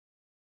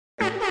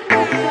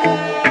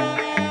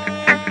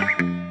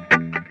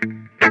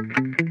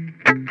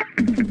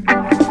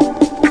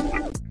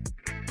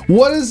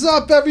What is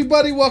up,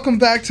 everybody? Welcome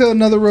back to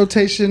another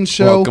rotation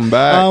show. Welcome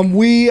back.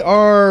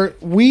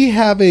 We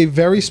have a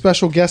very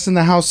special guest in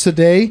the house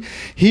today.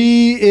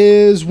 He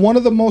is one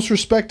of the most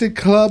respected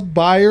club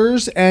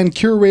buyers and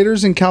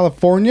curators in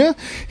California.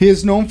 He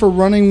is known for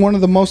running one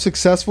of the most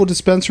successful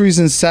dispensaries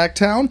in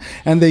Sacktown,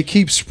 and they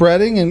keep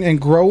spreading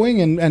and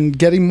growing and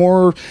getting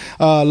more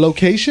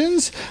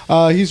locations.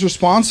 He's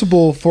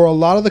responsible for a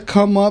lot of the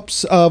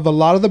come-ups of a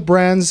lot of the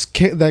brands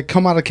that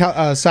come out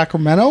of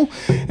Sacramento,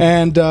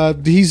 and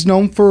he's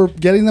known for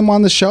getting them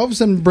on the shelves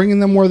and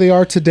bringing them where they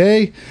are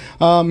today.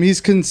 He's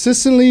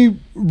consistently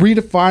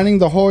redefining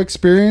the whole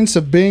experience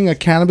of being a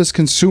cannabis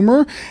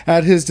consumer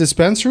at his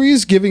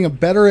dispensaries, giving a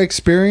better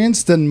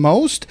experience than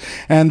most,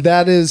 and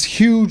that is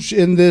huge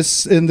in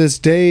this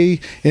day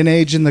and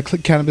age in the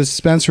cannabis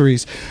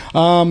dispensaries.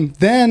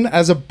 Then,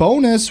 as a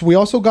bonus, we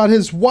also got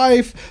his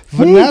wife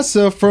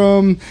Vanessa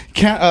from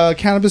a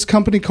cannabis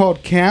company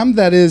called Cam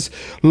that is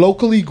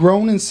locally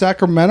grown in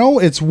Sacramento.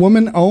 It's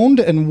woman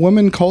owned and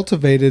woman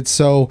cultivated.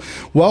 So,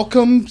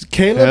 welcome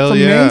Caleb from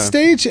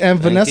Mainstage and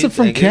Vanessa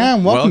from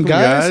Cam. Welcome,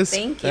 guys.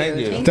 Thank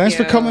you. Thanks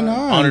for coming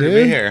on. Honored to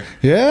be here.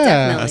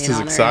 Yeah. This is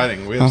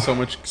exciting. We have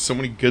so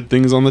many good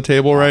things on the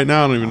table right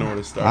now. I don't even know where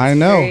to start. I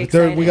know.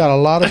 We got a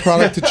lot of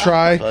product to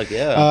try. Fuck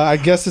yeah. I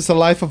guess it's the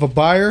life of a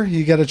buyer.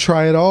 You got to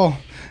try it all.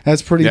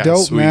 That's pretty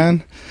dope, sweet.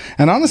 man.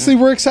 And honestly,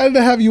 we're excited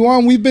to have you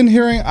on. We've been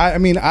hearing,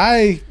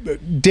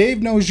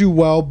 Dave knows you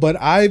well, but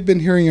I've been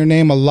hearing your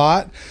name a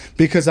lot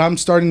because I'm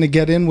starting to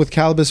get in with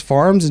Cannabis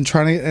Farms and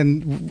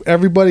and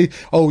everybody,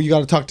 you got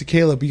to talk to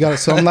Caleb.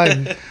 So I'm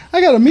like,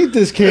 I got to meet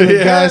this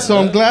Caleb guy. So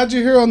I'm glad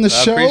you're here on the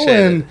show.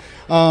 And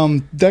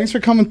thanks for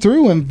coming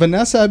through. And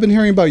Vanessa, I've been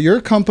hearing about your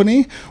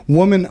company,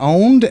 woman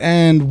owned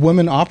and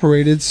women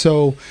operated.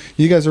 So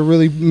you guys are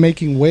really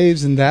making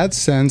waves in that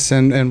sense,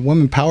 and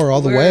women power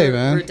all the way,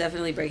 man. We're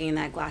definitely breaking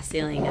that glass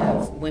ceiling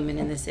of women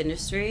in this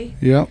industry.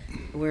 Yep.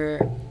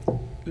 We're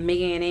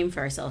making a name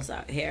for ourselves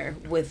out here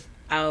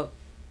without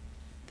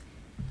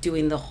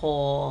doing the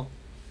whole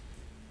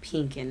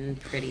pink and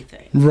pretty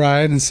thing.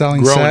 Right, and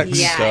selling Growing. sex.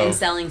 Yeah, So- and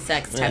selling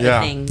sex type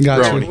of thing.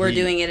 Gotcha. We're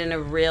doing it in a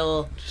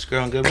real Just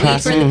growing good meat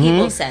weed. for the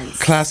people sense.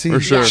 Classy, For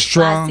sure.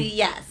 strong. Classy,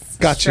 yes.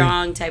 Gotcha.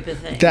 Strong type of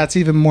thing. That's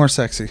even more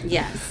sexy.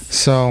 yes.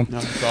 So,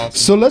 That's awesome.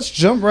 so let's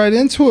jump right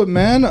into it,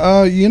 man.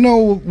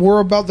 We're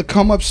about the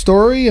come up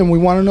story, and we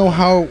want to know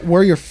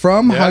where you're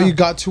from, how Yeah. you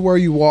got to where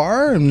you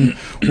are, and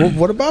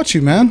what about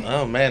you, man?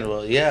 Oh man,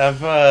 well yeah,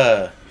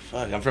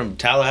 I'm from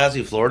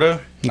Tallahassee,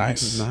 Florida.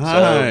 Nice. So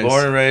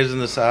born and raised in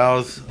the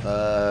South.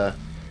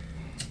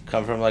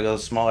 Come from like a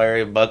small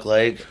area of Buck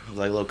Lake,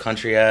 like a little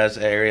country ass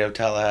area of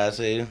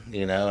Tallahassee,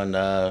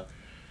 and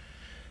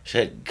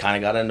kind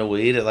of got into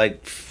weed at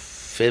like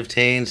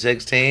 15,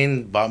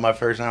 16. Bought my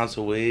first ounce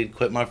of weed.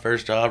 Quit my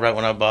first job right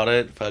when I bought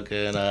it.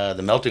 Fucking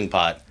the melting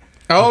pot.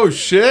 Oh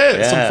shit!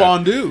 Yeah. Some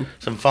fondue.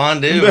 Some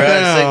fondue right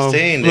at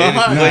 16, dude.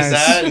 Nice. Quit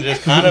that and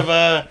just kind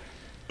of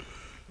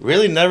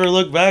really never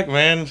looked back,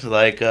 man.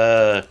 Like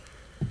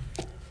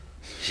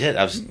shit,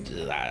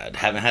 I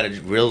haven't had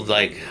a real,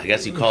 like, I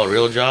guess you call it a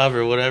real job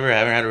or whatever. I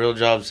haven't had a real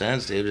job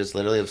since, dude. Just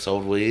literally have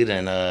sold weed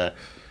and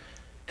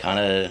kind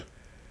of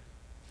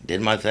did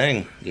my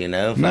thing,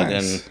 Nice.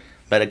 Fucking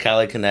met a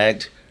Cali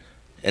Connect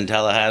in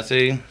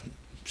Tallahassee.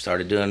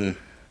 Started doing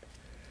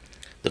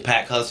the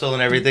pack hustle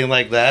and everything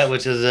like that,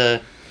 which is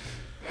a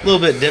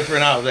little bit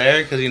different out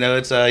there because,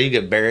 it's you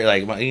get buried.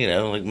 Like,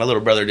 like my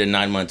little brother did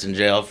 9 months in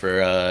jail for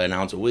an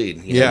ounce of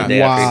weed, the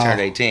day after he turned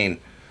 18.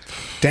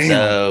 Damn.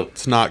 So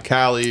It's not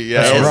Cali.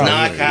 Yeah, it's rough.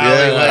 not Cali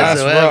That's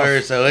whatsoever.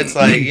 rough. So it's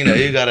like,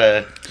 you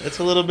gotta, it's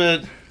a little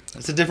bit,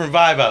 it's a different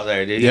vibe out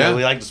there, dude. Yeah.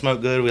 We like to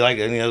smoke good. We like,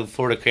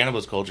 Florida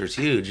cannabis culture is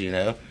huge,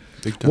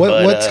 Big time.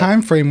 What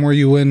time frame were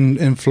you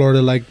in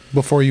Florida, like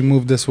before you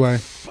moved this way?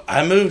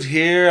 I moved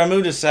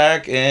to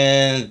Sac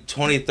in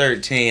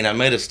 2013. I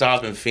made a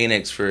stop in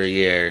Phoenix for a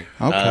year.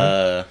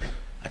 Okay.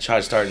 I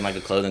tried starting like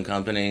a clothing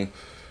company.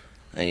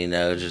 And,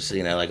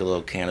 like a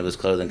little cannabis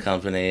clothing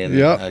company. And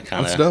Yep,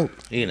 that's dope.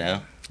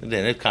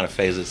 Then it kind of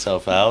phased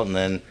itself out. And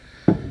then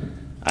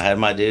I had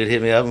my dude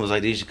hit me up and was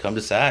like, dude, you should come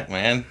to Sac,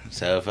 man.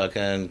 So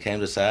fucking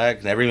came to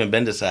Sac. Never even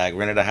been to Sac.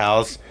 Rented a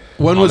house.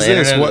 When on was the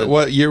this? internet.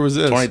 What year was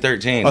this?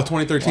 2013. Oh,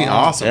 2013. Wow.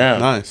 Awesome. Yeah.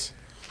 Nice.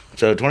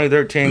 So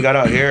 2013, got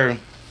out here.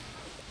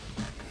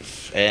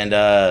 And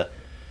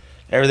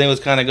everything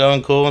was kind of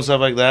going cool and stuff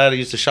like that. I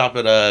used to shop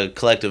at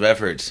Collective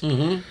Efforts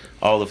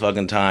all the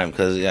fucking time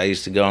because I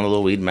used to go on the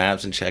little weed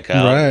maps and check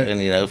out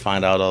and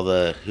find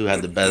out who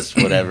had the best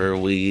whatever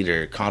weed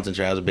or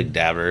concentrate. I was a big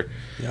dabber.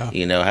 Yeah.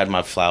 Had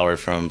my flower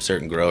from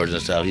certain growers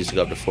and stuff. I used to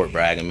go up to Fort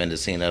Bragg and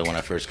Mendocino when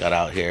I first got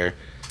out here.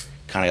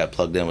 Kind of got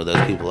plugged in with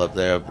those people up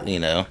there,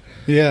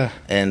 Yeah.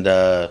 And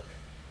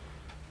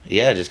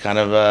just kind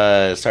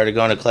of started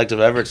going to Collective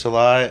Efforts a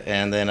lot,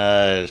 and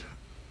then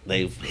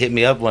they hit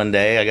me up one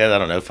day. I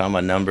don't know, found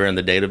my number in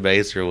the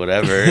database or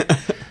whatever.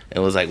 It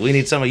was like, we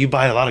need somebody. You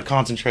buy a lot of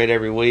concentrate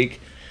every week.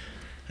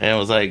 And it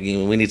was like,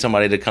 we need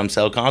somebody to come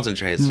sell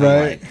concentrates. So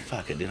I'm like,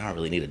 fuck it, dude, I don't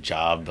really need a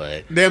job,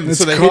 but... Damn,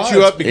 so they hit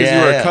you up because you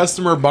were a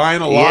customer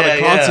buying a lot of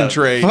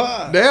concentrate.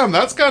 Damn,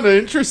 that's kind of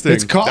interesting.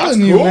 It's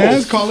calling you, man.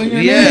 It's calling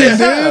your name, dude.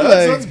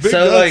 That's big.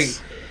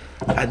 So,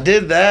 I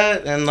did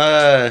that and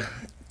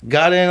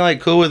got in,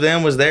 like, cool with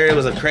them, was there. It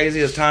was the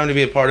craziest time to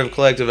be a part of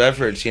Collective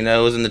Efforts, you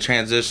know. It was in the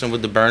transition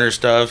with the burner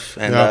stuff,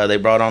 and they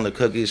brought on the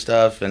cookie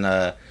stuff,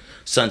 and...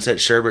 Sunset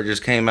Sherbet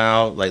just came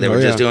out. Like, they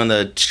were just doing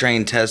the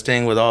strain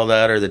testing with all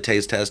that, or the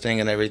taste testing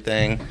and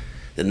everything.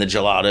 Then the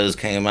gelatos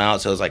came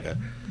out. So it was like a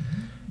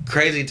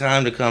crazy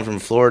time to come from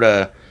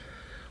Florida,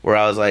 where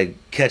I was like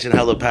catching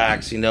hella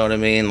packs, you know what I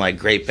mean? Like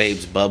Grape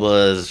Apes,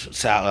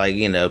 Bubbas, like,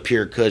 you know,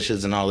 Pure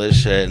Kushes and all this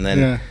shit. And then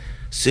as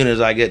soon as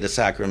I get to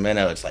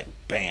Sacramento, it's like,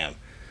 bam,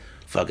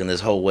 fucking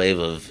this whole wave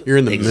of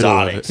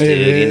exotics,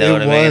 dude. You know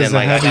what I mean? And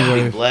like, I got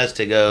to be blessed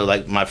to go,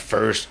 like, my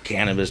first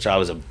cannabis job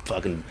was a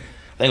fucking...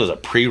 I think it was a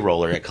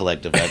pre-roller at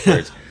Collective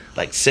Efforts,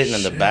 like sitting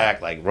in the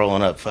back, like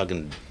rolling up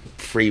fucking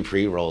free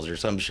pre-rolls or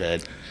some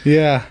shit.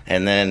 Yeah.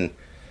 And then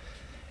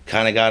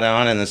kind of got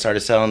on and then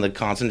started selling the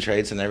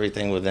concentrates and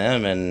everything with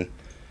them. And,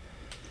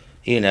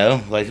 you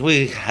know, like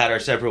we had our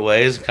separate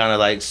ways, kind of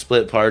like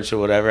split parts or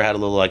whatever, had a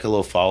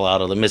little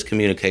fallout of the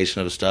miscommunication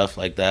of stuff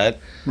like that.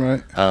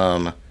 Right.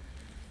 And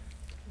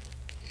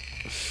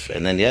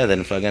then,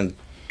 then fucking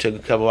took a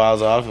couple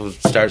hours off.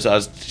 So I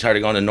started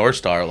going to North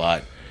Star a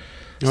lot.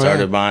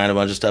 Started buying a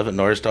bunch of stuff at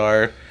North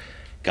Star.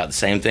 Got the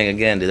same thing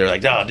again, dude. They're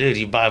like, oh, dude,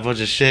 you buy a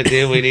bunch of shit,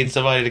 dude. We need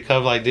somebody to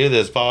come, like, do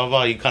this, blah, blah,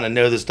 blah. You kind of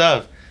know the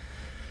stuff.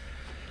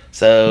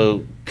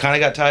 So, kind of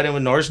got tied in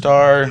with North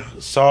Star.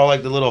 Saw,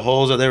 like, the little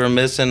holes that they were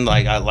missing.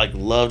 Like, I, like,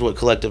 loved what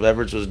Collective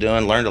Efforts was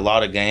doing. Learned a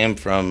lot of game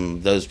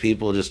from those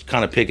people, just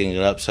kind of picking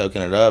it up,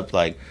 soaking it up.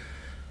 Like,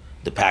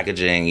 the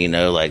packaging, you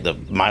know, like the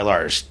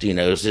Mylar, you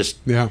know, it's just...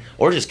 Yeah.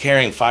 Or just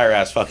carrying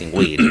fire-ass fucking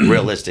weed,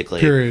 realistically.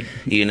 Period.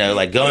 You know,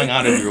 like, going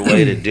out of your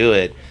way to do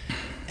it.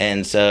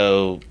 And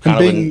so...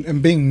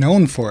 And being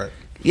known for it.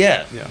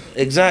 Yeah,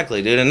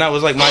 exactly, dude. And that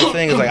was, like, my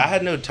thing. Is like, I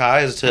had no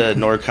ties to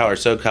NorCal or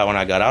SoCal when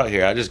I got out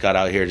here. I just got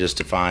out here just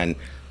to find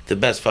the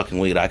best fucking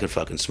weed I could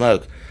fucking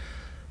smoke.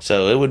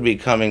 So it would be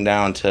coming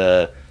down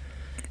to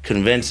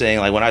convincing...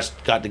 Like, when I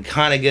got to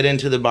kind of get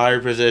into the buyer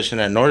position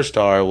at North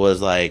Star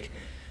was like,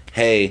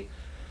 hey...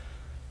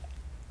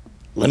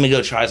 Let me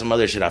go try some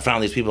other shit. I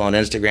found these people on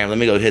Instagram. Let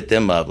me go hit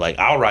them up. Like,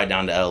 I'll ride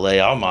down to LA.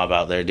 I'll mob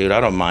out there, dude. I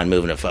don't mind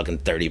moving a fucking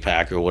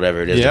 30-pack or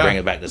whatever it is to bring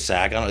it back to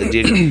Sac. I don't,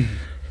 dude.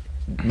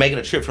 Making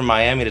a trip from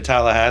Miami to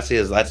Tallahassee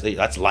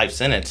that's life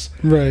sentence.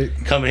 Right.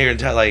 Coming here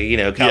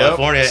to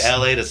California,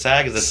 LA to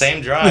Sac is the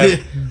same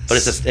drive, but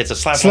it's a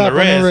slap on the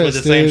wrist with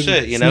the same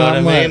shit. You know what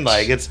I mean?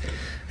 Like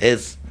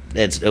it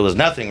was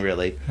nothing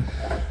really.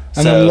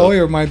 And the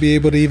lawyer might be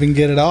able to even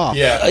get it off.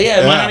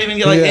 It might not even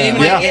get he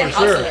might get for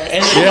sure.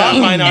 And the cop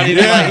might not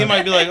even he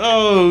might be like,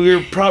 oh,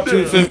 you're Prop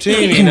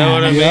 215, you know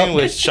what I mean?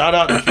 Which shout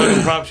out to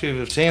fucking Prop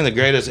 215, the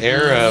greatest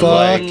era of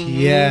like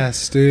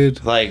yes,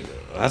 dude. Like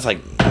that's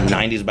like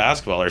 90s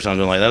basketball or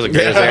something like that. That's the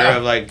greatest era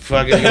of like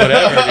fucking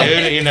whatever,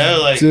 dude. You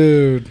know, like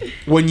dude.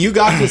 When you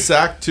got to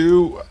Sac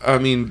too, I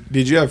mean,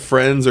 did you have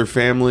friends or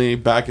family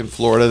back in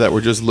Florida that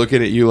were just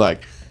looking at you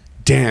like,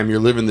 damn, you're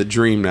living the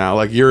dream now.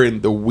 Like, you're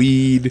in the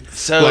weed.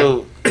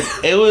 So,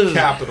 it was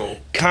capital.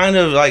 Kind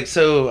of like,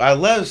 so I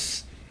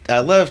left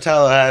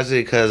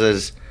Tallahassee because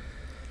as you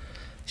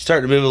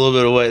start to move a little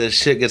bit away, this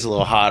shit gets a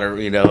little hotter,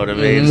 you know what I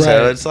mean? Right.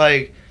 So it's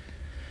like,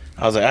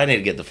 I was like, I need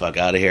to get the fuck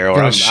out of here,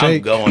 or I'm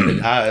going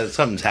to,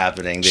 something's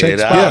happening, dude.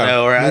 I don't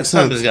know, or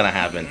something's going to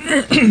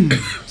happen.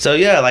 So,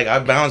 yeah, like, I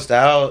bounced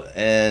out,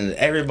 and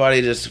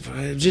everybody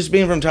just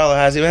being from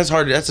Tallahassee, that's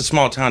hard. That's a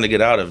small town to get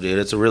out of, dude.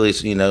 It's a really,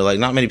 you know, like,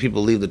 not many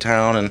people leave the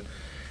town, and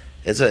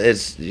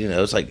it's you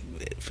know, it's like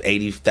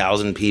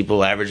 80,000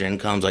 people. Average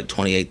income's like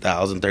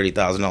 $28,000,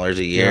 $30,000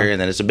 a year,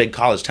 and then it's a big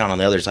college town on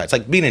the other side. It's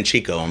like being in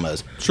Chico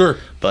almost. Sure.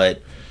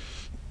 But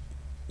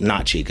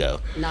not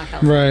Chico. Not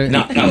California. Right.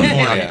 Not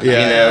California. You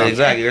know,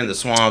 exactly. You're in the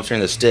swamps, you're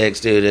in the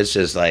sticks, dude. It's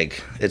just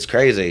like, it's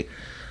crazy.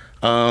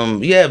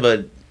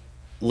 But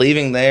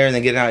leaving there and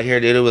then getting out here,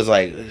 dude, it was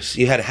like,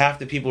 you had half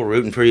the people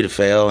rooting for you to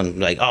fail and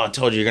like, oh, I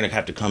told you you're going to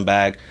have to come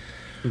back.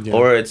 Yeah.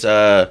 Or it's,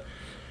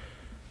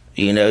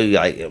 you know,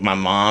 like my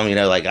mom, you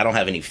know, like I don't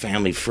have any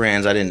family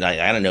friends. I didn't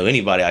know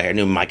anybody out here. I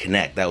knew my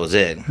connect. That was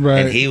it. Right.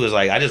 And he was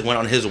like, I just went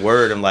on his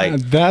word. I'm like,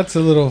 that's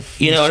a little,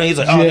 you know, and he's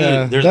like, oh,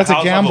 dude, there's a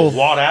house off of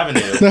Walt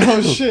Avenue.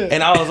 Oh shit.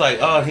 And I was like,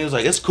 oh, and he was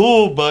like, it's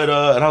cool, but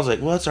and I was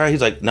like, well, it's all right.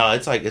 He's like, no,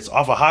 it's like it's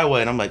off a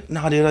highway, and I'm like,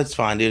 no, dude, that's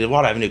fine, dude.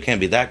 Walt Avenue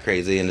can't be that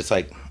crazy, and it's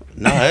like.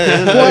 No,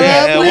 it was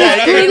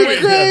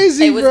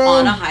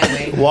on a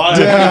highway.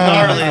 Water,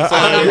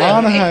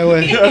 on a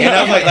highway. And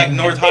I was like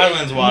North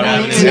Highlands Water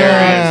Avenue area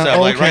and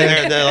stuff, like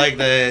right there, like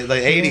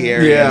the 80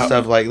 area and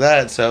stuff like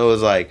that. So it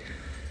was like,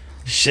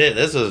 shit,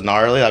 this is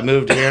gnarly. I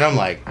moved here and I'm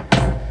like,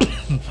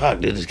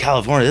 fuck, dude, this is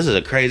California. This is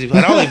a crazy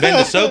place. I've only been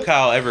to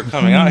SoCal ever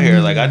coming out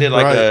here. Like I did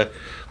like a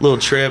little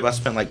trip. I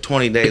spent like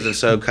 20 days in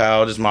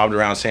SoCal, just mobbed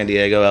around San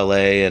Diego,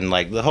 LA, and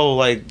like the whole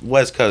like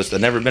West Coast.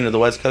 I'd never been to the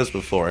West Coast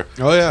before.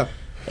 Oh yeah.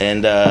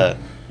 And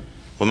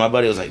when my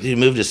buddy was like, dude,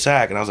 move to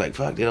Sac. And I was like,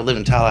 fuck, dude, I live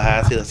in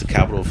Tallahassee. That's the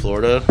capital of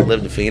Florida. I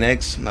lived in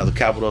Phoenix. And that was the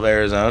capital of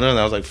Arizona. And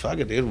I was like, fuck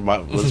it, dude.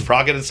 Let's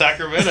rock it in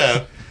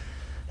Sacramento.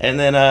 And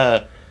then,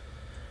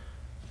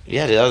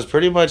 yeah, dude, that was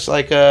pretty much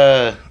like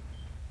really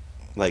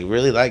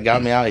like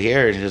got me out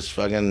here and just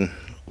fucking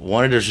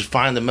wanted to just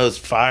find the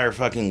most fire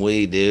fucking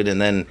weed, dude. And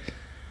then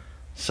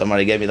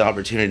somebody gave me the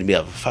opportunity to be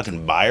a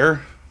fucking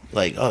buyer.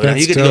 Like, oh,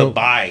 That's you get to dope. go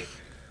buy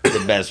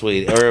the best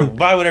weed or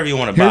buy whatever you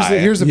want to buy.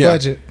 Here's the Yeah.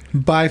 budget.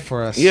 Buy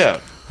for us. Yeah.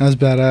 That's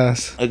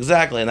badass.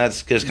 Exactly, and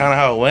that's just kind of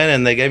how it went.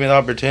 And they gave me the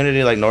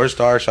opportunity, like North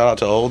Star, shout out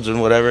to Olds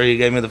and whatever. He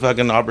gave me the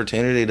fucking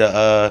opportunity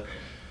to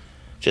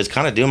just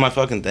kind of do my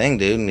fucking thing,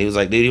 dude. And he was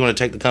like, dude, you want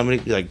to take the company,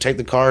 like take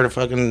the car to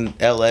fucking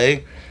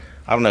L.A.?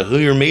 I don't know who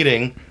you're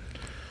meeting,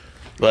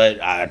 but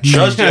I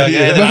trust you. And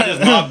then I just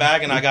mobbed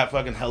back and I got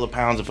fucking hella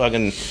pounds of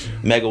fucking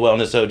Mega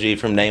Wellness OG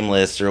from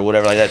Nameless or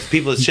whatever like that.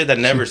 People, shit that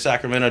never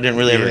Sacramento didn't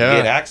really ever Yeah.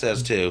 get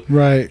access to.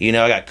 Right. You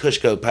know, I got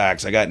Kushco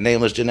packs. I got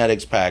Nameless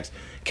Genetics packs.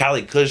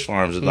 Cali Kush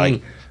Farms.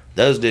 Like,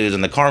 those dudes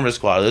and the Karma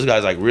Squad, those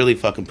guys, like, really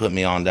fucking put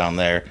me on down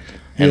there.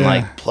 And, Yeah.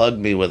 like, plugged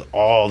me with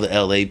all the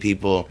LA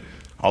people,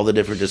 all the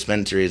different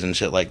dispensaries and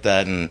shit like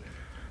that. And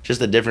just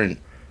the different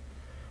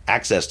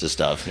access to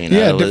stuff, you know?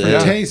 Yeah, different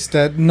It- tastes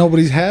that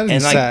nobody's had in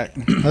And, like- Sac.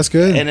 That's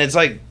good. And it's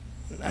like,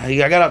 I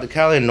got out to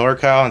Cali and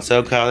NorCal and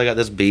SoCal. They got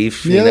this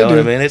beef. You Yeah, they know what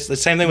I do. mean? It's the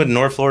same thing with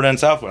North Florida and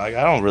South Florida.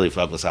 Like, I don't really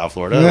fuck with South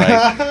Florida.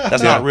 Like,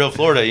 that's not real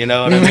Florida. You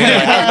know what I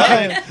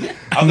mean? Like,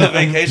 I'll go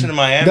vacation to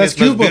Miami. That's It's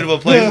the most Cuba. beautiful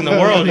place in the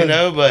world. You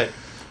know, but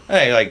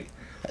hey, like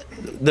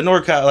the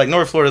NorCal, like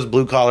North Florida's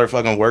blue collar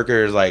fucking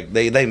workers. Like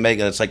they make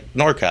it. It's like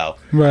NorCal.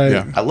 right.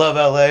 Yeah. I love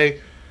LA.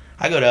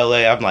 I go to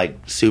LA. I'm like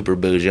super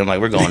bougie. I'm like,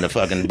 we're going to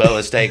fucking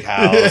Boa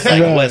Steakhouse,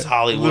 like Right. West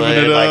Hollywood.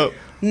 Living it Like, up.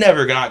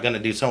 never not gonna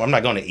do something. I'm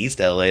not going to East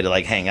LA to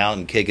like hang out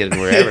and kick it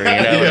wherever. You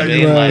know what I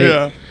mean? Right. Like,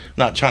 Yeah.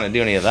 not trying to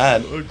do any of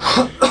that.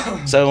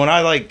 So when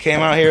I like came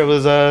out here, it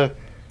was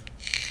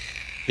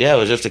it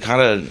was just to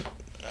kind of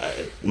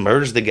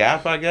merge the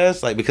gap, I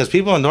guess. Like because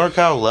people in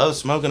NorCal love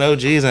smoking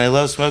OGs and they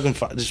love smoking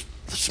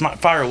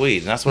fire weed,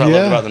 and that's what I Yeah.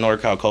 love about the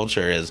NorCal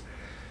culture is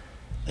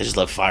they just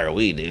love fire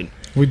weed, dude.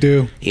 We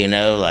do. You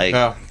know, like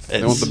Yeah.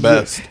 They want the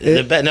it's-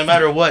 best. no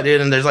matter what, dude.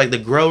 And there's like the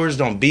growers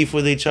don't beef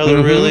with each other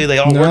Mhm. really. They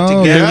all No, work they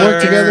together.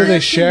 work together, they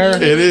share.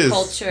 Community It is.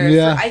 culture.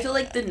 Yeah. I feel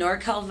like the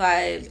NorCal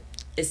vibe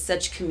is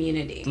such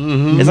community.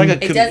 Mm-hmm. It's like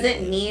a It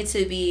doesn't need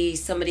to be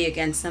somebody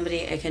against somebody.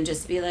 It can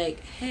just be like,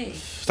 hey,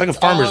 it's like a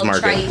farmer's all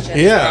market. Try each other's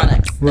Yeah.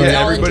 products. Right. Let's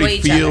Yeah, all everybody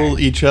enjoy feel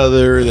each each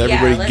other.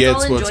 Everybody let's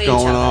gets all what's enjoy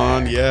going each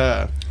on. other.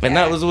 Yeah. And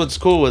that was what's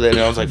cool with it. And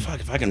I was like, fuck,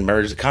 if I can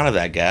merge kind of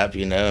that gap,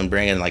 you know, and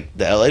bring in like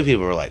the LA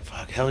people were like,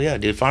 fuck, hell yeah,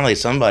 dude. Finally,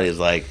 somebody's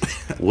like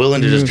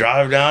willing to just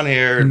drive down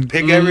here and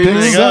pick Pick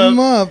everything something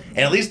up. up. And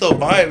at least they'll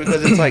buy it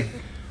because it's like,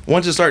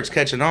 once it starts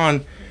catching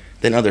on,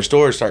 then other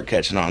stores start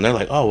catching on. They're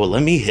like, oh, well,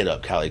 let me hit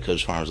up Cali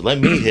Kush Farms. Let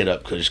me hit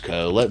up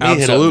Kushco. Let me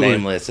Absolutely. hit up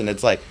Nameless. And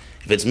it's like,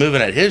 if it's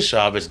moving at his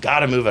shop, it's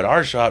got to move at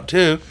our shop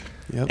too.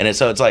 Yep. And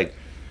so it's like,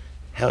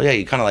 hell yeah,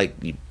 you kind of like,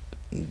 you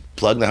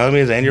plug the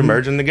homies and you're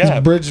merging the Just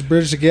gap. bridge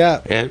the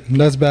gap. Yeah.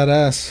 That's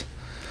badass.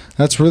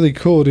 That's really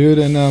cool, dude.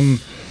 And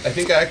I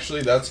think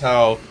actually that's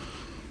how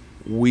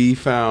we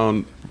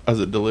found as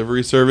a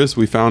delivery service.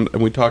 We found,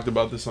 and we talked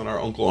about this on our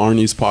Uncle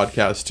Arnie's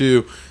podcast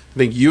too. I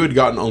think you had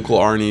gotten Uncle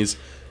Arnie's.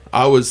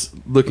 I was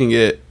looking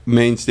at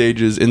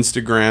Mainstage's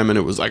Instagram, and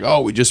it was like,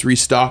 oh, we just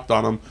restocked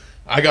on them.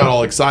 I got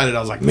all excited. I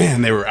was like,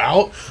 man, they were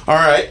out. All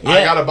right, I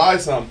Yeah. gotta buy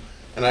some.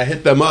 And I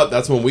hit them up.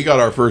 That's when we got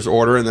our first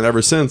order, and then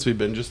ever since we've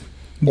been just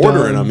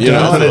ordering them. You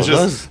know, and it's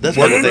just Those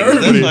working fucking for things,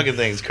 everybody. those fucking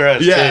things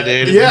crushed Yeah,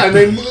 too, dude. yeah, and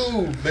they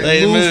move.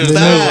 They move move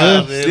fast,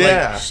 fast. dude.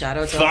 Yeah. Like, Shout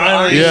out to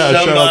finally, Yeah, shout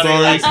out to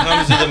somebody like Arnie's.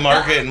 comes to the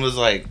market and was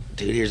like,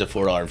 dude, here's a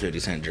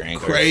 $4.50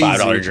 drink Crazy. or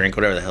 $5 drink,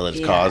 whatever the hell it's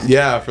Yeah. cost.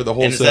 Yeah, for the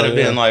whole And instead of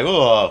being yeah. like,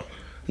 oh,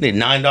 I need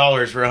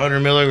 $9 for 100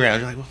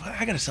 milligrams, you're like, well,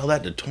 I gotta sell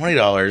that to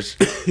 $20.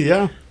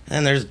 yeah,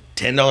 And there's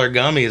 $10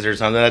 gummies or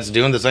something that's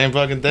doing the same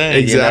fucking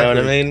thing. exactly. You know what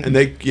I mean? And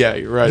they, yeah,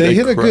 you're right. they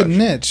hit a good crush.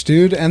 niche,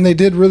 dude. And they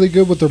did really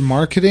good with their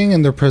marketing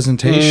and their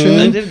presentation.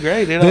 They did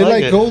great, dude. They I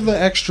like it. go the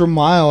extra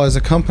mile as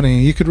a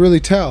company. You could really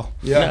tell.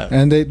 Yeah.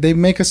 And they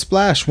make a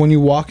splash. When you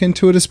walk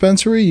into a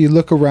dispensary, you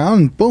look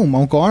around, boom,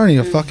 Uncle Arnie,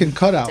 a fucking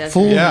cutout.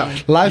 Full Definitely. Yeah.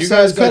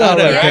 life-size You guys cutout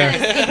got right that,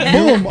 there. Yes.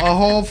 Boom, a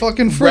whole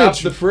fucking fridge.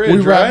 Wrapped the fridge, We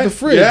wrapped right? the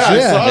fridge. Yeah, I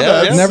saw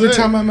that. And every Sick.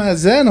 time I'm at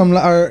Zen, I'm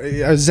like,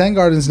 or Zen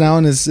Gardens now,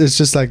 and it's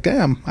just like,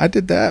 damn, I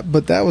did that,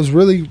 but that was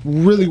really,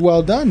 really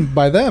well done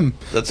by them.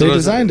 That's They what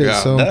designed it.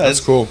 Yeah, So that's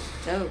cool.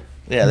 Dope.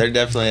 Yeah, they're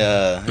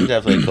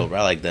definitely cool.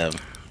 I like them.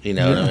 You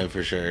know what I mean,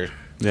 for sure.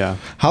 Yeah.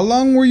 how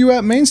long were you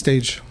at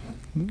Mainstage?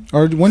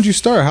 Or when did you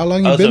start? How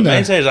long you Oh, been so there?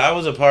 Mainstage, I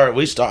was a part.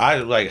 We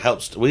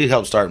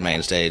helped start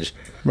Mainstage.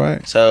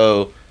 Right.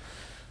 So,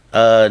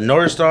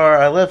 North Star,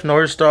 I left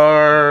North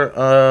Star,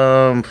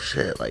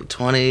 like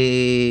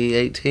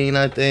 2018,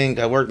 I think.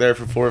 I worked there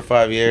for 4 or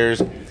 5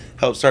 years.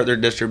 Helped start their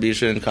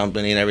distribution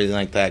company and everything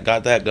like that.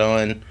 Got that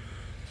going.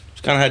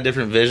 Just kind of had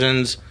different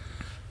visions.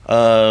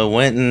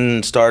 Went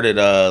and started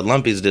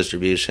Lumpy's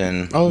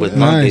distribution with nice.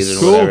 Lumpy's and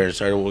Cool.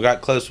 whatever. We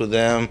got close with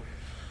them.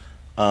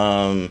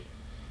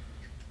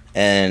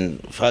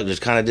 and fuck,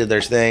 just kind of did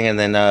their thing. And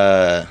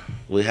then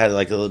we had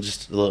like a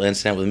little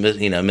incident with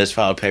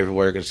misfiled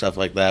paperwork and stuff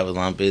like that with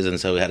Lumpies, and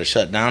so we had to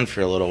shut down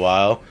for a little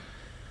while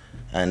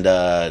and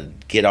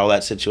get all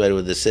that situated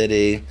with the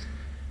city.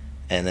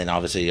 And then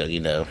obviously,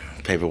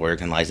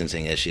 paperwork and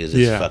licensing issues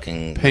is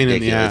fucking pain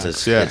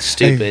ridiculous. In the ass. It's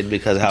stupid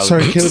because how.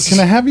 Sorry, can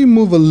I have you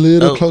move a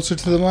little closer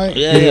to the mic?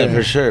 Yeah,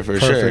 for sure.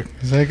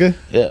 Perfect. Is that good?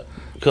 Yeah,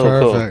 cool.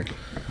 Perfect.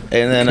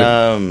 And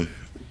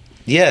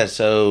then,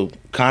 so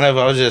kind of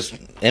I was just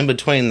in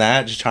between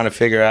that, just trying to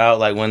figure out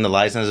like when the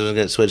license was going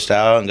to get switched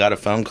out, and got a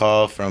phone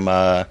call from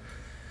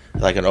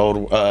like an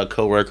old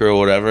coworker or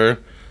whatever. It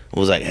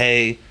was like,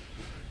 hey,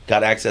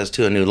 got access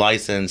to a new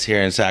license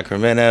here in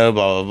Sacramento,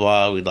 blah, blah,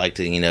 blah. We'd like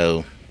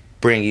to,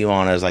 bring you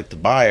on as like the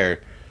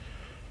buyer.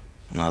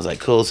 And I was like,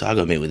 cool. So I'll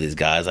go meet with these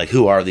guys. Like,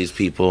 who are these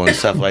people and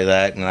stuff like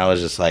that. And I was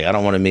just like, I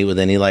don't want to meet with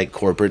any like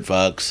corporate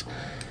fucks.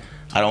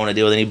 I don't want to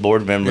deal with any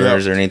board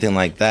members or anything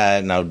like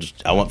that. And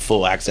I want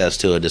full access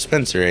to a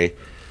dispensary.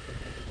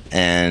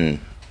 And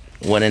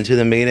went into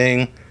the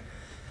meeting.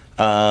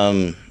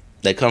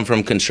 They come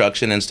from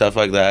construction and stuff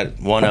like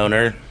that. One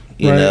owner,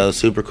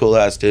 super cool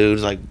ass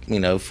dudes, like,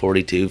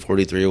 42,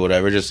 43 or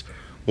whatever. Just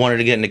wanted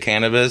to get into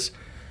cannabis.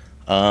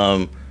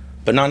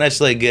 But not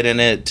necessarily get in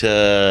it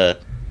to,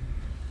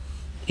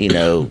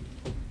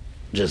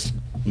 just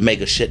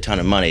make a shit ton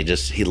of money.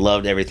 Just he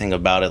loved everything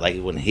about it.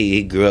 Like when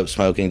he grew up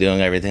smoking,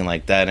 doing everything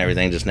like that and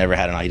everything, just never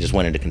had an eye. He just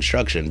went into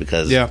construction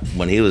because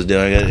when he was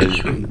doing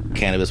it,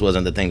 cannabis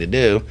wasn't the thing to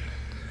do.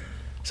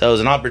 So it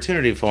was an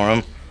opportunity for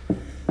him.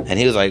 And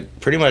he was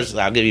like, pretty much,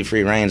 I'll give you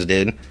free reins,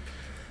 dude.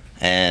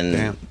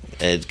 And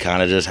it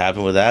kind of just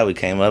happened with that. We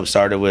came up,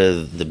 started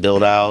with the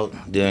build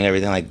out, doing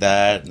everything like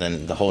that.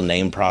 Then the whole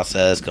name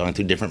process, going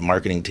through different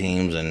marketing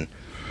teams and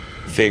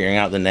figuring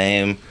out the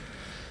name.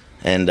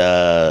 And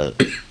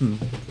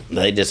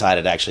they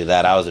decided actually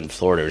that I was in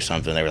Florida or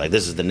something. They were like,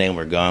 this is the name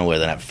we're going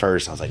with. And at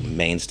first I was like,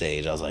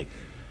 Mainstage. I was like,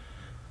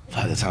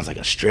 fuck, that sounds like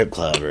a strip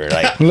club or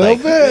like a little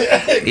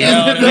bit. You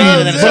know what I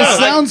mean? But it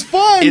sounds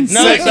fun. It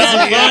sounds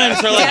fun.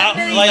 So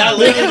I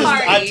literally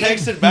I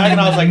texted back and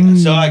I was like,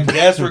 so I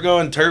guess we're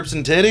going terps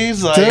and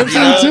titties? Like, Terps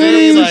and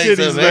titties. Like,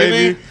 so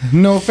maybe.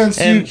 No offense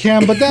to you,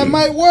 Cam, but that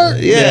might work.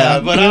 Yeah,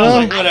 but I was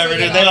like, whatever.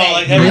 Dude. They all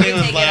like everything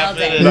was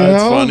laughing.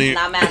 That's funny.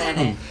 Not mad at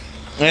it.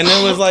 And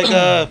it was like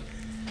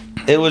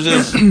it was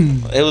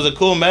a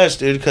cool mess,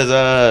 dude,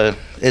 because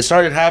it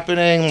started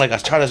happening. Like I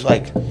tried to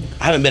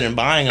I haven't been in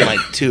buying in like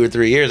 2 or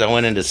 3 years. I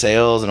went into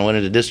sales and I went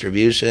into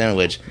distribution,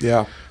 which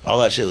all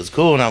that shit was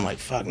cool. And I'm like,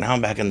 fuck, now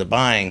I'm back into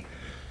buying.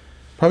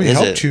 Probably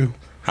helped you.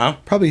 Huh?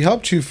 Probably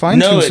helped you fine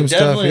tune some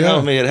stuff. No, it definitely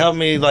helped me. It helped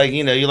me, like,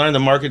 you learn the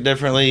market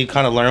differently. You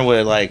kind of learn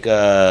what, like,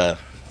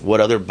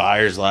 what other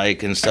buyers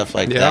like and stuff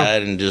like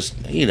that. And just,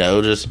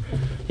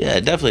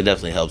 it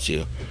definitely helps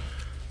you.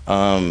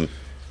 But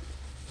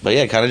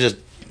yeah, kind of just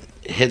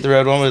hit the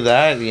road one with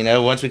that.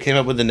 Once we came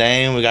up with the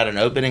name, we got an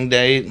opening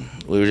date.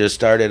 We just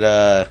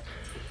started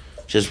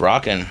just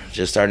rocking,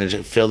 just starting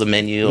to fill the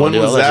menu. When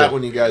was that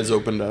when you guys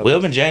opened up? We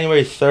opened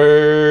January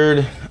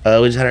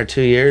 3rd. We just had our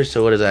 2 years.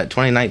 So what is that?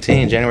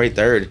 2019, January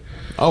 3rd.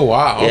 Oh,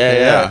 wow.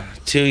 Okay, yeah.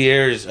 2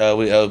 years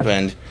we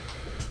opened,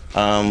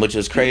 which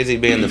was crazy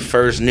being the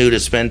first new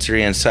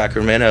dispensary in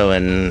Sacramento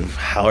in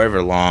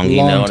however long,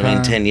 you know what I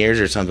mean, 10 years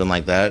or something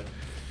like that.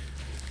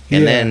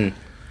 And then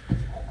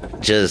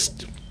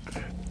just,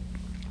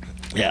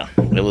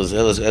 it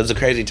was a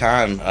crazy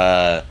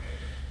time.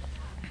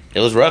 It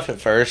was rough at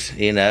first,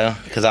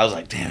 because I was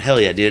like, damn, hell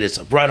yeah, dude, it's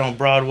right on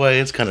Broadway.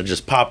 It's going to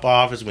just pop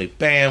off. It's going to be,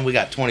 bam, we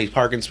got 20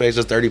 parking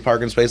spaces, 30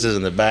 parking spaces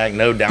in the back.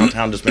 No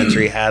downtown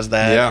dispensary has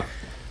that. Yeah.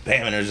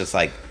 Bam, and it was just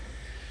like,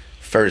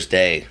 first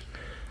day,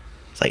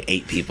 it's like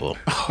 8 people.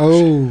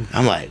 Oh.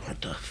 I'm like, what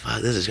the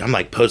fuck? I'm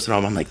like posting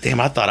on. I'm like, damn,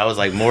 I thought I was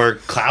like more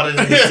clouded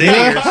in the city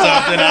or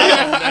something.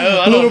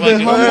 I don't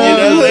know.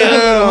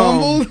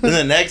 Humbled. And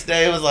the next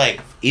day it was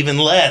like even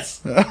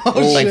less.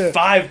 Like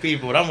 5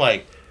 people. And I'm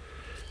like,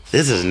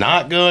 this is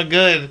not going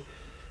good.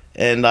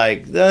 And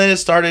like then it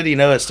started,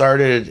 it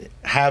started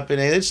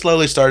happening. It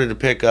slowly started to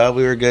pick up.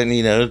 We were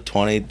getting,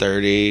 20,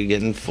 30,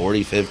 getting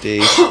 40, 50.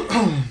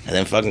 And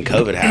then fucking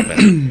COVID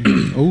happened.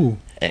 Ooh.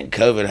 And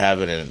COVID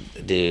happened,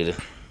 and dude,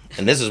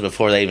 and this was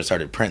before they even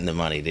started printing the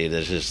money, dude.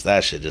 It's just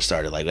that shit just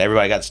started. Like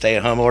everybody got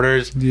stay-at-home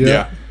orders.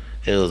 Yeah.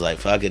 It was like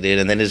fuck it, dude.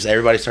 And then just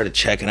everybody started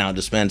checking out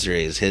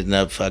dispensaries, hitting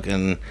up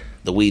fucking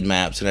the weed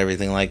maps and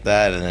everything like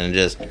that, and then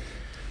just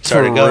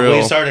started going.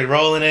 We started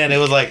rolling in. It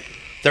was like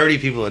 30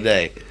 people a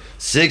day,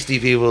 60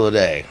 people a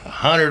day,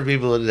 100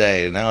 people a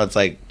day. Now it's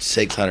like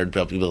 600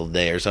 people a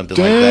day or something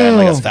like that.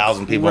 Like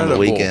 1,000 people on the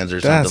weekends or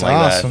something like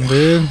that. That's awesome,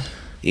 dude.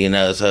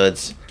 So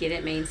it's get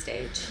it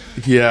Mainstage.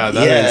 Yeah,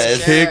 that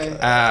is kick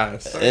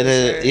ass. It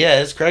is.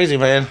 Yeah, it's crazy,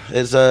 man.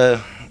 It's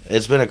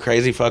been a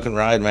crazy fucking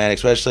ride, man.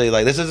 Especially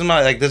like this is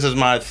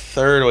my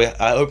third.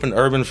 I opened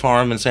Urban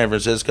Farm in San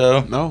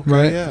Francisco. No,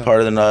 right? Yeah.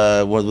 Part of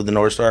the with the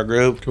North Star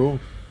Group.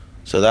 Cool.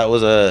 So that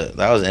was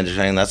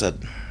interesting. That's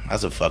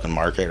a fucking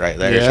market right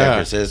there, San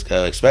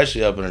Francisco.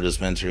 Especially opening a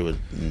dispensary with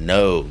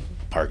no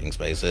parking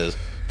spaces.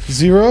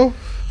 0.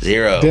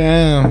 0.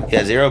 Damn.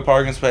 Yeah, 0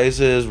 parking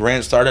spaces.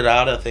 Rent started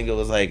out, I think it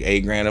was like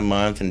 $8,000 a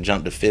month, and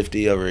jumped to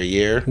 50 over a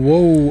year.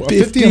 Whoa,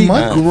 50 a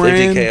month?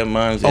 $50K a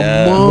month.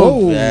 Yeah,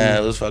 Whoa. yeah,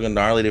 it was fucking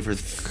gnarly for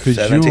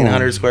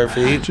 1,700 square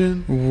feet.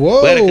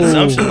 Whoa. We had a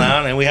consumption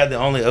lounge, and we had the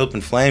only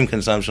open flame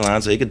consumption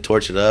lounge, so you could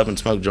torch it up and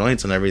smoke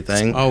joints and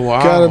everything. Oh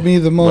wow! Gotta be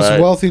the most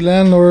wealthy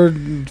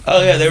landlord.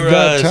 Oh yeah, they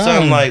were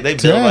some like they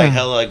built like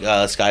Damn.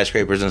 hella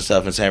skyscrapers and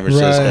stuff in San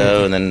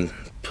Francisco, and then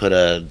put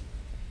a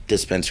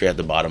dispensary at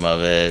the bottom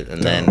of it,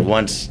 and then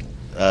once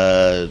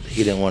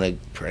he didn't want to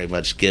pretty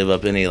much give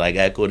up any like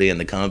equity in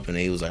the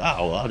company, he was like,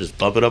 oh well, I'll just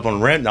bump it up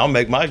on rent and I'll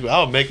make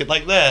it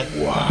like that.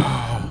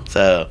 Wow.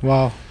 So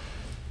Wow.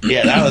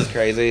 yeah, that was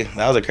crazy.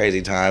 That was a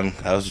crazy time.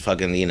 I was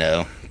fucking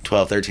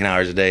 12, 13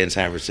 hours a day in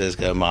San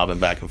Francisco, mobbing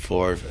back and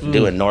forth,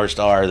 doing North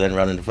Star, then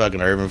running the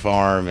fucking urban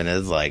farm, and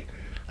it's like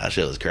that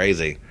shit was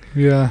crazy.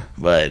 Yeah.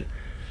 But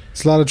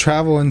it's a lot of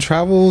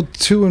travel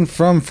to and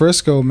from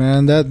Frisco,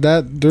 man.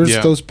 That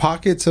there's those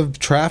pockets of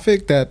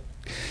traffic that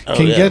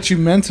can get you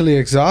mentally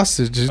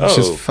exhausted.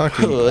 Just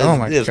fucking. Oh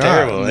my god,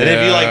 terrible. Yeah. And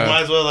if you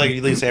might as well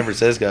you leave San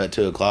Francisco at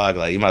 2:00,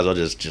 like you might as well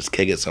just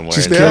kick it somewhere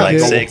Just until like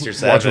kick it. 6 or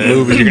 7. Watch a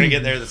movie. You're gonna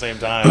get there at the same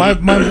time.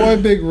 My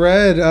boy Big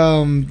Red,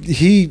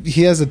 he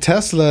has a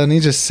Tesla and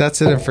he just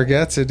sets it and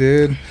forgets it,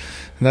 dude.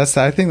 And I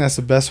think that's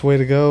the best way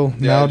to go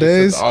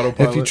nowadays. just hit the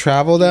autopilot. If you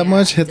travel that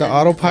much, hit the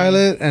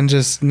autopilot and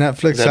just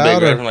Netflix Is that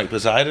out. Big Red from like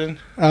Poseidon?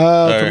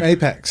 From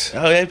Apex.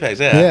 Oh, Apex,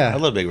 yeah. I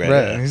love Big Red.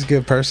 Yeah. He's a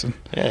good person.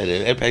 Yeah,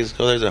 dude. Apex is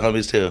cool. There's their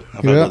homies too. I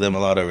fuck Yep. with them a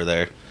lot over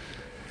there.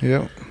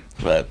 Yep.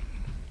 But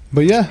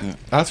yeah.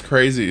 That's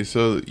crazy.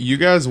 So you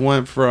guys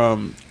went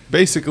from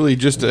basically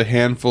just a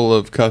handful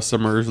of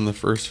customers in the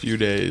first few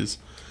days,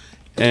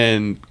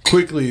 and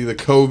quickly the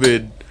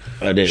COVID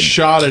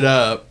shot it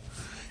up.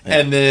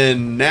 And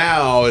then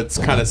now it's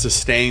kind of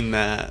sustained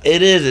that.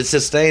 It is. It's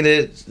sustained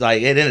it.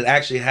 Like it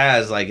actually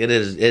has. Like it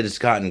is. It's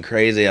gotten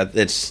crazy.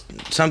 It's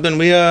something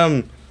we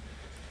I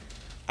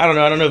don't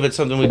know. I don't know if it's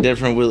something we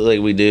different with like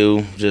we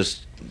do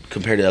just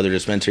compared to other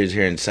dispensaries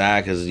here in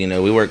Sac. Because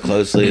we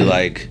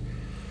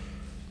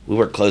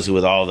work closely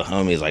with all the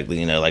homies.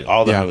 Like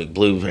all the homies,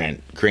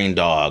 Blueprint, Green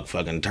Dog,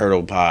 fucking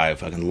Turtle Pie,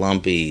 fucking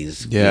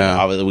Lumpies.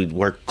 Yeah. We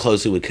work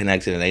closely with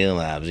Connected and Alien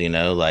Labs.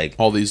 Like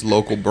all these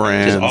local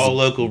brands. just all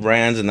local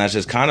brands, and that's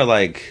just kind of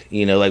like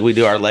like we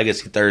do our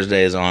Legacy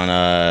Thursdays on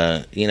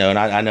and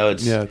I know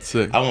it's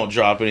sick. I won't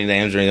drop any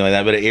names or anything like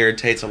that, but it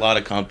irritates a lot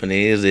of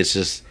companies. It's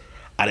just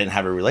I didn't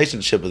have a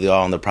relationship with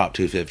y'all on the Prop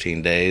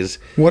 215 days.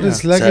 What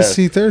is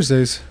Legacy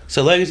Thursdays?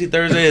 So Legacy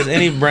Thursday is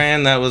any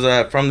brand that was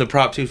from the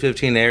Prop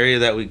 215 area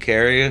that we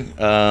carry. It's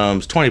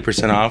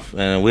 20% off,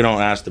 and we don't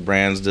ask the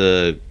brands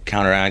to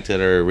counteract it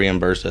or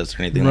reimburse us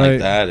or anything like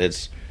that.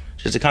 It's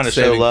just to kind of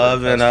show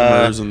love and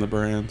the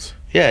brands.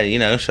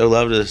 Yeah, show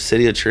love to the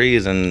City of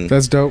Trees, and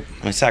that's dope.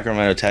 I mean,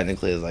 Sacramento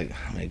technically is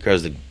it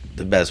grows the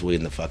best weed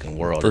in the fucking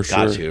world. It's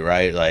got you,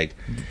 right? Like,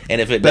 and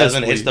if it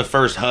doesn't, it's the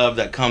first hub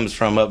that comes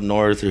from up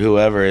north or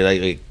whoever,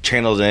 it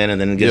channels in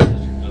and then gets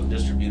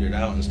distributed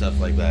out and stuff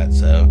like that.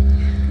 So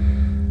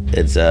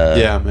it's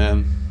yeah,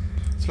 man,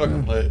 it's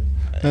fucking lit.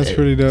 That's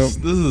pretty dope.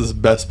 This is the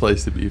best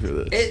place to be for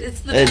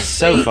this. It's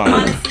so fun.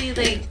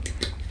 Honestly,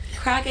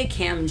 crack a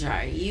cam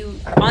jar. You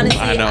honestly,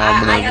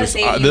 I gotta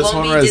say, you this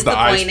won't one be is the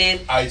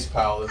disappointed. Ice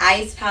Palace.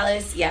 Ice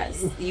Palace,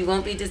 yes, you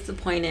won't be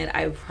disappointed.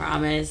 I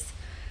promise.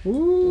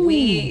 Ooh.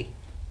 We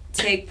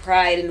take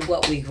pride in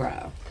what we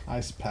grow.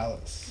 Ice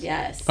Palace.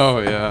 Yes. Oh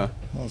yeah,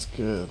 that's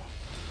good.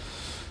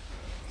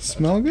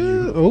 Smell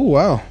good. Oh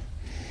wow,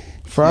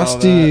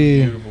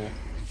 frosty,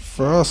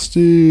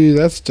 frosty.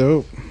 That's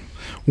dope.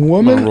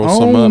 Woman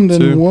owned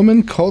and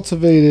woman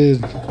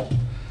cultivated.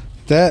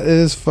 That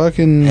is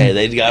fucking. Hey,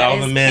 they got all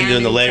the men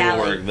doing the labor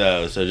work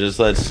though, so just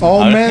let's.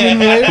 All men in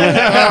labor.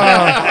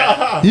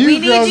 We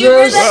need you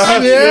for the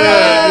heavy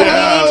stuff. We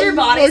need your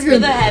bodies for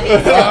the heavy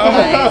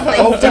stuff.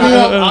 Opening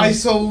up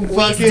ISO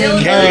fucking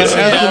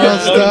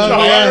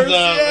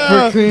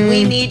stuff.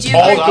 We need you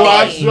all for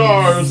glass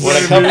jars.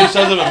 When a company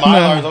shows up at my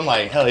bars, I'm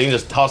like, hell, you can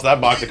just toss that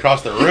box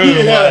across the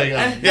room.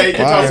 Yeah, you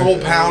can toss a whole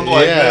pound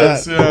like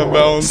this. Yeah,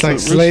 balance. It's like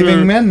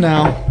slaving men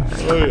now.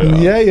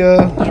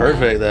 Yeah.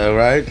 Perfect though,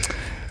 right?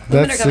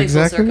 That's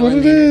exactly what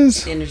it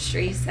is.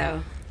 Industry,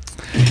 so.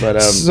 But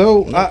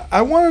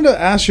I wanted to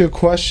ask you a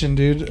question,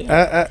 dude.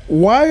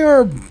 Why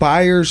are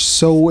buyers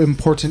so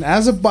important?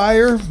 As a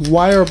buyer,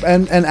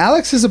 and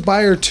Alex is a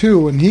buyer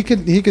too, and he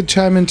could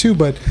chime in too.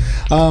 But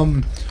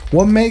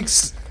what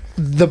makes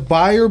the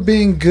buyer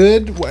being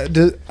good?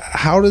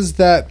 How does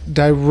that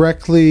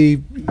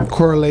directly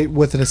correlate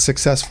with a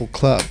successful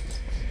club?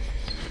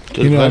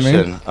 Good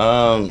question. What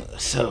I mean?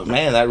 So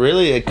man, that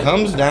really it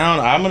comes down.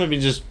 I'm gonna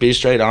be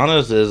straight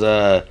honest. Is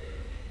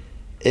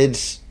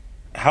it's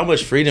how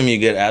much freedom you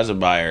get as a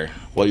buyer,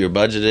 what your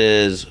budget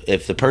is.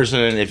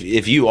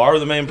 If you are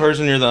the main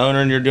person, you're the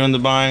owner, and you're doing the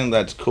buying,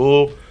 that's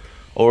cool.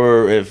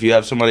 Or if you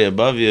have somebody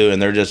above you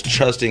and they're just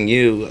trusting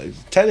you,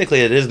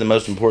 technically it is the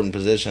most important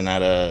position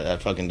at a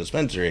fucking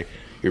dispensary.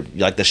 You're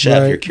like the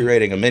chef, You're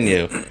curating a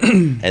menu,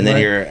 and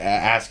then you're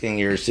asking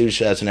your sous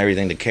chefs and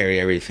everything to carry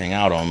everything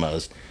out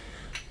almost.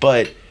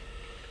 But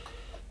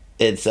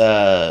it's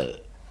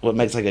what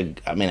makes like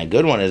a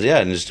good one is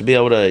and just to be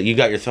able to, you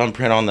got your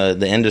thumbprint on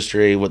the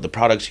industry with the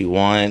products you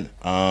want.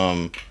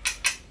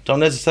 Don't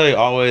necessarily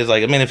always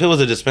like, I mean, if it was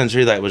a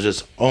dispensary that was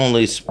just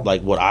only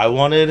like what I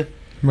wanted,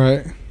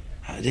 right?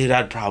 Dude,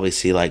 I'd probably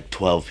see like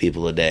 12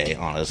 people a day,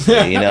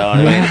 honestly. You know what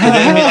I mean? 'Cause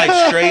it'd be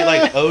like straight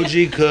like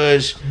OG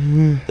Kush.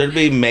 There'd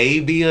be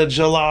maybe a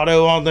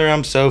gelato on there.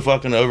 I'm so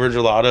fucking over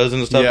gelatos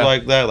and stuff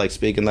like that. Like,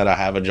 speaking that I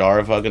have a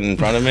jar fucking in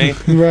front of me.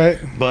 Right.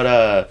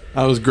 But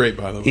that was great,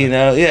 by the way. You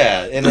know,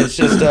 and it's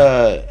just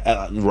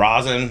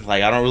rosin.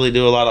 Like, I don't really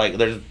do a lot of, like,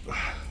 there's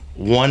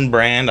one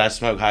brand I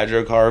smoke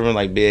hydrocarbon,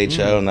 like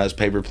BHO, and that's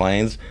Paper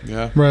Planes.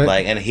 Yeah. Right.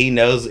 Like, and he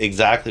knows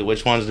exactly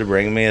which ones to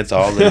bring me. It's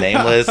all the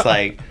nameless,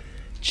 like,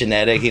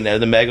 genetic, you know,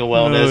 the Mega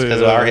Wellness, because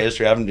of our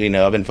history. I've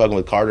been fucking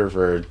with Carter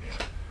for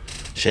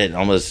shit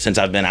almost since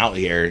I've been out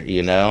here,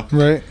 you know.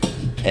 Right.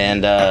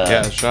 And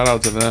yeah, shout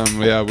out to them.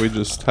 Yeah, we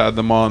just had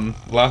them on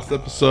last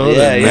episode.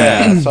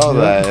 I saw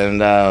that.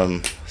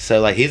 And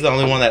so like, he's the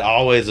only one that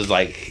always is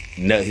like,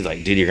 no, he's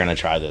like, dude, you're gonna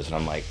try this, and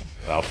I'm like,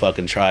 I'll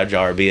fucking try a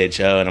jar of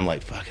BHO, and I'm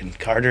like, fucking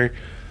Carter,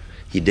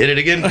 you did it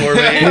again for me. You know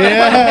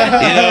what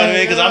I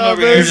mean? Because I'm over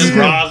here just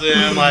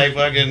rosin, like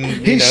fucking.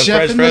 He's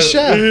chefing the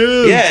chef.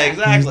 Yeah,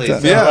 exactly. So,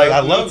 like,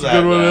 I love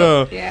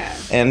that. Yeah.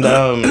 And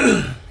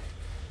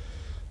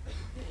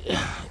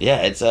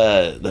it's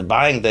the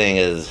buying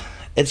thing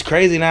it's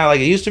crazy now.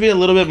 Like, it used to be a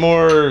little bit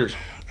more,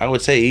 I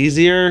would say,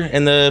 easier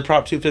in the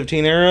Prop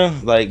 215 era,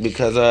 like,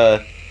 because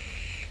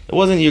it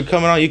wasn't you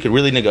coming on, you could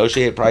really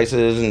negotiate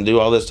prices and do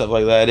all this stuff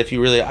like that.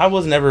 I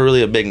was never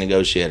really a big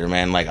negotiator,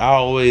 man. Like,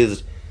 I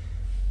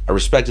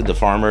respected the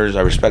farmers.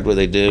 I respect what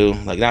they do.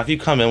 Like, now if you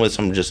come in with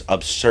some just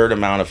absurd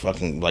amount of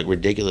fucking, like,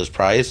 ridiculous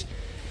price,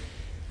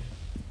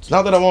 it's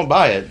not that I won't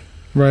buy it.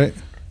 Right.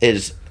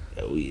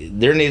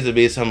 There needs to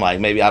be some, like,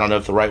 maybe, I don't know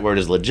if the right word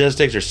is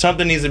logistics, or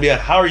something needs to be,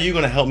 how are you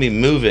going to help me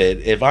move it?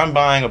 If I'm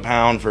buying a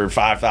pound for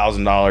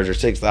 $5,000 or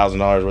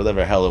 $6,000,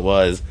 whatever the hell it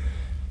was,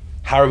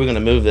 how are we going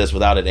to move this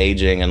without it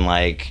aging and,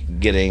 like,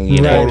 getting,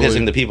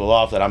 pissing the people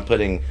off that I'm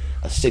putting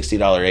a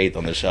 $60 eighth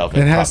on the shelf?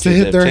 It has to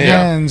hit their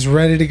hands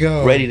ready to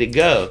go.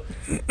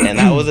 And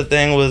that was the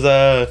thing was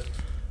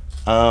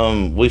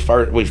we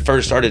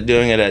first started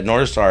doing it at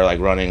North Star,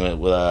 like, running it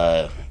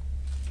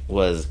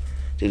was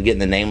getting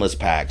the nameless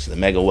packs, the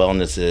Mega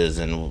Wellnesses,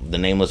 and the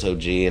nameless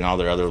OG, and all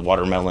their other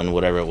watermelon,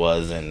 whatever it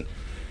was, and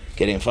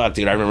getting fucked,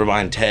 dude. I remember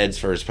buying Ted's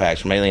first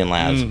packs from Alien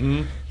Labs,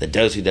 the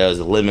Do-Si-Dos,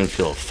 the Lemon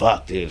Fuel.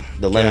 Fuck, dude,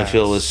 the Lemon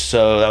Fuel was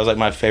that was like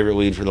my favorite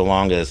weed for the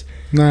longest.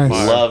 Nice.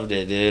 Loved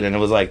it, dude. And it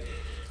was like,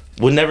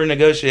 would never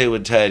negotiate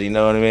with Ted, you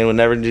know what I mean? Would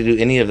never do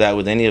any of that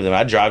with any of them.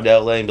 I'd drive to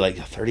LA and be like,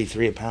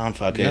 33 a pound,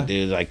 fuck it,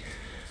 dude. Like,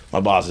 my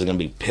boss is gonna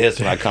be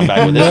pissed when I come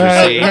back with this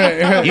receipt.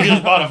 Right. You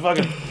just bought a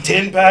fucking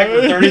 10-pack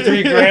for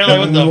 33 grand. Like,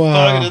 what the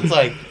fuck? And it's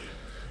like,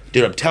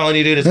 dude, I'm telling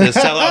you, dude, it's gonna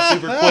sell out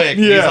super quick.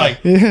 He's like,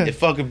 it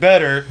fucking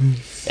better.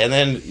 And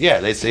then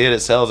they see it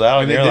sells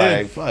out, and they're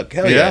like, fuck,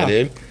 hell yeah,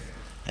 dude.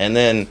 And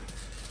then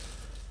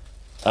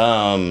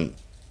I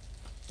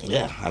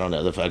don't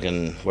know the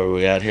fucking where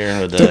we at here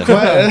with the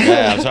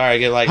I'm sorry, I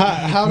get like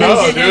how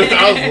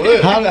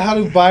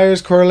do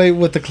buyers correlate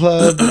with the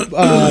club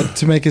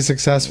to make it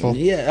successful?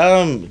 Dude,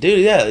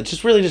 it's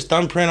just really just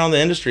thumbprint on the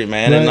industry,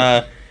 man.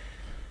 Right.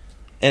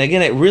 And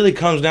again, it really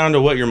comes down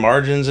to what your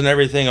margins and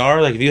everything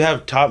are. Like, if you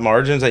have top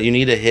margins that you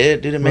need to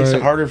hit, dude, it makes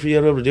it harder for you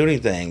to be able to do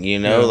anything, you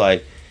know?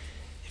 Like,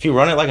 if you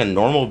run it like a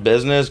normal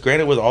business,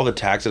 granted with all the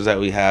taxes that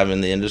we have in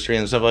the industry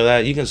and stuff like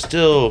that, you can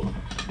still,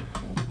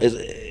 as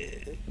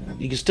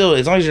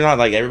long as you're not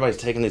like everybody's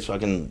taking these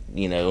fucking,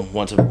 you know,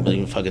 wants a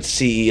fucking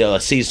CEO, a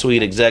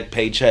C-suite exec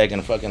paycheck and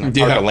a fucking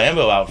park a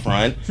Lambo out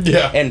front,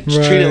 and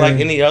treat it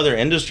like any other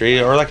industry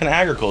or like an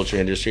agriculture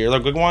industry or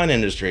like a wine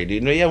industry,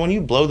 dude. When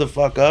you blow the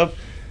fuck up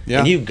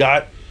and you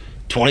got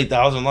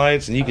 20,000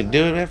 lights and you can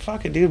do it, man,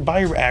 fuck it, dude. Buy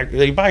your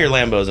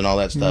Lambos and all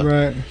that stuff,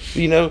 right?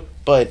 You know,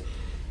 but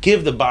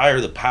give the buyer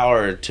the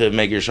power to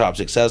make your shop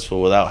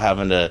successful without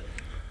having to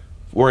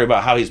worry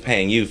about how he's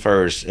paying you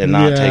first and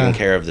not taking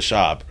care of the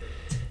shop.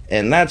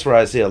 And that's where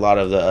I see a lot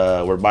of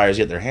the where buyers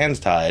get their hands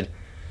tied.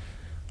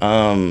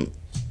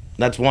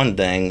 That's one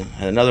thing.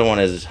 And another one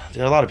is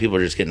a lot of people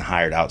are just getting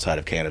hired outside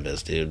of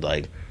cannabis, dude.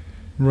 Like,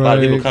 a lot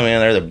of people come in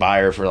there, they're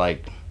buyer for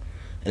like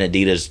an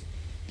Adidas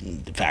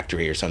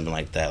factory or something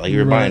like that. Like, you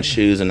were buying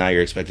shoes and now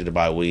you're expected to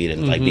buy weed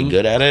and like be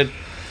good at it.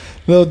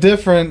 A little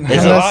different.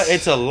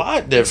 It's a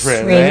lot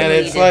different, man.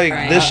 It's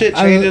like this shit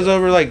changes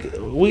over like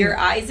your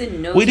eyes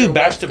and nose. We do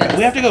batch to batch.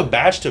 We have to go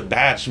batch to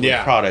batch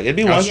with product. It'd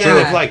be one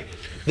thing if like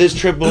this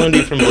triple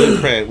indie from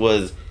Blueprint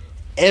was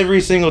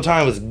every single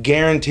time was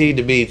guaranteed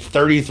to be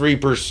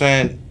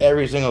 33%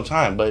 every single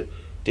time. But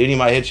dude, you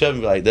might hit you up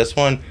and be like, this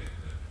one,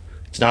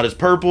 it's not as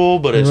purple,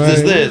 but it's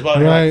this.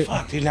 But like,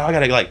 fuck, dude, now I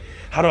gotta like,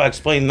 how do I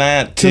explain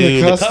that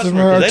to the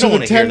customer? They don't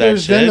want to hear that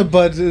shit.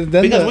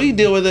 Because we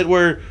deal with it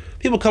where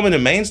people come into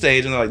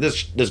Mainstage and they're like,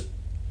 this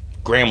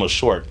gram was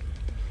short.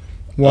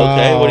 Wow.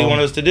 Okay, what do you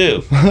want us to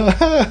do?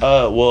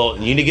 Well,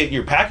 you need to get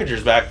your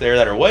packagers back there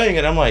that are weighing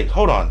it. I'm like,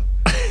 hold on.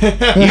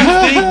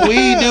 think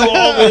we do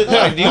all this?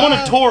 Like, do you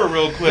want to tour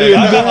real quick?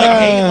 I got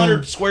like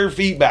 800 square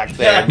feet back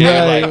there.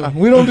 Yeah, Like,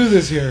 we don't do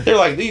this here. they're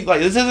like,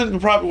 this isn't the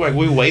proper. Like,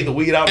 we weigh the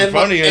weed out in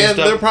front of you and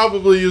they're stuff.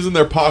 probably using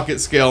their pocket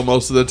scale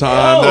most of the time.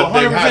 Oh, that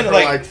they've had 100%, for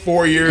like, like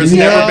 4 years,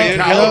 Yeah, never been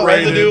Hella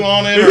residue calibrated.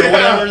 on it or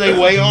whatever they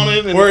weigh on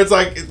it. And Where it's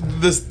like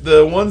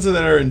the ones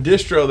that are in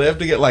distro, they have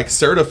to get like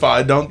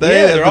certified, don't they?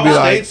 yeah, They they're have all to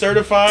be state like,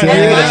 certified. Yeah. They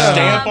have Yeah. a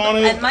stamp on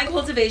it. At my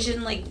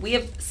cultivation, like we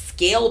have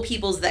scale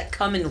peoples that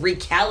come and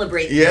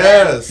recalibrate.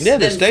 Yes. them Yeah,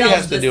 the state themselves.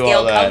 has to The do scale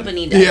all that.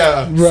 company does.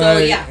 Yeah. So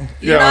Right. yeah,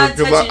 you're not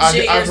 'cause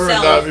touching shit I've heard that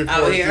yourself before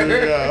out here.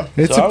 too. Yeah.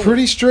 It's So a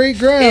pretty straight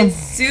gram. It's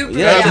super.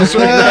 Yeah, Yeah, that's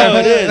right. No,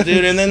 it is,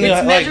 dude. And then It's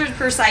like, measured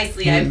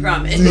precisely. I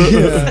promise.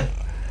 Yeah.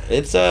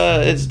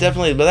 it's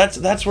definitely, but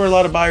that's where a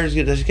lot of buyers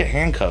get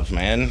handcuffed,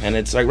 man. And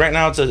it's like right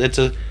now, it's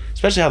a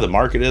especially how the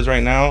market is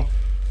right now.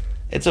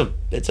 It's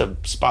a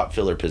spot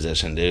filler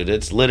position, dude.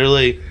 It's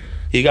literally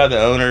you got the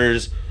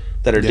owners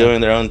that are doing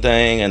their own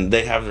thing and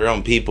they have their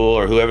own people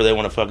or whoever they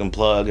want to fucking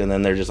plug, and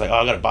then they're just like, oh,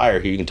 I got a buyer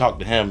here, you can talk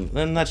to him.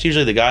 Then that's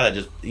usually the guy that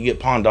just you get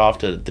pawned off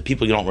to the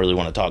people you don't really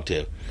want to talk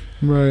to.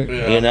 Right.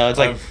 Yeah. You know, it's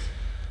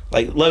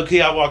like low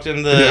key. I walked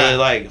into the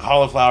like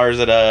Hall of Flowers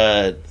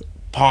at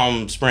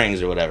Palm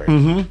Springs or whatever.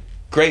 Mm-hmm.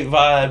 Great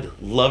vibe.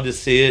 Love to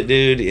see it,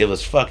 dude. It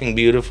was fucking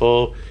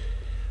beautiful.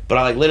 But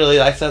I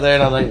I sat there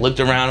and I looked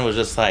around and was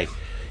just like,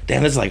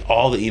 damn, this is like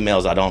all the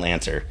emails I don't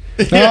answer.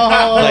 Oh,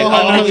 Like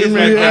all these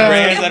yeah.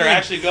 brands that are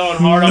actually going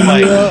hard. I'm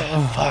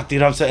like, fuck,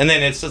 dude. I'm so. And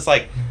then it's just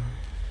like.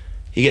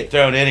 You get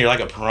thrown in, you're like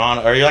a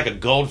piranha, or you're like a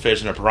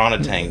goldfish in a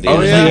piranha tank, dude. Oh,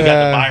 It's yeah. like you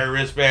got the buyer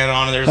wristband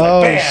on, and there's like,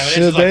 Oh, bam, and it's shit,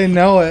 just they like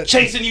know it.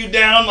 chasing you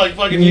down like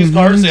fucking used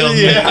car salesman,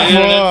 Yeah. dude.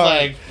 And it's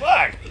like,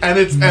 fuck. And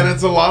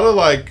it's a lot of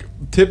like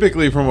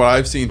typically from what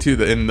I've seen too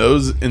that in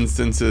those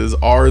instances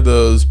are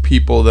those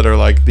people that are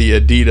like the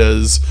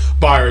Adidas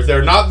buyers.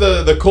 They're not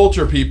the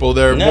culture people.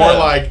 They're No. more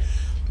like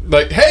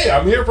hey,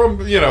 I'm here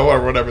from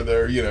or whatever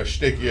their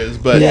shtick is.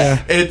 But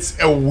Yeah. it's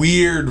a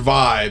weird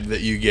vibe that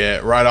you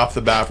get right off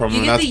the bat from You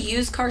them. get That's the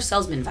used car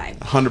salesman vibe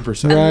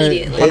 100%. Right.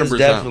 immediately. 100%. It's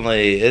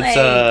definitely, it's,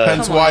 Like,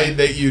 Hence Come why on.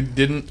 that you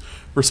didn't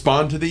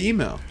respond to the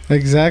email.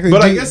 Exactly.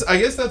 But Do I you-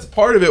 guess that's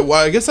part of it.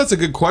 Well, I guess that's a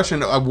good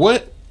question.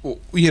 What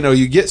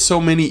you get so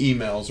many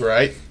emails,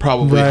 right?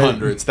 Probably Right.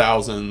 hundreds,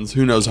 thousands,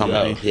 who knows how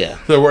many. yeah.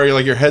 So where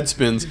your head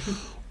spins.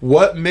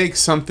 What makes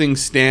something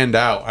stand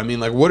out? I mean,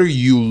 like, what are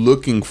you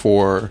looking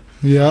for?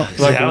 Yeah.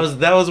 Like-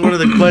 that was one of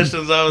the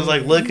questions I was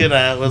like looking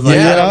at. Was like,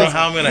 Yeah. I don't know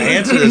how I'm gonna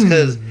answer this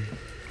because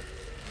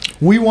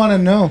We want to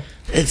know.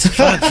 it's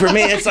fuck for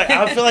me. It's like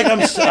I feel like I'm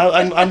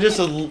just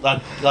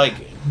like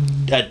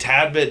a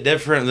tad bit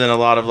different than a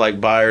lot of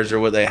like buyers or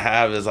what they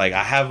have is like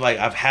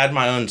I've had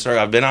my own circle.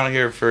 I've been out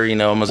here for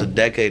almost a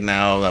decade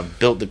now. I've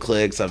built the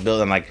cliques. I've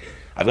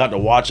got to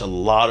watch a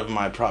lot of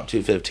my Prop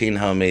 215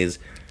 homies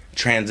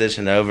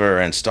transition over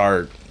and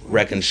start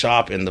wrecking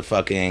shop in the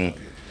fucking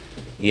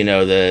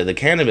the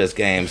cannabis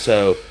game.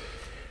 So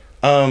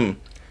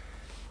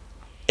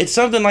it's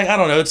something like, I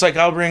don't know, it's like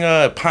I'll bring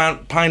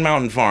Pine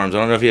Mountain Farms. I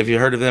don't know if you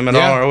heard of them at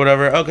all or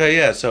whatever. Okay,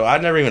 yeah. So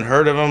I'd never even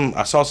heard of them.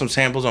 I saw some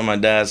samples on my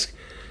desk.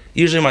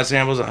 Usually my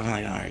samples, I'm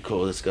like, all right,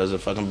 cool. This goes to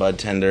fucking bud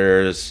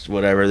tender, this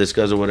whatever. This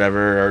goes to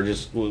whatever, or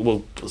just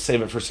we'll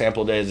save it for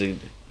sample days,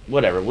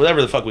 whatever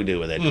the fuck we do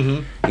with it.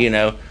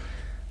 Mm-hmm.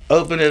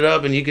 Open it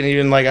up, and you can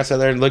even, like I sat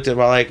there and looked at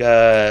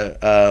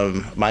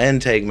my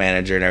intake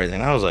manager and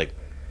everything. I was like,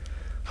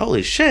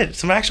 holy shit,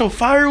 some actual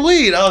fire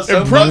weed. I was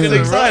so fucking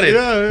excited.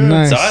 Right? Yeah.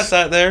 Nice. So I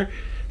sat there.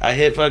 I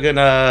hit fucking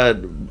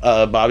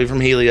Bobby from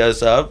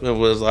Helios up and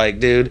was like,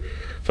 dude,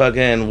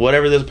 fucking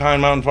whatever this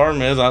Pine Mountain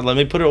Farm is, let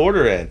me put an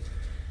order in.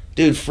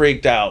 Dude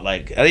freaked out.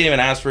 Like, I didn't even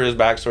ask for his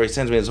backstory. He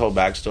sends me his whole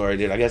backstory,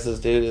 dude. I guess this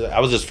dude, I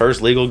was his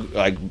first legal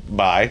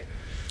buy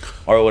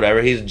or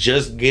whatever. He's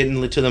just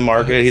getting to the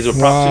market. He's a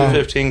Prop Wow.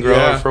 215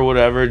 grower for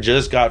whatever.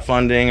 Just got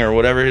funding or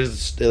whatever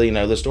his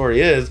the story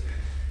is.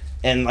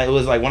 And it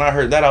was like when I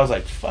heard that, I was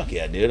like, "Fuck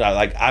yeah, dude!"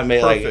 I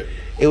made Perfect.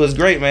 it was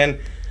great, man.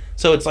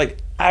 So it's like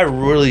I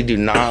really do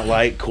not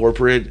like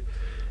corporate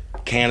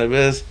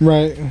cannabis.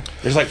 Right.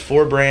 There's like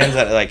 4 brands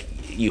that like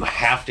you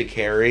have to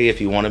carry if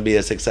you want to be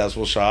a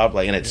successful shop.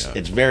 Like, and it's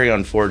very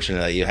unfortunate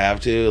that you have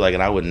to. Like,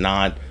 and I would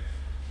not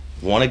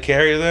want to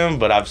carry them,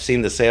 but I've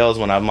seen the sales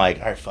when I'm like,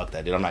 all right, fuck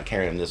that, dude. I'm not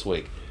carrying them this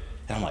week.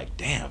 And I'm like,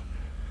 damn.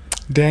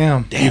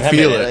 Damn. You that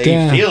feel made it. You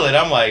Damn. feel it.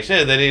 I'm like,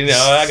 shit. Then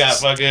I got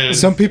fucking.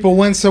 Some people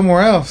went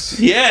somewhere else.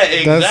 Yeah,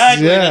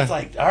 exactly. yeah. And it's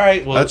like, all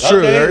right, well, That's true.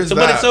 okay. There's so,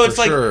 that, so it's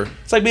for like sure.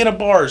 it's like being a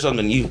bar or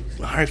something.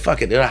 All right,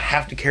 fuck it, dude. I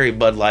have to carry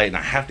Bud Light and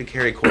I have to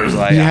carry Coors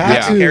Light. You I have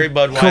have to. to carry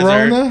Budweiser.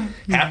 Corona.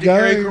 Have to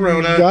carry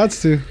Corona. Gots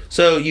to.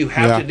 So you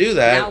have to do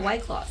that. Now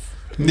White Cloth.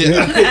 Yeah,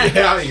 you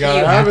gotta You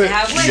have have to it.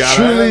 have You one.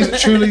 gotta have it.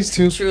 Truly's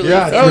too. Truly.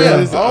 Yeah, Oh yeah,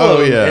 Truly's- all of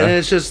them. yeah. And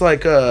it's just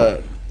like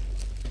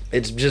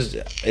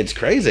it's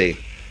crazy.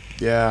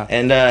 Yeah.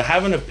 And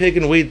having to pick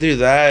and weed through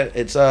that,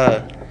 it's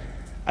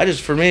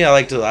for me,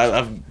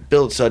 I've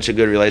built such a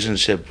good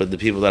relationship with the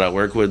people that I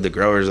work with, the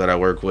growers that I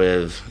work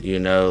with,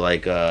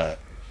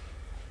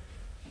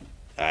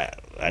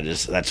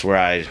 that's where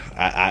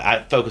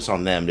I focus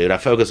on them, dude. I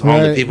focus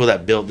on the people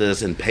that built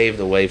this and paved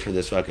the way for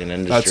this fucking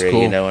industry. That's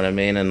cool. You know what I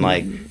mean? And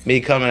like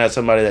me coming as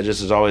somebody that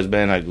just has always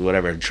been like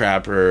whatever, a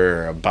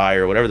trapper or a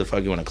buyer, whatever the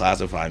fuck you want to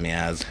classify me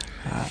as.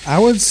 I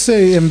would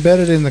say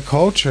embedded in the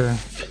culture.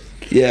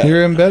 Yeah,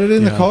 you're embedded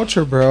in the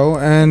culture, bro,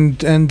 and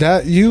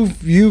that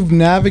you've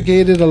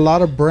navigated a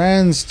lot of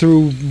brands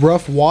through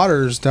rough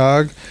waters,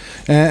 dog,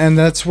 and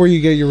that's where you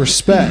get your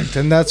respect,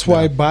 and that's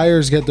why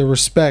buyers get the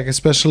respect,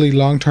 especially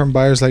long-term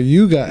buyers like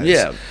you guys.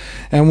 Yeah,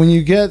 and when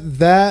you get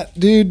that,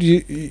 dude,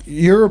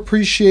 you're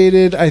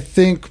appreciated. I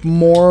think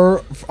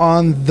more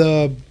on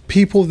the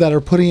people that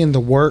are putting in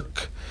the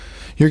work.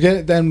 You're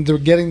getting them. They're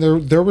getting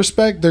their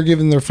respect. They're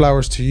giving their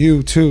flowers to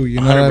you too. You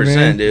know 100%, what I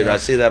mean, dude. I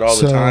see that all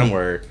the time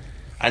where.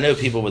 I know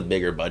people with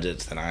bigger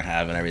budgets than I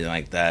have and everything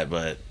like that,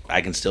 but I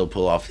can still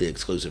pull off the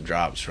exclusive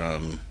drops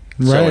from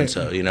so and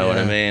so. You know what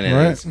I mean?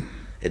 And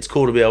it's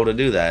cool to be able to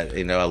do that.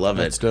 You know, I love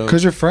it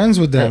because you're friends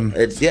with them.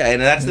 And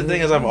that's the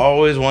thing is I've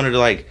always wanted to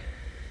like.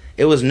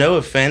 It was no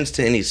offense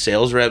to any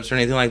sales reps or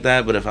anything like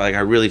that, but if I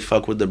really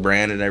fuck with the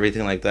brand and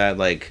everything like that,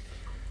 like.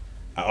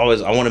 I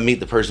want to meet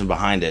the person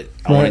behind it.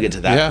 I want to get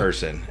to that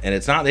person, and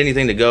it's not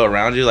anything to go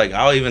around you. Like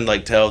I'll even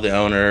like tell the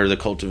owner, or the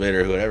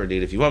cultivator, whoever,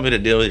 dude. If you want me to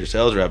deal with your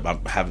sales rep,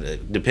 I'm having to,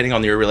 depending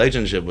on your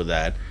relationship with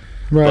that.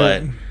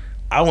 Right. But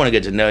I want to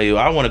get to know you.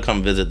 I want to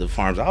come visit the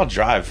farms. I'll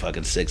drive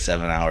fucking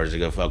 6-7 hours to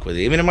go fuck with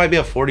you. Even it might be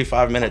a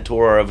 45-minute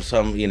tour of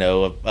some, you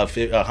know, a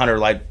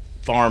 100-light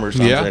farm or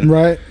something. Yeah.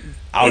 Right.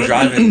 I'll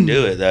drive in and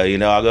do it though. You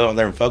know, I'll go out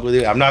there and fuck with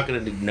you. I'm not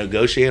going to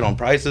negotiate on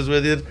prices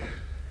with you.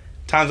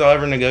 Times I'll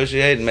ever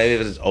negotiate, and maybe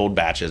if it's old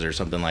batches or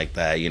something like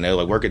that, you know,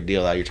 like work a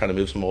deal out. You're trying to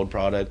move some old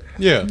product.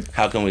 Yeah.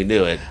 How can we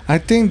do it? I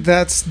think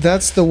that's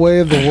the way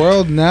of the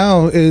world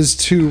now, is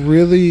to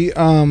really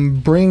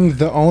bring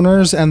the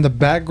owners and the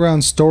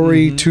background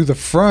story to the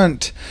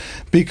front,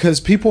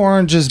 because people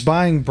aren't just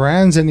buying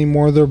brands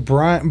anymore. They're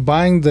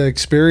buying the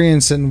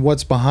experience and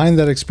what's behind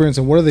that experience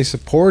and what are they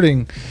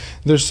supporting.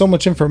 There's so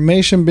much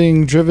information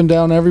being driven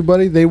down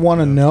everybody. They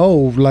want to know,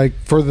 like,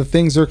 for the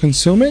things they're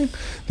consuming,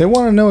 they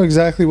want to know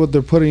exactly what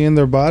they're putting in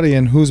their body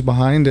and who's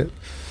behind it.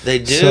 They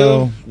do.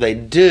 So, they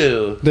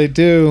do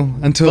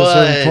until a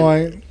certain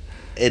point.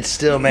 It's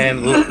still,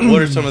 man,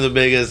 what are some of the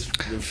biggest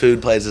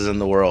food places in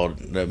the world?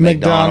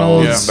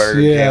 McDonald's,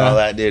 Burger King, all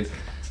that, dude.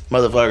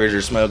 Motherfuckers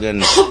are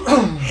smoking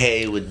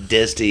hay with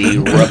Disty,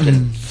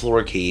 rubbing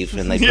floor keef,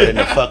 and they put it in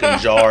a fucking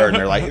jar, and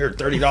they're like, here,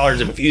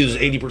 $30 infused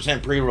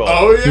 80% pre-roll.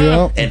 Oh,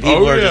 yeah. And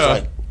people are just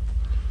like,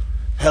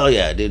 hell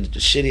yeah, dude,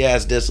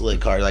 shitty-ass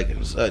distillate card. Like,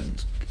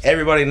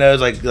 everybody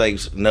knows, like,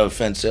 no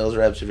offense, sales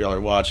reps, if y'all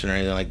are watching or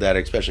anything like that,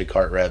 especially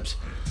cart reps.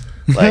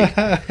 Like,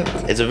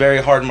 it's a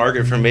very hard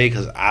market for me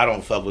because I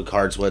don't fuck with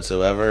carts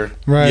whatsoever.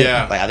 Right.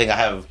 Yeah. Like, I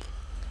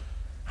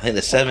think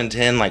the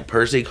 710, like,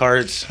 Percy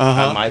carts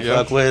I might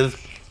fuck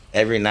with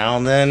every now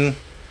and then,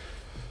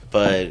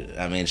 but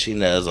I mean, she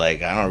knows,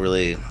 like,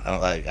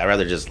 I'd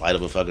rather just light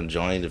up a fucking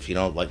joint. If you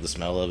don't like the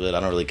smell of it, I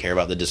don't really care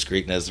about the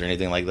discreetness or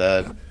anything like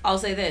that. I'll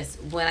say this: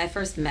 when I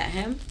first met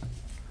him,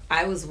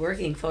 I was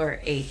working for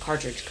a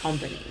cartridge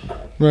company,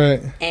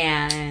 right?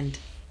 And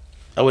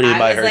I wouldn't even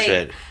buy her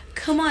shit.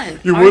 Come on,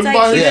 you aren't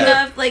I cute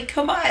enough? Like,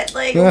 come on,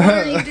 like, what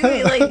are you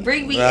doing? Like,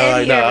 bring me in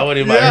here. No, I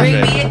wouldn't even buy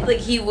her shit. Like,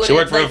 he wouldn't. She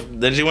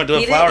worked then she went to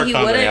a flower company.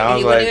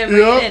 He wouldn't even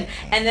bring it in.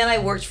 And then I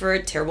worked for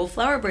a terrible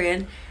flower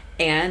brand,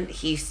 and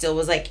he still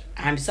was like,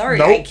 "I'm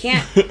sorry, I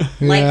can't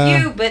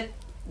like you, but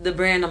the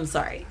brand, I'm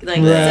sorry." Like,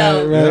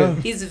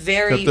 he's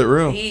very,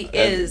 he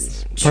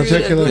is true to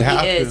who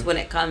he is when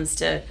it comes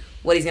to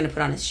what he's going to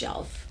put on his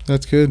shelf.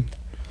 That's good.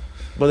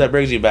 But that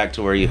brings you back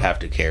to where you have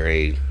to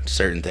carry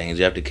certain things.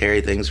 You have to carry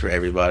things for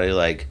everybody.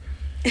 Like,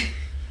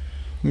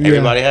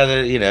 everybody has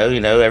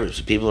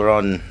it, people are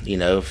on,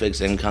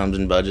 fixed incomes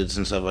and budgets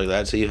and stuff like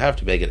that. So you have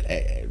to make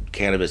it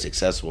cannabis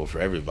accessible for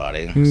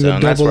everybody. So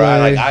and that's where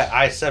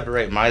I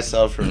separate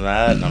myself from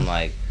that. And I'm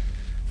like,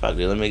 fuck,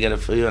 dude, let me get a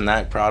few in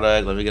that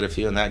product. Let me get a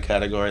few in that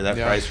category, that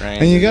price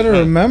range. And you got to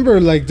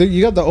remember, like,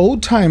 you got the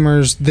old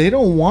timers. They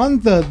don't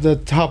want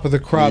the top of the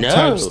crop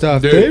type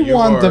stuff. Dude, they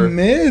want the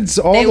mids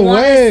all the way. They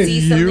want to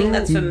see something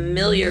that's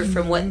familiar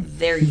from what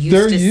they're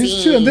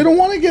used to. And they don't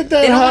want to get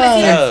that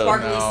high. They don't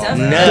want to see that sparkly stuff.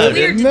 That's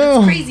weird.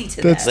 It's crazy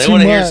to them. They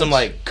want to hear some,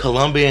 like,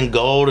 Colombian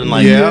gold and,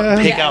 like,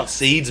 pick out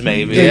seeds,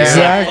 maybe.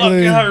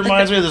 Exactly. Fuck, it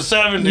reminds me of the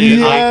 70s.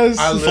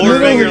 Yes.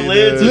 Four-finger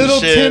lids and little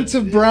tint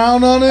of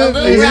brown on it. A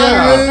little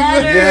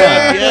brown.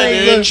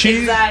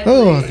 Exactly.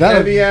 Oh,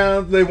 heavy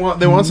out. They want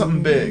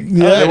something big.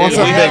 They want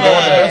something big. They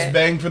want the best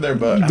bang for their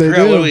buck. They do.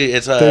 They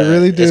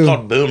really do. It's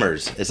called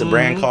Boomers. It's a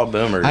brand called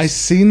Boomers. I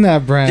seen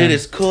that brand. Dude,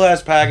 it's cool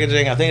ass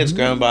packaging. I think it's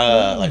grown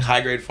by like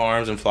High Grade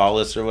Farms and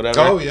Flawless or whatever.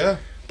 Oh yeah.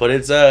 But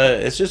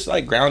it's just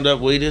like ground up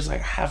weed. It's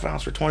like a half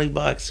ounce for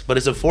 $20, but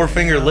it's a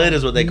 4-finger lid,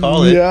 is what they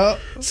call it. Yeah.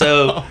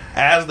 So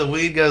as the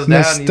weed goes down,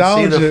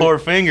 Nostalgic. you see the 4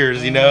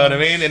 fingers. You know what I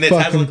mean? And it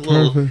has like a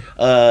little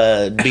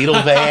perfect. beetle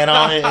van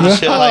on it and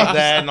shit like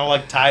that, and all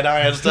like tie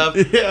dye and stuff.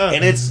 Yeah.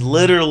 And it's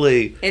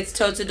literally It's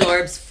totes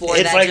adorbs for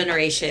that like,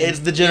 generation. It's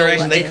the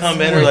generation they come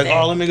in and like,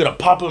 oh, let me get a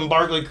Poppin'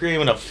 Barkley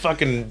cream and a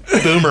fucking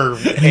Boomer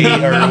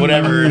 8 or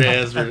whatever it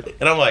is. And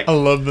I'm like, I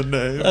love the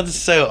name. that's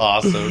so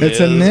awesome. Dude. It's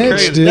a niche,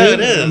 crazy. dude. No, it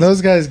is. And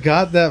those guys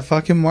got that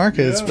fucking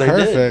market. It's They did.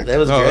 perfect. That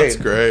was No, great. that's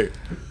great.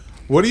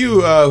 What do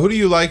you who do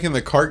you like in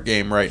the cart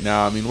game right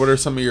now? I mean, what are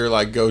some of your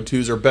like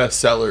go-tos or best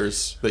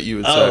sellers that you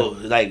would Oh,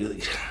 say? like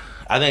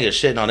I think it's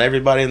shitting on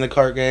everybody in the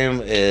cart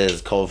game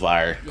is Cold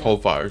Fire.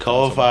 Cold Fire.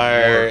 Cold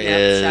Fire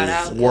is shout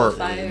out work.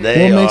 Fire.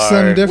 They What makes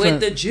them are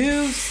different? With the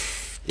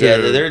juice. yeah,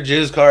 Dude. they're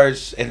juice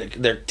carts and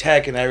they're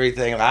tech and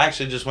everything. I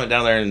actually just went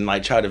down there and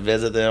like tried to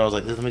visit them. I was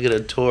like, let me get a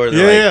tour.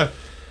 They're like, Yeah.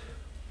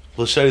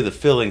 we'll show you the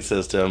filling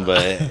system,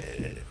 but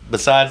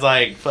besides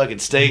like fucking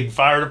state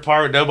fire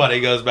department, nobody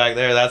goes back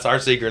there. That's our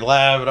secret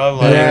lab. And I'm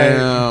like,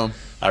 Damn.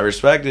 I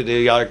respect it,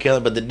 dude. Y'all are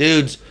killing. But the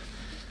dudes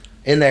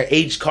in there,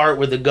 each cart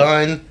with a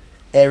gun,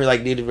 every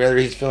like dude, whether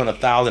he's filling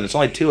 1,000, it's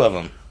only 2 of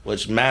them,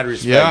 which mad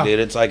respect, Yeah. dude.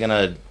 It's like in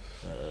a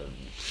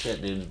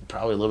shit, dude,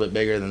 probably a little bit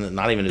bigger than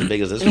not even as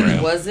big as this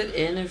room. Was it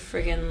in a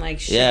friggin' like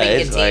shipping Yeah,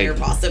 it's container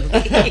like- possibly?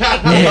 It's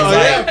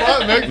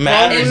like,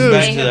 mad It's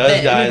respect being to a those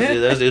bit. guys,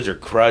 dude. Those dudes are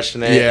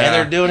crushing it, Yeah. and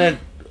they're doing it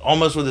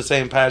almost with the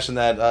same passion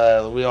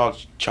that we all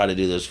try to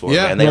do this for.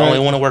 Yeah, Man, they right. only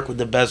want to work with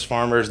the best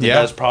farmers, the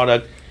Yeah. best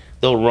product.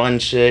 They'll run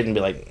shit and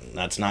be like,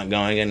 "That's not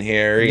going in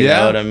here." You Yeah.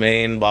 know what I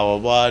mean? Blah blah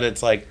blah. And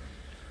it's like,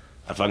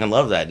 I fucking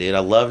love that, dude. I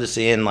love to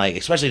seeing like,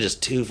 especially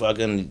just 2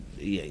 fucking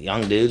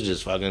young dudes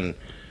just fucking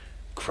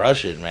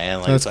crush it, man.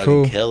 Like That's fucking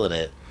cool. killing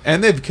it.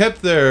 And they've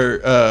kept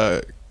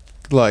their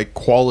like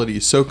quality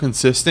so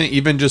consistent,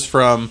 even just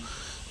from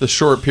the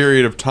short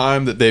period of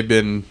time that they've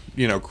been,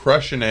 you know,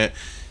 crushing it.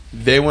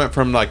 They went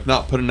from like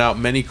not putting out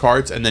many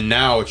carts, and then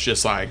now it's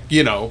just like,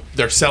 you know,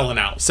 they're selling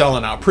out,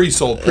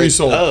 pre-sold.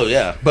 Oh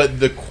yeah.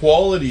 But the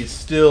quality's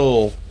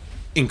still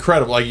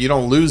incredible. Like you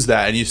don't lose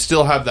that, and you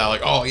still have that.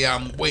 Like, oh yeah,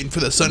 I'm waiting for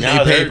the Sunday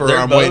No, paper. Or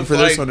I'm both, waiting for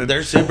this like, one. And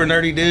They're super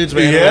nerdy dudes,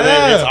 man.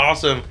 Yeah. It's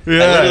awesome. Yeah,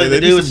 Like, literally, they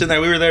the do dude was some- sitting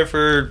there. We were there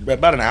for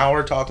about an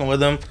hour talking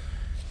with him,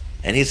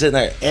 and he's sitting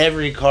there.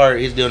 Every cart,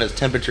 he's doing his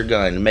temperature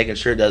gun, making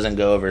sure it doesn't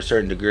go over a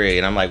certain degree.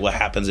 And I'm like, what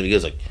happens if he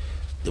goes like,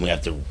 then we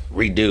have to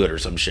redo it or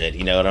some shit?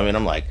 You know what I mean?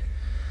 I'm like,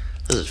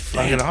 this is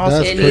fucking awesome.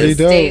 That's It dude. pretty needs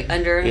to stay dope.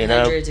 under You 100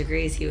 know?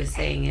 degrees. He was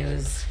saying it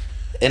was.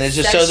 And it's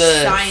just such so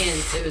the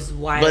science. It was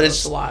wild but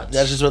it's to watch.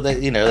 that's just what they,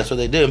 you know, that's what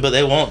they do. But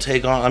they won't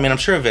take on. I mean, I'm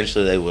sure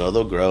eventually they will.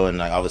 They'll grow and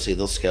like, obviously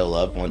they'll scale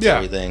up once Yeah.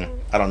 everything.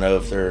 I don't know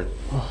their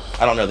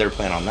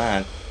plan on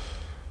that.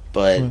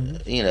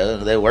 But you know,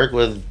 they work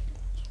with.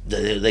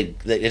 They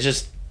it's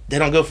just they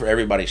don't go for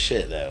everybody's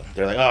shit though.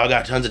 They're like, oh, I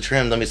got tons of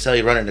trim. Let me sell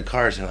you. Run it into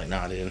cars. And they're like,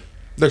 nah, dude.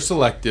 they're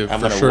selective. I'm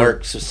for gonna sure.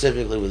 work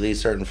specifically with these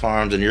certain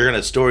farms, and you're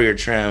gonna store your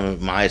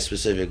trim my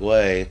specific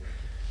way,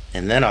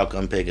 and then I'll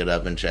come pick it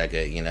up and check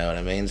it. You know what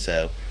I mean?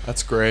 So.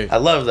 That's great. I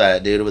love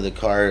that, dude, with a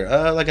cart.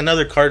 Like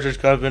another cartridge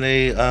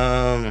company.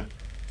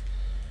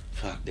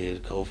 Fuck,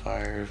 dude, Cold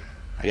Fire.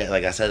 I got,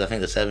 like I said, I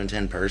think the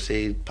 710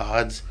 Percy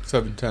pods.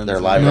 710. They're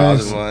live Nice.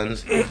 rosin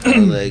ones. Like,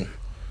 the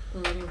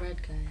little red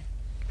guy.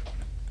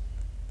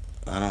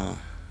 I don't know.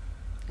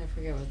 I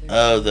forget what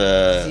they're.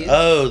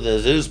 The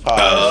Zeus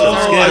pods. Oh,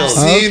 from I've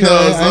Skittles. seen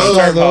those. I Those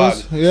saw are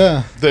those. pod.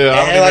 Yeah.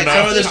 Like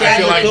some of the stuff I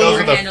feel are like cool. those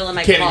are the. Handle in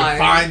my Can't car. even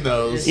find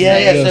those. Yeah,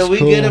 yeah. That's So we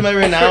cool. get them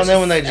every now and then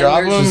when they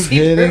drop them. Just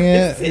hitting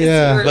it,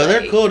 yeah. But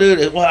they're cool,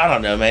 dude. Well, I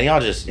don't know, man.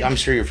 I'm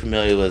sure you're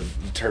familiar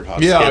with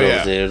Turpop Yeah, Skittles,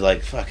 yeah. dude.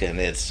 Like, fucking,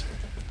 it's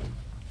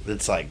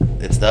like,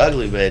 it's the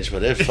ugly bitch,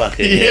 but it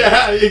fucking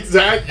Yeah,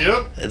 exactly.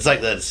 Yep. It's like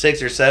the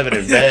 6 or 7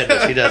 in bed,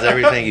 but she does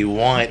everything you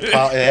want,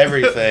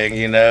 everything,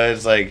 you know.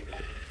 It's like,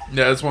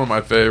 Yeah, it's one of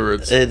my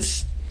favorites.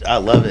 I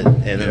love it,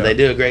 and Yeah. they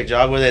do a great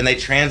job with it, and they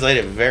translate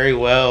it very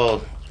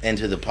well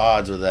into the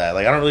pods with that.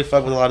 Like, I don't really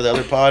fuck with a lot of the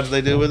other pods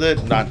they do with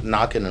it. Not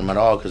knocking them at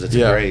all because it's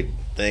Yeah. a great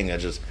thing. I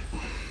just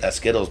that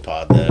Skittles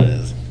pod though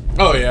is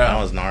Oh that yeah.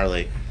 was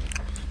gnarly.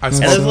 I And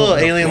smoked those little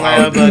the Alien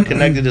flower. Lab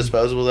connected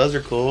disposable, those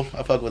are cool.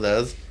 I fuck with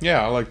those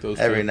Yeah, I like those.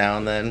 every too. now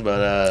and then,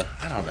 but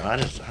I don't know.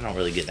 I don't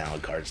really get down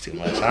with cards too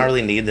much. I don't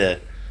really need to.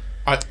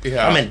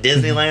 Yeah. I'm in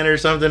Disneyland or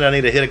something. I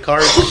need to hit a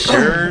card for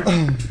sure.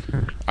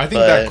 I think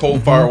that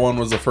Cold Fire one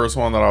was the first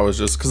one that I was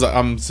just because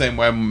I'm the same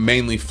way. I'm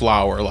mainly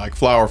flour, like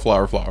flour,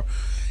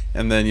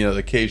 and then the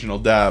occasional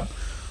dab.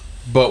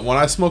 But when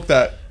I smoked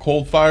that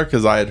Cold Fire,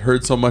 because I had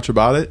heard so much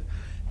about it,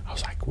 I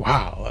was like,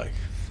 wow, like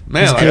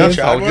man, It's like, good. that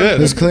felt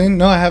good. It's clean?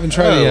 No, I haven't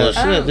tried it yet.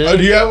 Shit, dude. Oh,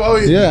 do you have? Oh,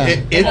 Yeah.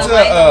 It's Oh,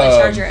 I have a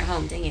a. charger at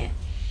home. Dang it.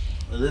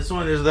 This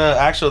one is the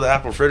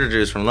apple fritter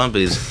juice from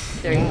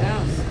Lumpy's. There you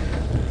go.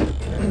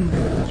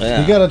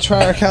 Yeah. You gotta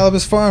try our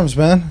Cannabis Farms,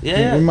 man.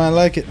 Yeah. You might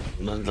like it.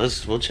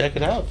 We'll check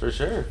it out for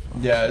sure.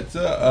 Yeah, it's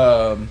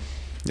a.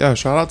 Yeah,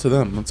 shout out to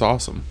them. That's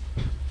awesome.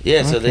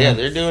 Yeah, so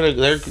they're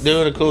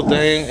doing a cool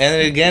thing,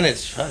 and again,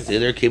 it's fuck,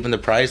 dude. They're keeping the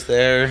price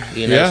there,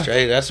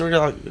 straight. That's where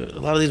like a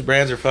lot of these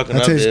brands are fucking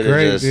that up. Tastes dude.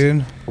 great,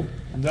 dude.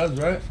 That's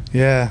right.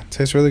 Yeah,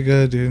 tastes really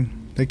good, dude.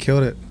 They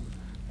killed it.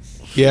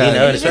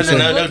 Yeah, especially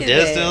no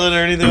distillate or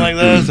anything like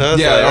that. So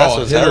that's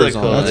what's really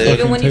cool.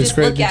 Even when you just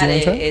look at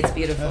it, it's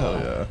beautiful. Hell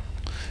yeah.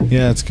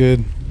 Yeah, it's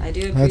good. I do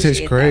appreciate that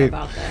tastes great.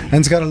 about them. And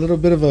it's got a little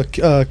bit of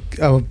a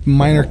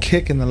minor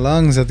kick in the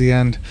lungs at the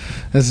end.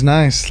 It's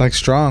nice, like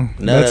strong.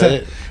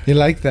 You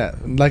like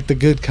that, like the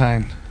good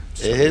kind.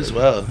 It is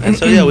well, and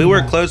so we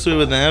work closely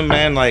with them,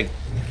 man. Like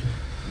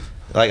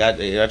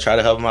I try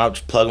to help them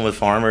out, plug them with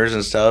farmers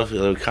and stuff.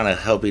 Kind of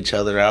help each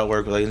other out,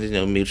 work with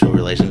mutual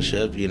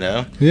relationship.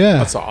 Yeah,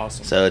 that's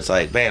awesome. So it's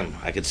like, bam,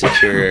 I could sit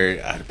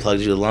here, I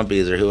plugged you with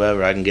Lumpies or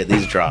whoever, I can get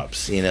these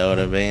drops. You know what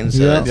I mean?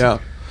 So yeah.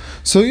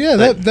 So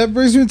that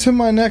brings me to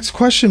my next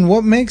question.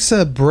 What makes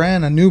a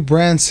new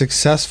brand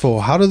successful?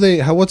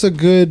 What's a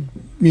good,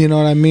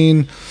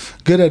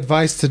 good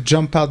advice to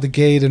jump out the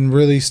gate and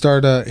really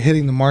start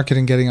hitting the market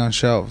and getting on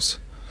shelves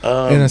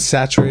in a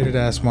saturated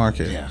ass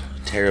market? Yeah,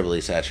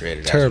 terribly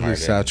saturated.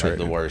 Saturated, like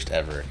the worst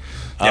ever.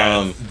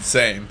 Yeah, it's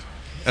insane,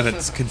 and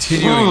it's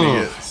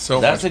continuing to get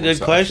so. That's much a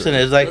good question.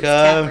 It's like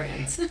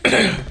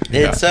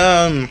it's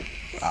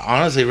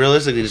honestly,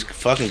 realistically, just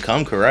fucking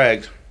come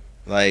correct.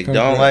 Like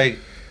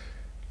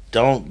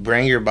don't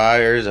bring your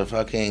buyers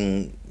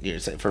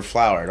for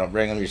flower. Don't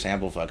bring them your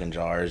sample fucking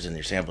jars and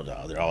your sample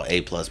jar. They're all A+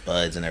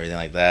 buds and everything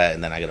like that.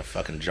 And then I get a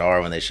fucking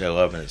jar when they show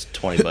up and it's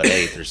 20 bud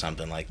eighth or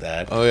something like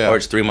that. Oh yeah. Or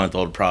it's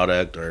 3-month-old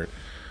product or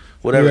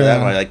whatever that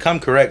might. Like come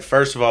correct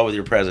first of all with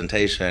your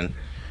presentation.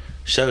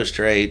 Show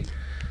straight.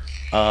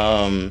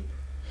 It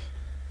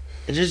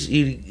just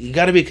you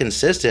got to be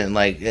consistent.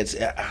 Like it's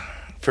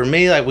for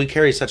me. Like we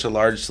carry such a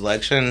large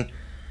selection.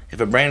 If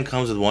a brand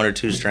comes with 1 or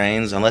 2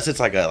 strains, unless it's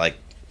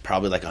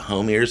probably like a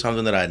homie or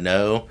something that I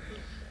know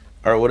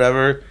or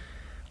whatever,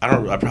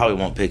 I probably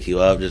won't pick you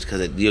up just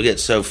because you'll get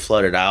so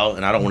flooded out,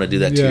 and I don't want to do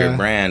that to your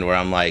brand where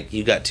I'm like,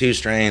 you got 2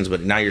 strains,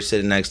 but now you're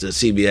sitting next to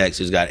CBX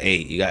who's got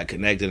 8, you got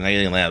Connected and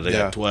Alien Labs, they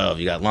got 12,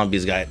 you got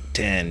Lumpy's got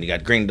 10, you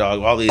got Green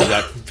Dog, all these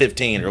got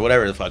 15 or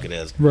whatever the fuck it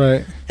is.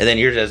 Right. And then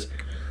you're just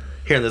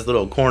here in this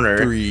little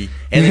corner. 3.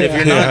 And then if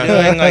you're not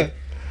doing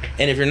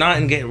and if you're not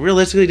engaged,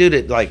 realistically,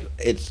 dude,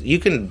 you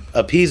can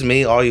appease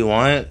me all you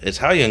want. It's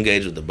how you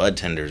engage with the bud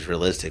tenders,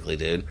 realistically,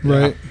 dude.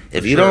 Right.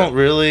 If you don't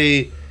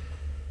really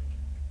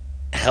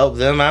help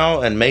them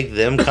out and make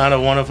them kind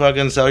of want to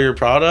fucking sell your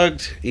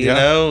product, your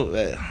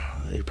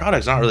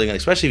product's not really gonna,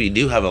 especially if you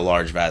do have a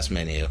large, vast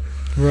menu.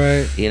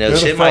 Right. They're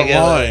shit the might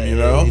get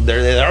line,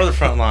 they are the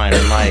front line,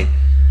 and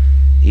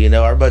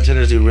our bud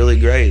tenders do really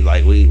great.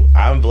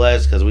 I'm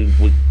blessed because we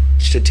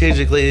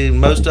strategically,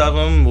 most of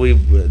them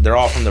they're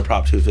all from the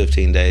Prop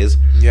 215 days.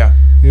 Yeah.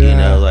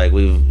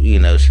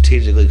 We've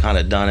strategically kind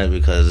of done it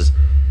because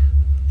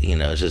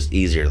it's just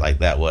easier like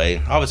that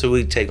way. Obviously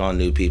we take on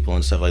new people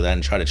and stuff like that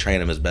and try to train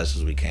them as best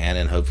as we can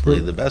and hopefully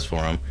the best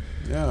for them.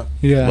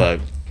 But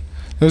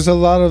there's a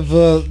lot of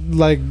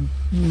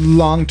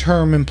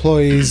long-term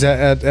employees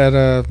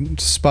at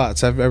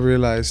spots. I've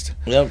realized.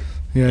 Yep.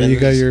 Yeah, and you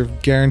got your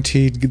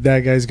guaranteed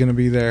that guy's gonna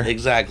be there.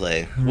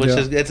 Exactly, which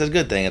is it's a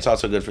good thing. It's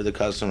also good for the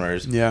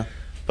customers. Yeah.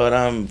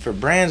 But for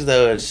brands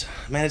though, it's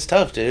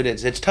tough, dude.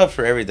 It's tough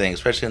for everything,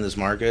 especially in this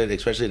market,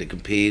 especially to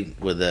compete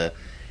with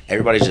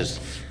everybody's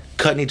just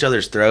cutting each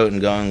other's throat and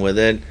going with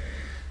it.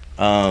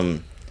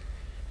 For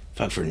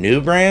new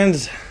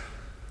brands,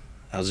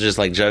 I was just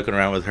joking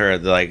around with her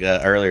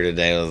earlier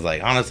today. I was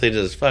like, honestly,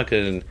 just pack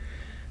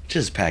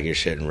your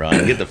shit and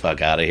run. Get the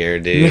fuck out of here,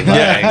 dude. Don't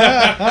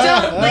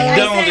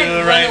do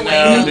it right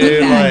now,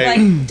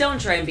 dude. Don't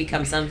try and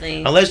become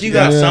something. Unless you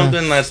got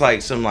something that's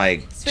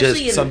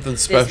especially just something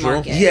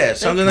special. Yeah,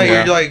 something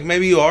that you're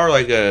maybe you are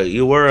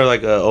you were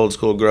a old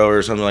school grower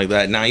or something like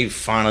that. Now you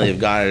finally have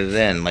got it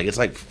in. It's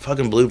like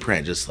fucking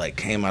Blueprint just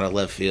came out of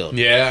left field.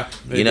 Yeah.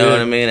 You know what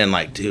I mean? And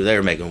dude,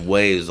 they're making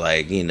waves.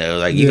 You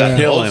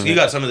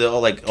got some of the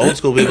old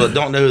school people that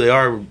don't know who they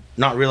are,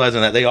 not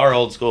realizing that they are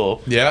old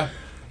school. Yeah.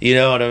 You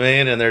know what I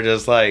mean? And they're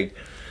just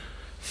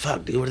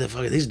fuck, dude, what the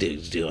fuck are these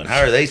dudes doing?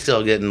 How are they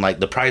still getting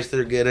the price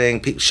they're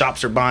getting?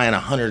 Shops are buying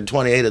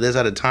 128 of this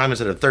at a time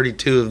instead of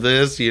 32 of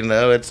this. It's isn't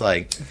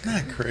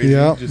that crazy?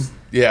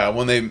 Yeah.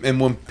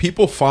 When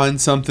people find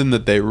something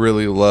that they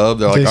really love,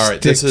 they're like, all right,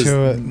 this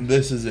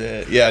is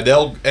it. Yeah,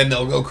 they'll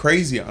go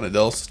crazy on it.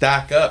 They'll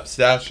stash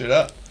it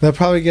up. They'll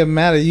probably get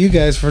mad at you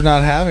guys for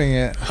not having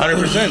it.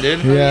 100%,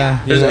 dude.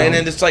 Yeah. And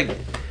then it's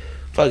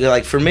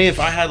fuck, for me, if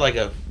I had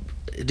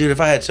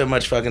if I had so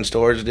much fucking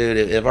storage, dude,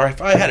 if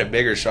I had a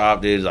bigger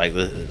shop, dude,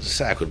 the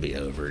sack would be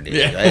over, dude.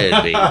 Yeah.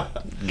 It'd be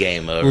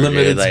game over,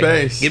 limited dude.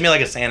 space. Give me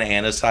a Santa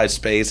Ana size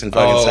space in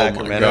fucking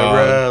Sacramento,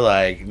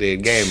 bro.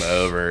 Dude, game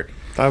over.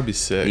 That would be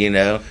sick. You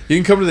know, you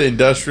can come to the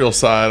industrial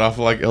side off of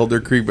like Elder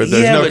Creek, but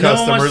there's no but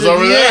customers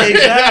over there. Yeah,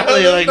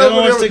 exactly. Like no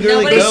one wants to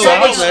really go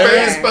out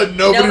there. Space, but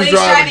nobody's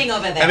driving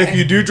over there. And if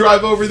you do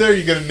drive over there,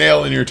 you get a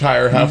nail in your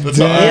tire half the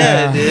time.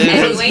 Yeah, dude.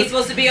 And we ain't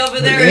supposed to be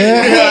over there.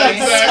 Yeah,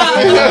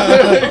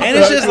 exactly. And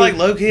it's just like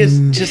low key, it's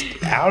just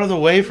out of the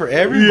way for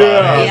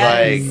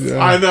everybody. Yeah.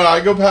 Like I know.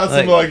 I go past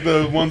some like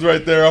the ones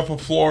right there off of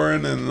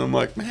Florin, and I'm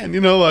like, man,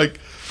 like.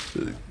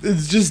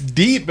 It's just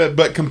deep,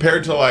 but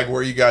compared to like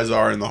where you guys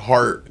are in the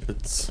heart,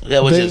 it's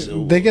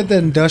they get the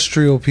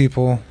industrial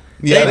people.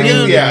 Yeah, they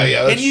do.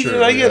 Yeah. And you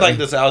get like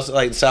the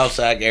South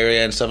Sac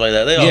area and stuff like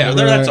that. They all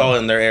that's all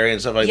in their area and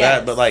stuff like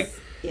that. But like,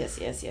 yes.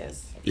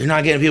 You're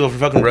not getting people from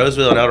fucking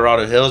Roseville and El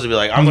Dorado Hills to be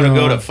like, I'm gonna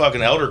go to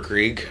fucking Elder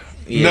Creek.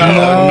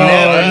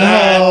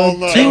 No.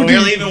 They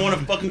barely even want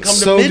to fucking come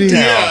to Midtown.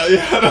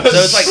 Yeah. So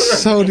it's like,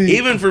 so deep.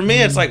 even for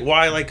me, it's like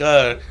why like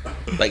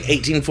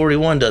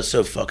 1841 does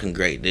so fucking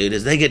great, dude.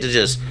 Is they get to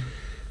just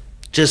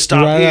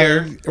stop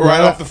here,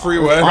 right off the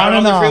freeway, right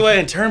off the freeway,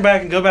 and turn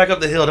back and go back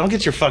up the hill. Don't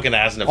get your fucking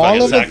ass in the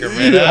fucking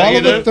Sacramento. All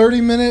of a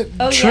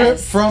 30-minute trip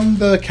from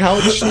the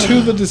couch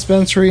to the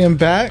dispensary and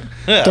back.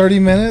 30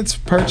 minutes,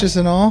 purchase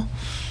and all.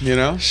 You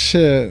know?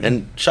 Shit.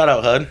 And shout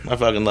out HUD. I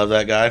fucking love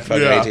that guy.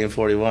 Fucking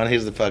 1841.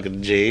 He's the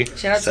fucking G.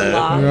 Shout out to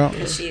Law,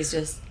 because she's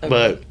just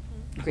a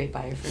great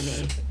buyer for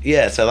me.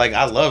 Yeah, so like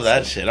I love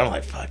that shit. I'm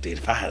like, fuck, dude,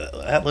 if I had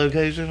that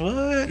location,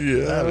 what?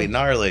 Yeah. That'd be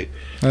gnarly.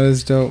 That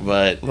is dope.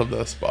 But love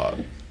that spot.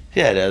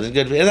 Yeah, it is. It's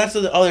good. And that's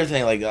the other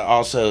thing, like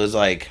also is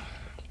like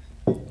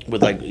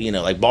with like,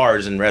 like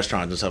bars and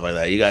restaurants and stuff like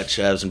that. You got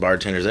chefs and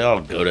bartenders, they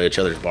all go to each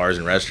other's bars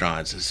and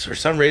restaurants. It's, for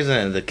some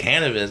reason the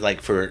cannabis,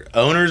 like for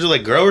owners,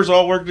 like growers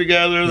all work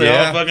together, they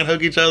all fucking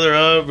hook each other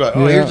up.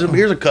 Like,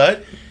 here's a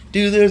cut.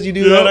 Do this, you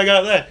do that, I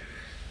got that.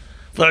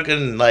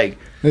 Fucking like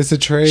it's a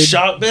trade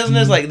shop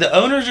business. Like the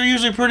owners are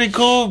usually pretty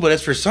cool, but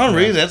it's for some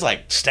reason it's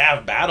like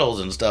staff battles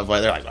and stuff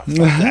like that. Like, oh,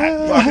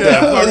 fuck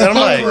that. I'm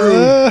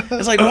like,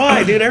 it's like,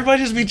 why, dude?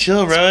 Everybody just be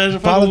chill, bro.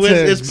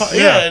 Politics.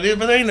 Dude,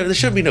 but there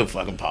should be no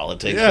fucking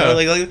politics. Yeah.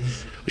 Like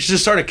we should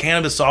just start a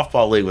cannabis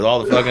softball league with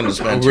all the fucking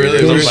dispensaries.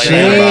 Really? Or something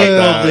like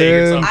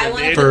I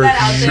want to put that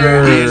out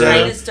there. I'm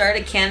trying to start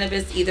a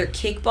cannabis either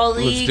kickball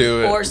league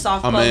or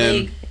softball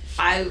league.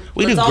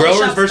 We do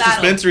growers versus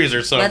dispensaries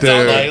or something.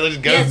 Let's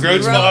go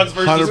grow spots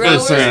versus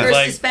growers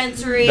versus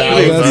dispensaries.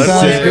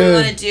 Whatever we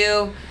want to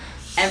do.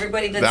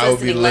 Everybody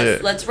that's listening,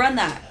 let's run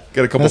that.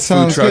 Get a couple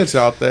food trucks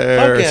out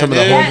there. Yeah, some of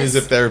the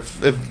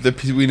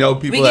homies, we know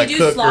people that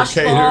cook or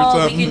cater or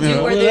something. We can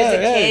do where there's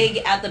a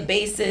keg at the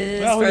bases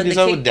for the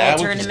kickball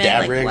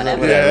tournament, like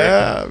whatever.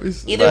 Yeah.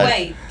 Either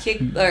way,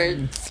 kick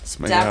or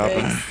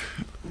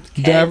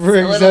dab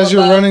rigs as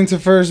you're running to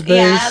first base.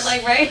 Yeah,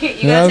 like right.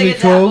 You gotta take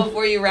a dab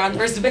before you round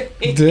first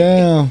base.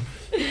 Damn.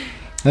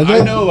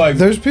 I know, like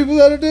there's people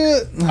that'll do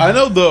it. I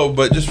know though,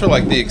 but just for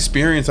like the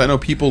experience, I know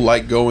people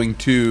like going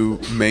to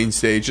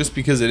Mainstage just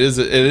because it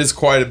is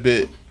quite a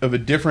bit of a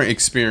different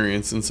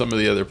experience than some of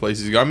the other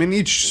places you go. I mean,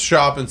 each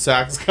shop in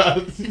Sac's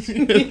got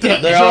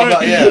they're all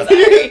about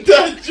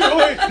that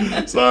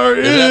joint. Sorry,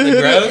 is that the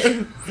growth?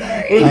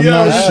 Sorry. I'm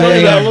not sure.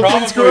 You got a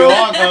problem before you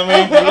walk,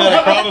 homie. You got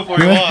a problem before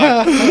you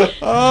walk.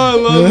 Oh, I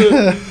love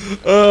it.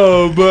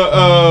 Oh, but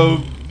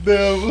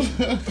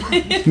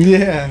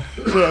yeah.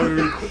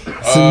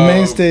 It's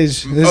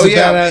Mainstage. This is a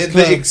badass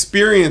club. The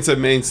experience at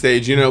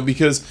Mainstage,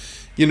 because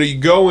you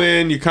go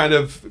in, you kind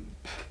of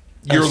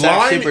your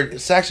line.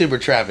 Sac's super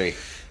trappy.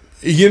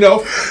 And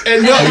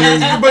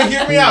no, but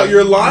hear me out.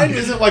 Your line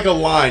isn't like a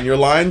line. Your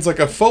line's like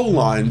a faux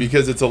line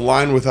because it's a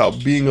line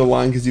without being a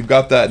line because you've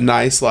got that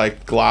nice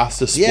like glass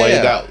display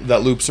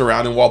that loops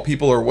around, and while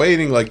people are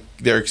waiting, like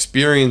they're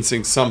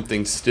experiencing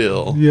something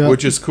still,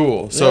 which is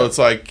cool. So it's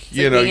like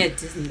being at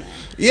Disneyland.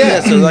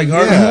 Yeah, so like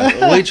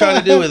what we tried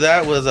to do with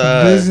that was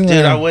dude,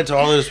 I went to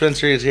all the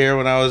dispensaries here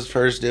when I was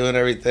first doing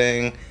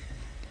everything.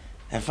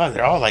 And fuck,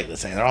 they're all like the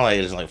same. They're all like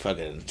just like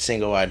fucking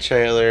single wide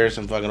trailer,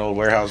 some fucking old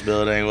warehouse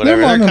building,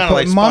 whatever. They're kind of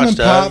like mom and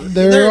pop.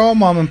 They're all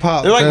mom and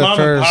pop. They're like mom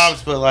and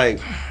pops, but like,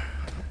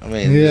 I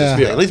mean,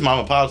 at least mom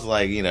and pops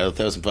like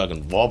throw some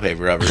fucking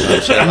wallpaper up or some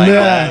shit like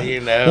that.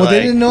 Well,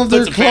 they didn't know if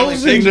they're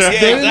closing. They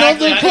didn't know if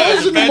they're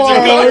closing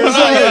tomorrow.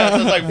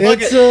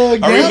 It's a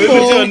gamble. Are we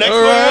moving to the next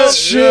one?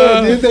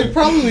 Shit, dude, they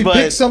probably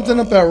pick something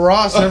up at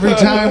Ross every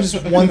time.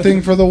 Just one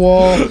thing for the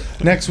wall.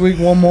 Next week,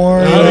 one more.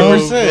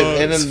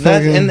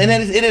 100%. And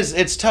then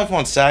it's tough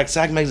on Sac.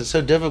 Sac makes it so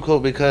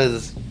difficult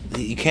because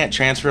you can't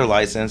transfer a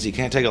license. You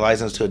can't take a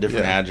license to a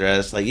different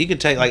address. Like you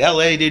could take like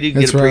LA, dude. You can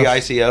get a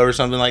pre-ICO or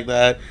something like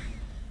that.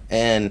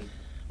 And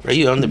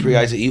you own the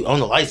pre-ICO, you own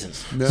the license.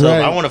 So if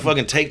I want to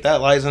fucking take that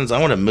license, I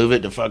want to move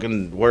it to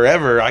fucking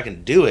wherever I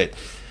can do it.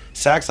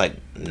 Sac's like,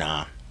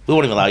 nah, we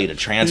won't even allow you to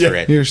transfer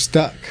it. You're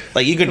stuck.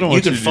 Like you could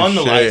fund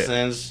the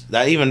license.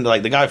 That even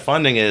like the guy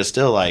funding it is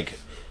still like,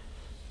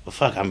 well,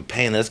 fuck, I'm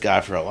paying this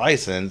guy for a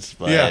license,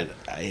 but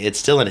it's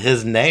still in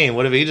his name.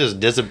 What if he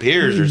just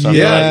disappears or something?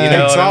 Yeah, you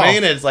know what I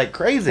mean? It's like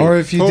crazy. Or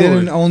if you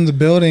didn't own the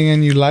building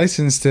and you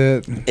licensed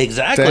it.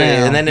 Exactly.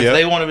 Damn. And then if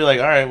they want to be like,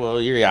 all right,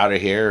 well, you're out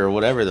of here or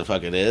whatever the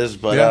fuck it is.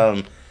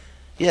 But,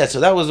 Yeah,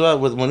 so that was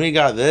when we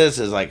got this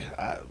is like,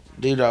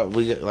 dude,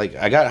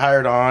 I got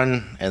hired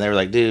on, and they were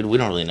like, dude, we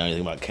don't really know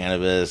anything about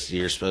cannabis.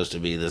 You're supposed to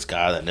be this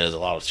guy that knows a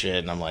lot of shit,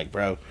 and I'm like,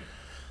 bro,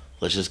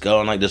 let's just go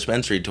on like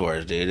dispensary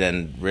tours, dude.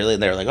 And really,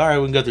 they were like, all right,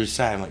 we can go through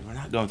SAC. I'm like, we're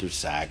not going through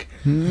SAC.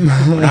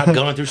 We're not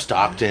going through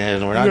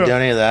Stockton. We're not doing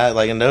any of that.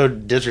 Like, and no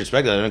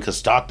disrespect to them, because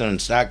Stockton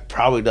and SAC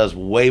probably does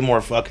way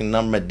more fucking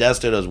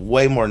Modesto does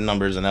way more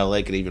numbers than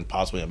LA could even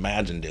possibly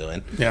imagine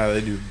doing. Yeah,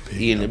 they do.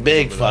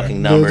 Big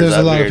fucking numbers. There's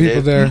a lot here, of people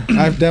dude. there.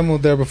 I've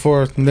demoed there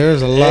before. And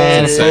there's a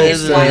lot of folks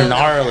It's there.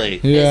 gnarly.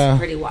 Yeah. It's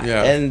pretty wild.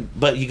 Yeah.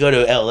 But you go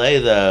to LA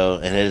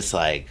though, and it's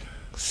like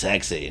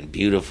sexy and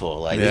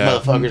beautiful. Like these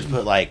motherfuckers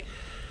put like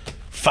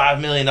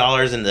 $5 million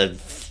in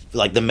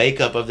the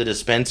makeup of the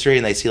dispensary,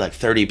 and they see like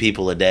 30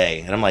 people a day,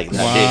 and I'm like,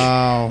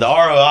 wow. dude, the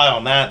ROI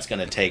on that's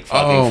gonna take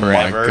fucking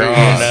forever, you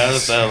know.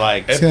 So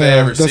like, if they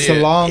ever see that's a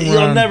it, long you'll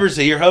run. never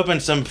see. You're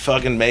hoping some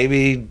fucking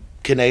maybe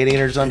Canadian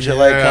or some shit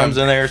like comes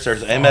in there,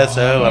 starts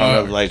MSO. I don't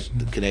know if like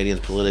the Canadians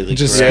politically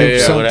Just correct scoop or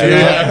something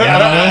whatever. up.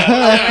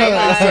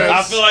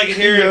 I feel like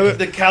here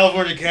the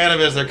California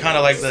cannabis, they're kind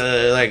of like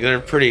they're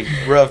pretty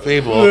rough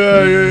people.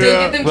 Don't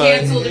get them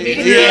canceled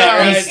immediately.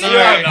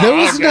 There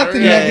was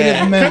nothing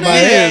negative meant by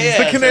it.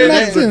 The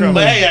Canadians are coming.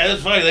 But hey,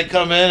 it's funny. They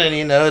come in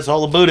and it's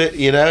all about it.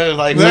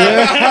 Like, like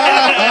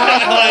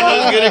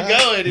let's get it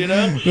going.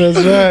 That's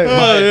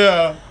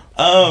right.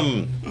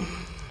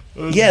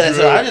 Yeah,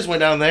 so I just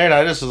went down there and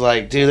I just was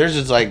like, dude,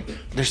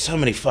 there's so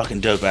many fucking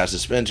dope ass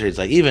dispensaries.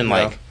 Like even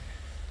like,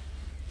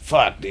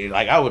 fuck, dude.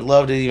 Like I would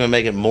love to even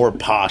make it more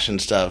posh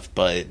and stuff,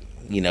 but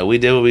we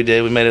did what we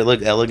did. We made it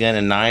look elegant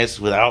and nice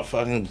without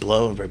fucking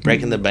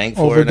breaking the bank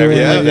for it and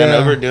everything, and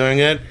overdoing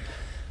it,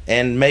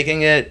 and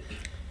making it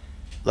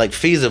like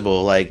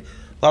feasible. Like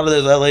a lot of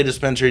those LA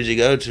dispensaries you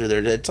go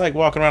to, it's like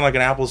walking around like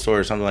an Apple store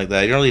or something like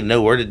that. You don't really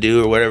know where to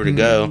do or whatever to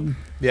go.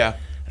 Yeah,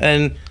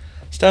 and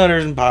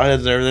stoners and potheads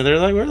and everything, they're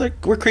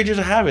like, we're creatures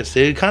of habits,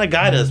 dude. Kind of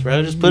guide us,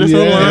 bro. Just put us on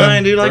the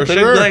line, dude. Like, put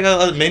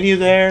a menu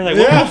there. Like,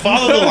 we'll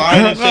follow the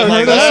line and shit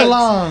like that.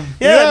 Along.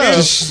 Yeah, dude.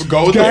 Just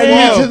go with the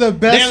flow. To the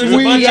best there's a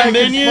bunch of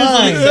menus.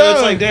 Find. So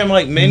it's like, damn,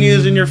 like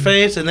menus in your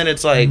face, and then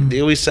it's like,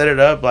 dude, we set it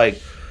up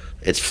like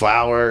it's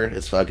flour,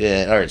 it's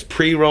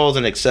pre-rolls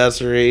and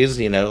accessories.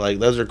 Like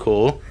those are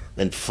cool.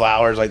 Then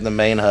flour's like the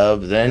main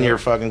hub. Then your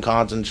fucking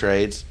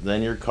concentrates.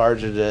 Then your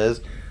cartridges.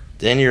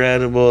 Then your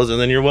edibles, and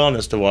then your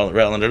wellness to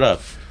round it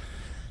up.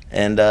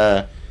 And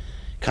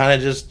kind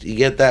of just, you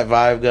get that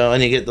vibe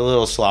going, you get the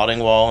little slotting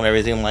wall and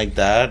everything like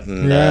that,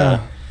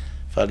 and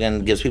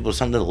fucking gives people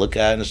something to look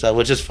at and stuff,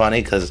 which is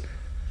funny, because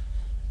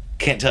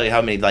can't tell you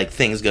how many like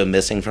things go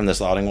missing from the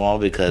slotting wall,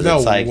 because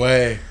it's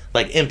like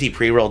like empty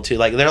pre-roll too.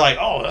 Like they're like,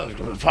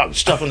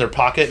 stuff in their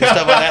pocket and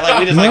stuff like that. Like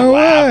we just laugh.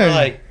 We're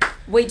like,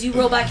 wait, do you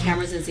roll back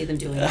cameras and see them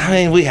doing it? I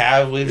mean, we've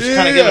just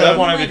kind of given up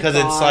on it because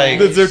it's like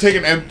they're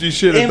taking empty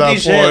shit at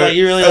that point. Like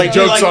you really like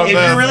jokes on if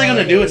them. you're really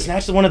gonna do it,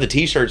 snatch one of the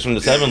T-shirts from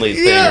the 7 Leaf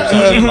thing or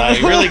something.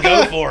 Like really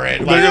go for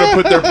it. They're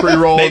gonna put their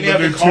pre-roll. Maybe in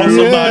have the to call tube.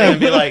 somebody and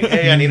be like,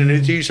 "Hey, I need a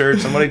new T-shirt.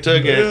 Somebody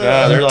took it."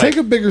 They're like, take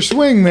a bigger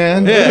swing,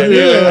 man.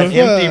 An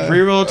empty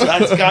pre-roll.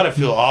 That's gotta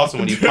feel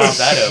awesome when you pop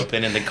that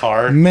open in the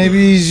car.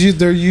 Maybe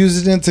they're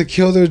using it to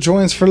kill their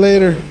joints for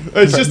later.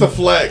 It's just a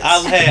flex.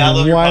 I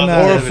love your Why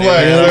not? Or a positivity.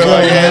 flex.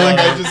 Yeah, They're like,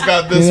 I just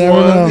got this never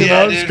one. know.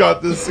 I dude. just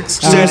got this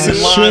Standing exclusive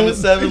in line with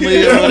 7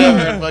 Leaf or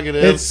whatever the fuck it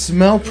is. It's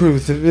smell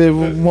proof. It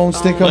won't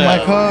stink on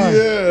my car.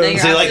 No, you're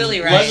See, like,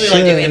 absolutely right. luckily, You're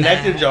like the doing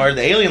connected that. jar,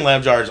 the alien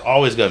lab jars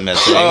always go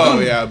missing. Oh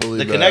yeah, I believe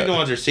The that. connected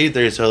ones are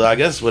see-through, so I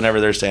guess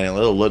whenever they're standing,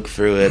 they'll look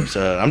through it.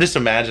 So I'm just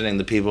imagining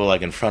the people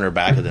like in front or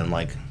back of them,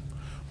 like,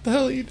 What the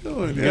hell are you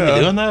doing? "You're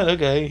doing that?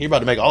 Okay, you're about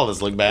to make all of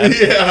us look bad."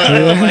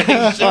 Yeah. Like,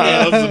 shit.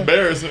 That's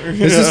embarrassing. Is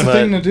this a But-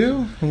 thing to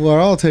do? We're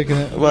all taking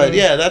it. But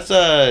yeah,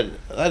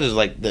 that is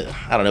like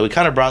I don't know.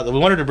 We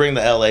wanted to bring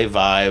the LA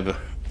vibe,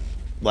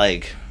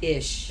 like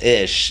ish,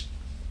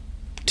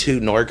 to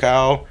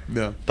NorCal,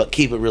 but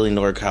keep it really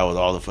NorCal with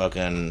all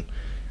the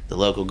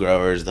local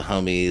growers, the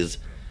homies.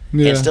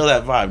 Yeah. And still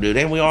that vibe, dude.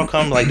 And we all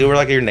come like, dude, we're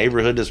like your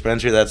neighborhood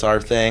dispensary. That's our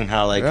thing.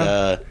 How like,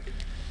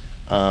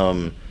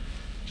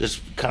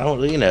 just kind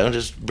of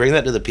just bring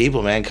that to the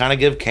people, man. Kind of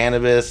give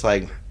cannabis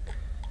like,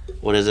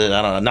 what is it?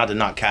 I don't know. Not to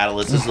knock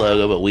Catalyst's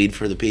logo, but weed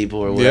for the people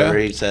or whatever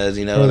he says.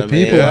 You know For what the I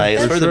mean? people. Like,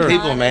 it's For for the sure.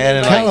 people, man.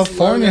 And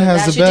California like,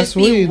 has That the should best just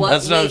be weed. what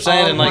That's what we I'm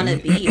saying, all and, like, wanna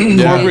be.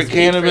 corporate Weed for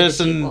cannabis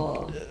the and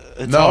people.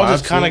 it's No, all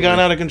just kind absolutely. of gone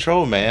out of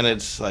control, man.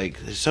 It's like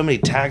there's so many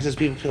taxes.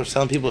 People are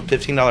selling people at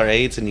 $15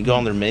 eighths, and you go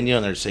on their menu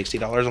and there's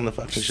 $60 on the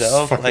fucking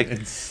shelf. Fucking Like,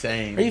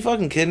 insane. are you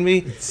fucking kidding me?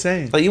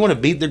 Insane. Like, you want to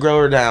beat the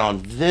grower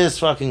down this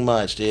fucking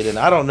much, dude. And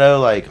I don't know,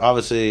 like,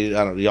 obviously,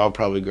 y'all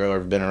probably grow or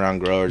have been around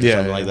growers or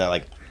something like that.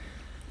 Like,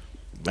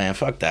 man,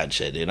 fuck that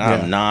shit, dude.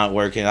 I'm not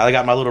working. I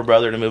got my little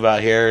brother to move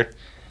out here.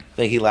 I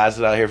think he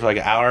lasted out here for like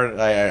an hour,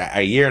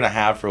 a year and a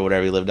half or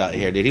whatever he lived out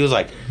here, dude. He was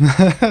like,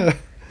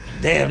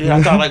 damn, dude,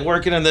 I thought like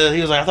working in the,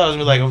 he was like, I thought it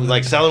was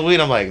like selling weed.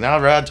 I'm like, nah,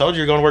 bro, I told you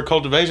you're going to work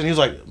cultivation. He was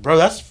like, bro,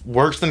 that's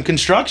worse than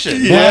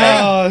construction.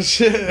 Yeah. Oh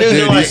shit.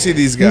 Dude, like, you see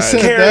these guys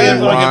carrying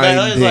fucking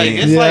bags,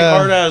 it's like Yeah.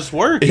 hard ass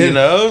work, you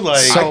know?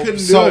 Like, I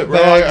couldn't do it,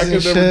 bro. I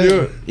could never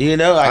do it. you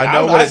know, like, I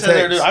know what it sat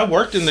there, takes. dude, I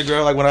worked in the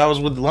grow, like when I was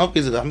with the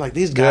Lumpies, I'm like,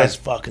 these guys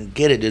fucking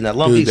get it, dude. And that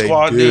Lumpy Dude, they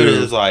squad, do.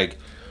 dude, is like,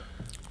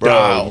 bro,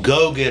 Wow.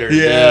 go-getters,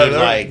 Yeah, dude. they're-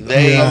 Like,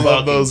 they I love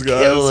fucking those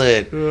guys. kill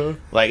it. Yeah.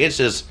 Like, it's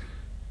just,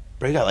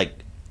 bro, you got like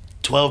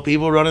 12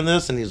 people running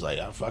this, and he's like,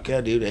 oh, fuck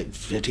yeah, dude,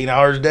 15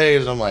 hours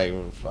days. I'm like,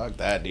 fuck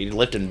that, dude.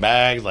 Lifting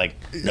bags, like,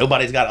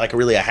 nobody's got like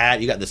really a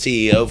hat. You got the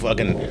CEO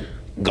fucking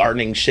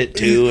gardening shit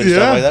too and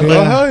stuff like that.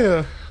 Well, But hell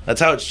yeah.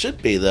 that's how it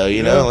should be, though,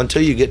 you know,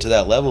 until you get to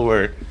that level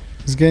where,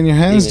 Just getting your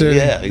hands dirty.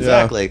 yeah,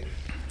 exactly.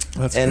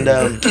 That's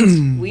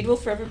And Weed will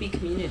forever be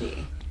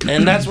community.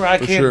 and that's where I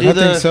can't sure. do I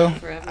the think so.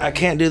 Forever. I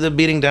can't do the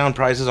beating down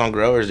prices on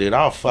growers, dude.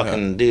 I'll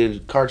fucking,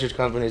 dude, cartridge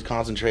companies,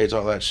 concentrates,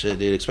 all that shit,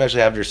 dude.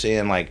 Especially after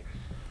seeing, like,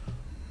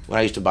 when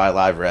I used to buy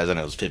live resin,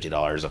 it was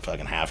 $50 a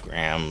fucking half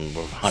gram,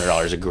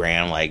 $100 a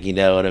gram, like, you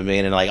know what I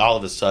mean? And, like, all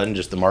of a sudden,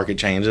 just the market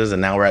changes,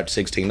 and now we're at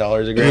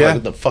 $16 a gram. Yeah. Like,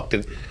 what the fuck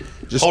did...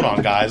 Just- Hold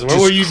on, guys. What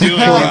were you doing? You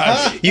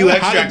How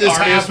extract did this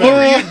artists, happen? what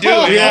were you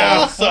doing Yeah.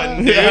 all of a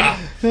sudden, dude?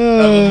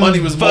 The money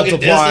was Fucking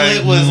multiplying.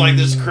 distillate was like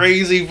this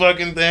crazy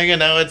fucking thing, and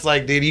now it's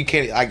like, dude, you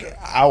can't.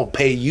 I'll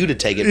pay you to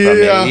take it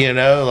from Yeah. me, you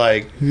know,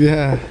 like,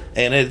 Yeah.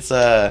 and it's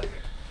I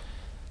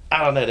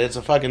don't know, it's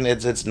a fucking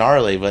it's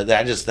gnarly, but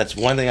that's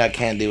one thing I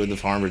can't do with the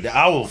farmer.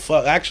 I will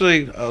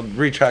actually I'll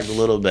retract a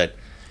little bit.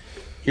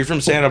 You're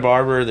from Santa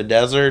Barbara, the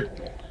desert.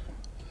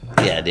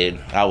 Yeah, dude,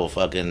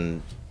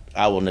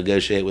 I will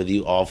negotiate with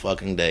you all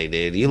fucking day,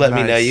 dude. You let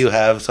me know Nice. you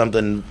have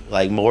something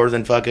like more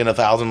than fucking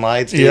 1,000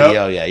 lights, dude. Yep.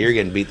 Oh yeah, you're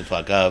getting beat the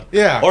fuck up.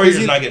 Yeah, or 'cause you're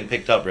just you- not getting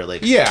picked up really.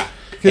 Yeah.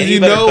 And Because you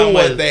you better know come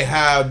what with- they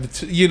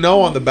have. You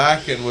know on the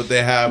back end what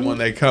they have when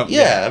they come.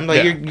 Yeah, I'm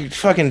like, Yeah. you're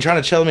fucking trying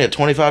to chill me a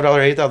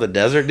 $25 eighth out of the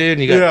desert, dude,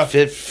 and you got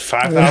Yeah.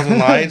 5,000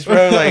 lights,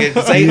 bro. Like,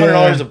 it's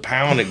 $800 a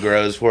pound it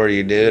grows for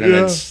you, dude, and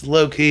Yeah. it's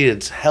low key,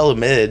 it's hella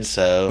mid,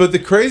 so. But the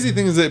crazy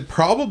thing is, it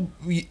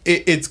probably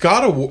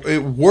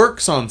it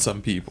works on some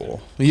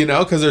people, you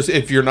know, because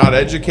if you're not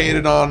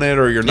educated on it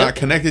or you're not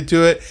connected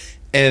to it,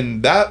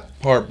 and that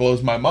part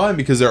blows my mind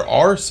because there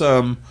are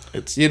some,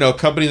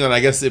 companies, and I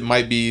guess it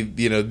might be,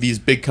 these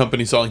big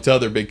companies selling to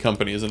other big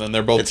companies, and then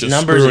they're both It's just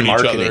numbers screwing and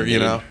each marketing, other, you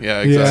dude. know? Yeah,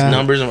 Yeah. exactly. It's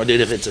numbers, and dude,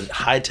 if it's a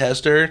high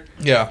tester,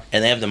 Yeah,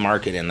 and they have the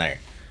market in there,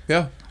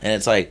 yeah, and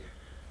it's like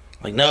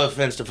no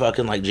offense to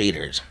fucking like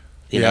Jeters.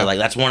 You Yeah. know, like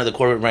that's one of the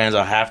corporate brands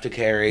I'll have to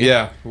carry.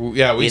 yeah,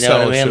 yeah. We You know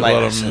sell what I a mean? Like,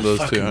 shitload I of said, those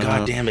fucking too. I know.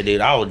 goddamn it,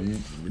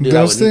 dude.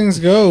 Those things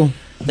go.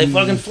 They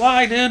fucking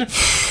fly, dude. I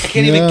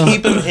can't Yeah. even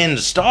keep them in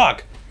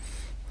stock.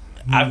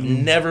 I've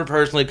never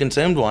personally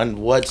consumed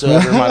one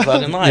whatsoever in my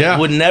fucking life. Yeah.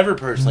 Would never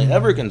personally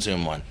ever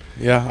consume one.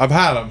 Yeah, I've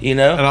had them. You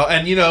know?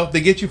 And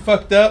they get you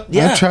fucked up.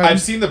 Yeah. I tried. I've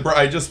seen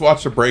I just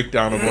watched a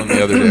breakdown of one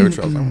the other day, which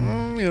I was like,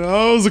 it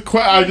was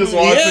I just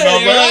watched it. And I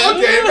was like,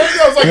 okay, maybe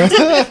I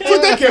was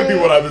like, that can't be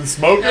what I've been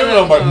smoking. And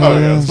I'm like, oh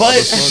yeah. But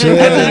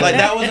Shit. like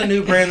that was a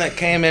new brand that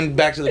came in.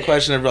 Back to the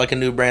question of like a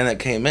new brand that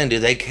came in,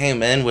 dude. They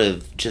came in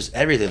with just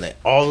everything,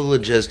 all the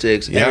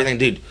logistics, Yeah. everything,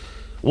 dude.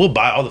 We'll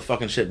buy all the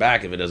fucking shit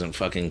back if it doesn't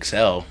fucking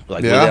sell.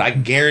 Like, Yeah. with it, I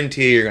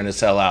guarantee you're gonna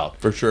sell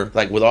out For sure.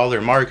 Like with all their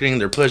marketing,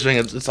 they're pushing.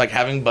 It's like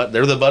having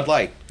they're the Bud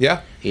Light, Yeah.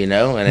 you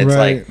know, and it's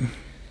Right. like.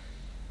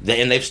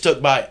 They've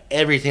stuck by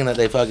everything that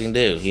they fucking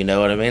do. You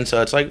know what I mean?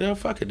 So it's like, no,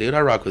 fuck it, dude.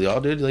 I rock with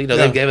y'all, dude. You know,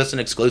 Yeah. they gave us an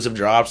exclusive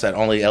drops that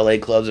only LA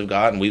clubs have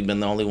got, and we've been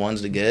the only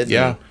ones to get.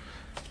 Yeah. And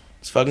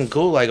it's fucking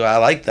cool. Like, I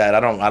like that. I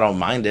don't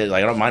mind it.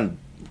 Like, I don't mind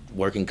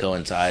working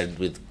coincide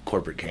with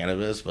corporate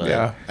cannabis, but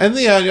Yeah, and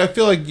I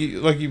feel like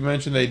you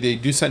mentioned, they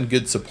do send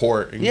good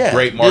support and yeah,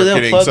 great dude, they'll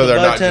marketing, plug so the they're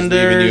bud not just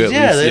leaving you at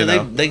yeah, least, you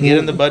know. they get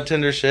in the bud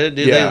tender shit,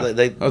 dude. Yeah,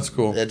 they that's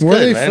cool. It's Where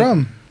good, are they man.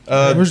 from?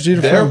 Where's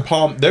Jeter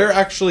from? They're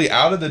actually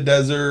out of the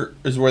desert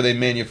is where they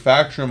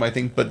manufacture them, I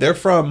think, but they're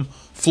from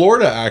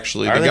Florida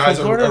actually. Are The they guys,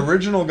 from Florida?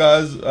 original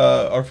guys,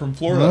 are from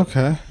Florida.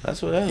 Okay.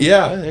 That's what.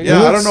 Yeah, there you yeah.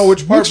 go. I don't know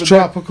which part, Looks but they're-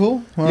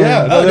 tropical.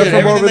 Yeah. Oh, They're dude,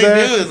 from over everything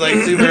there. they do is like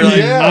super like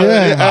Yeah.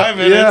 Yeah.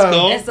 It's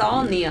cool. It's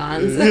all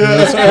neons.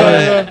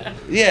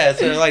 Yeah,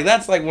 so like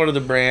that's like one of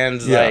the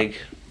brands Yeah.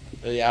 like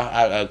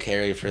I'll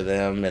carry for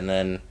them, and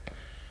then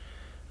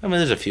I mean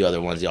there's a few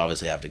other ones you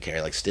obviously have to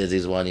carry, like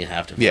Stizzy's one you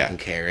have to fucking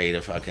carry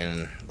to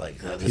fucking like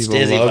the People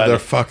Stizzy. love their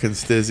Fucking,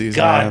 fucking stizzies.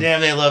 God man.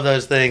 damn, they love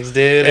those things,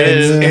 dude.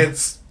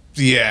 It's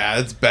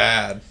it's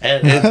bad.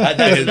 And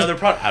that's another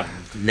product.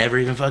 I've never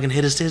even fucking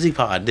hit a Stizzy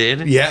pod,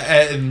 dude. Yeah,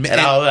 and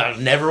I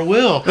never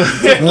will.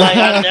 Like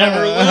I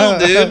never will,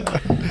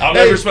 dude. I'll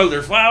never smoke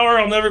their flower.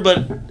 I'll never.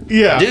 But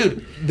yeah,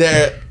 dude,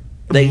 the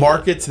They-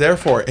 market's there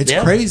for it. It's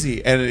Yeah.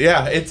 crazy, and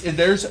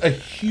there's a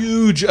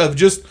huge of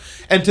just,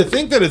 and to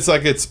think that it's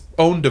like its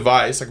own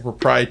device, like a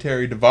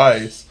proprietary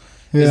device,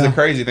 is Yeah. the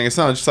crazy thing. It's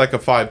not just like a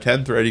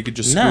 510 thread you could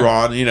just No. screw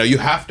on. You know, you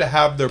have to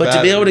have their. but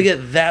to be able to battery.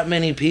 get that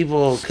many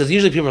people, because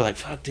usually people are like,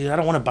 "Fuck, dude, I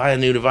don't want to buy a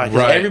new device." 'Cause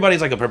Right. everybody's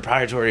like a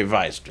proprietary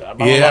device. Blah,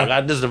 blah, Yeah. blah, I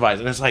got this device,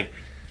 and it's like,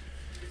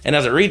 and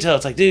as a retail,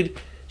 it's like, dude,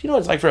 you know what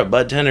it's like for a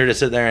bud tender to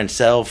sit there and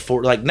sell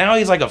for, like, now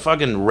he's like a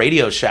fucking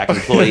Radio Shack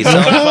employee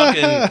selling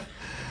fucking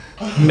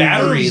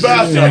batteries or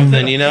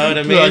something, you know what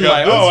I mean?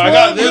 Like, oh, I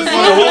got this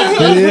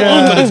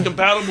one, but it's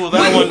compatible with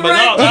that one, but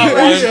not that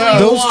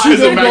one. Those two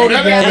don't go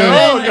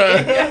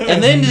together.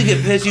 And then you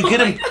get pissed, you get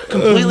him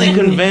completely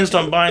convinced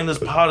on buying this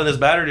pod and this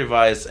battery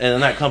device, and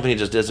then that company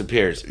just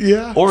disappears.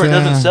 Yeah. Or it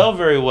doesn't sell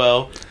very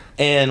well,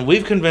 and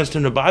we've convinced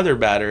him to buy their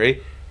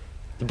battery.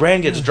 The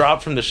brand gets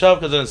dropped from the shelf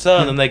because it doesn't sell,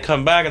 and then they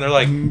come back and they're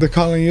like, they're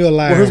calling you a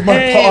liar. Where's my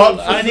hey, pod?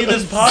 I need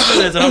this pod for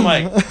this. And I'm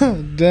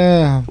like,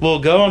 damn. well,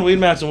 go on Weed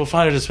Maps and we'll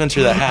find a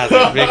dispensary that has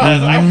it,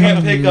 because I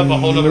can't pick up a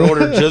whole other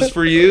order just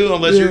for you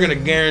unless you're going to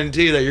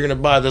guarantee that you're going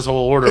to buy this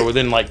whole order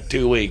within like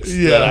 2 weeks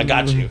that I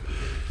got you.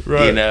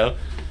 Right. You know?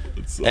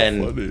 It's so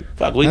And funny.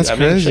 fuck, That's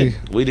crazy.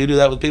 Shit, we do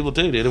that with people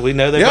too, dude. If we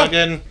know they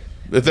fucking...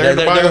 If they're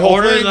gonna buy the whole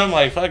orders, thing, I'm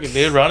like, fuck it,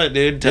 dude, run it,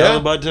 dude. Tell the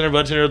bud tender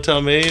will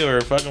tell me,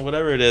 or fucking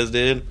whatever it is,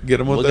 dude. Get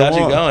them what we they got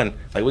want. you going.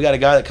 Like, we got a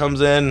guy that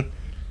comes in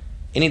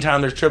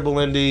anytime there's triple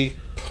Indy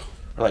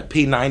or like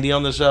P90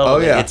 on the shelf. Oh,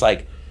 yeah. It's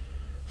like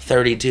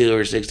 32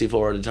 or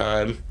 64 at a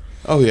time.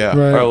 oh yeah,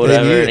 Right. Or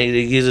whatever, They and need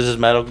he uses his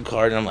medical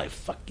card, and I'm like,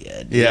 "Fuck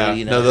yeah, dude!" yeah.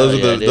 You know, No, those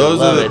hell are the yeah, dude.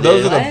 Love it,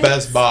 those dude. are the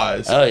best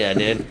buys. Oh yeah,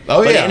 dude.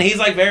 Oh, yeah. And he's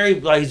like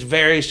he's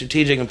very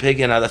strategic and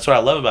picky, and that's what I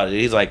love about it.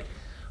 He's like,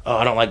 "Oh,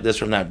 I don't like this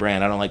from that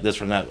brand. I don't like this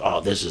from that.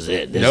 Oh, this is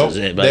it. This is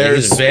it." But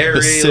There's he's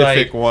very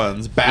specific like,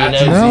 ones, you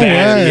batches, know, No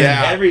batches, way.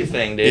 yeah.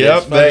 everything, dude. Yep,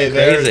 It's fucking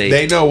crazy.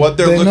 they know what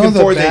they're They know looking the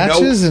for.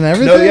 batches they know and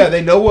everything? No, yeah,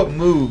 they know what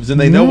moves, and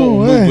they know No what will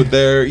way. move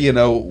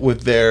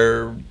with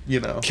their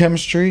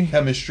Chemistry.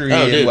 chemistry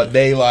Oh, and dude. what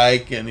they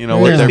like, and Yeah.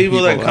 what There's their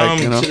people that like,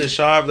 come to the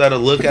shop that'll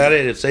look at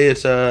it and say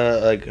it's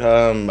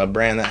a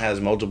brand that has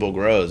multiple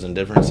grows and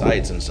different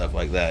sites and stuff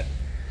like that,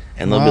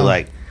 and they'll be Wow.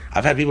 like,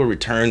 I've had people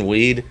return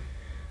weed.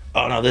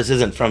 Oh no, this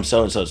isn't from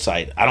so and so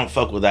site. I don't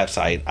fuck with that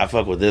site. I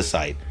fuck with this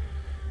site.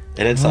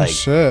 And it's Oh like,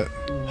 shit.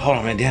 hold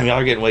on, man, damn, y'all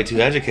are getting way too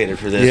educated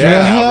for this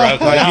Yeah. right now,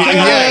 bro. Like, Now,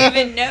 I don't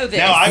even know this.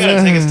 now I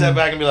gotta take a step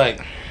back and be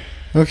like,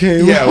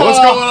 Okay. Yeah, what's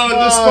going on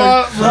at this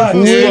spot? fuck,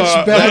 Which dude.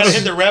 batch? I gotta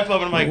hit the rep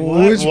up and I'm like,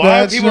 what? Which Why are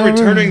batch people number?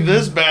 returning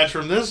this batch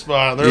from this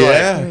spot? And they're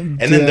Yeah. like, and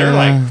then they're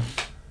like, Damn.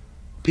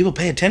 people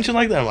pay attention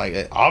like that. I'm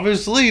like,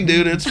 obviously,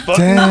 dude, it's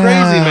fucking Damn.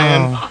 crazy,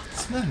 man.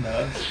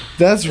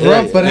 That's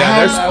rough, but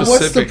Yeah, they're what's the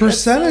specific.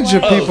 percentage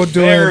of people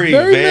doing very, it?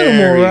 Very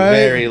minimal, right?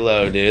 Very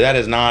low, dude. That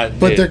is not.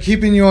 But dude. they're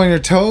keeping you on your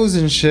toes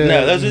and shit.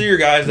 No, those are your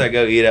guys that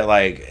go eat at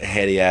like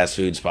heady ass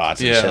food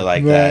spots and Yeah. shit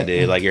like Right. that,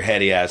 dude. Like your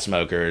heady ass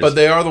smokers. But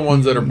they are the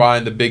ones that are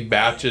buying the big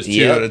batches too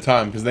Yep. at a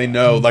time, because they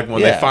know, like,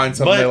 when they find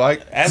something but they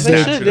like, as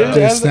they snatch should, it dude. up.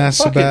 They As snatch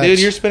the fuck it, dude. batch.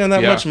 You're spending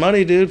that Yeah. much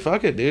money, dude.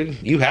 Fuck it, dude.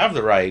 You have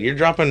the right. You're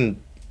dropping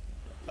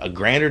a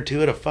grand or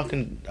two at a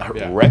fucking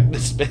rec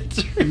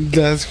dispensary.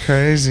 That's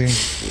crazy.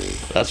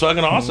 That's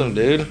fucking awesome,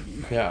 dude.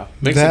 Yeah,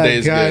 makes the That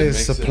days guy good. is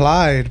Makes it-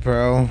 supplied,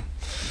 bro.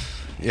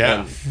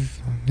 Yeah,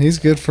 He's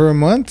good for a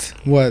month.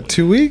 What,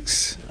 2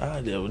 weeks?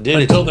 Dude,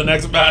 until the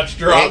next batch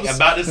drops. I'm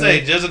about to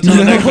say, just until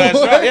the next batch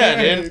drop.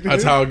 Yeah, dude.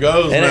 That's how it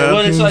goes, And man.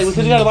 well, it's like,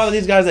 because you got a lot of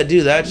these guys that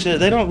do that shit.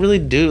 They don't really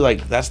do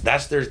like that's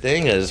their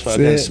thing is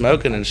fucking it.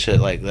 smoking and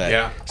shit like that.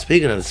 Yeah.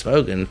 Speaking of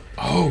smoking,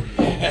 Oh,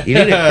 yeah. you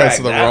need to crack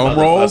So the that Rome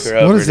rolls? motherfucker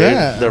open, What is dude.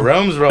 that? The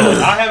Rome's roll.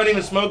 I haven't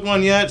even smoked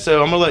one yet,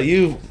 so I'm gonna let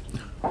you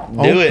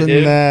do it, Open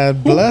dude.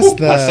 that. Bless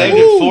that. I saved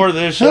it for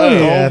this show. Hell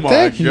yeah. Oh my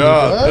thank you,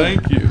 god, bud.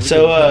 thank you.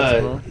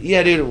 So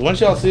yeah, dude.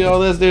 Once y'all see all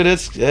this, dude,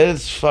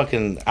 it's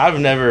fucking. I've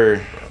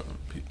never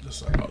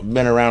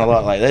been around a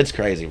lot like that. It's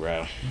crazy,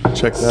 bro.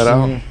 Check that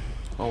out.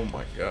 Oh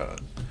my god.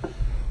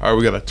 All right,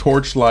 we got a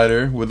torch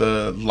lighter with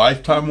a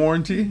lifetime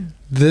warranty.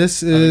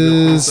 This know what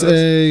is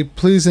it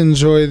please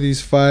enjoy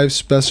these 5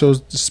 specially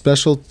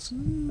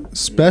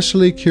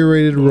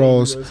curated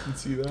rolls.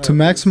 To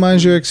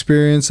maximize your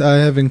experience, I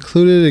have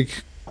included a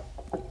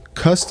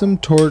custom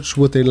torch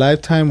with a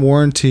lifetime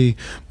warranty.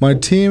 My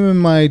team and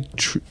my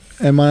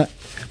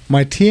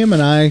team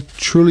and I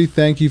truly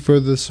thank you for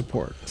the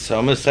support. So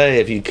I'm gonna say,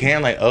 if you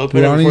can, like,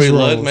 open it Ronnie's before you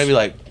look, rolls. maybe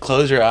like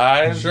close your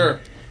eyes, Sure.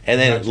 and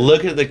then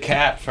look at the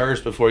cap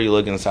first before you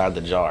look inside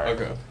the jar.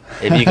 Okay.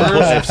 If you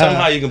can, if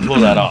somehow you can pull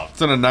that off.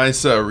 It's in a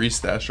nice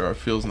restash jar. It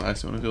feels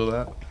nice. You want to feel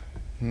that?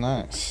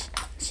 Nice.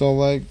 So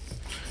like,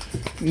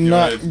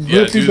 not wanna- yeah,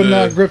 grippy, do but the-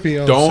 not grippy.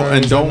 Oh, Don't sorry,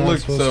 and was I don't not look.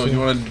 supposed So to? you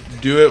want to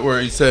do it where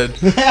he said?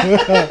 Did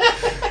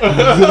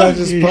I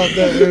just pop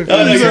that?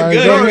 Oh, no, you're Sorry,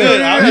 good, go you're ahead.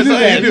 good. I'm You just do that.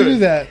 saying. You do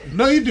that.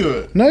 No, you do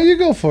it. No, you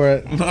go for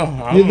it.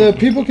 No, The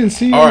people can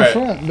see you All in right.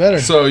 front better.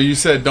 So you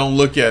said don't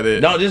look at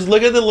it. No, just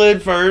look at the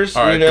lid first.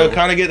 All right, you know, cool.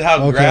 kind of get how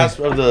Okay. grasp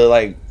of the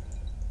like.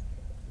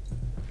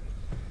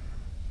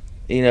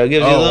 You know,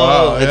 gives you a Oh, little.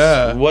 wow, It's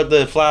yeah. what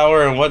the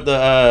flower and what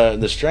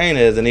the strain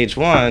is in each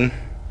one.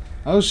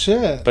 Oh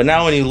shit. But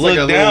now when you It's look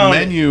like a down,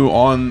 little menu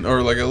on,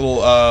 or like a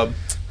little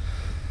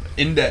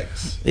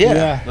index,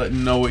 yeah. letting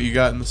you know what you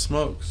got in the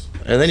smokes.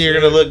 And then you're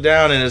gonna look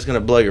down and it's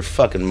gonna blow your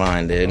fucking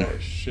mind, dude. Oh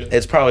shit!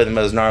 It's probably the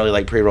most gnarly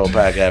like pre-roll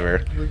pack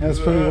ever. That's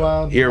pretty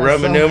wild. Your I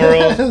Roman saw-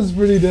 numerals? That's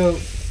pretty dope.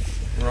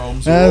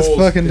 Rome's That's rolls.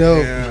 fucking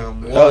dope.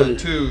 Damn. Oh. 1,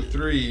 2,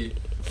 3,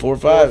 4 or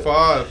 4, 5.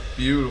 5.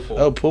 Beautiful.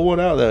 Oh, pull one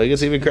out though. It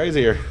gets even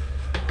crazier.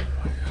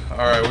 All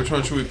right, which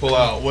one should we pull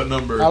out? What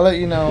number? I'll let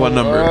you know. What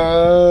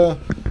number?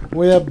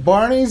 We have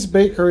Barney's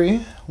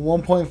Bakery,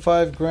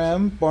 1.5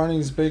 gram.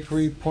 Barney's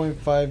Bakery,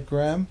 0.5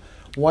 gram.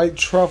 White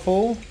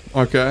Truffle.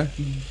 Okay.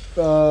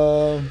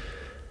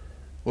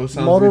 What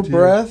sounds Motor good to you?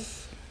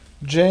 Breath,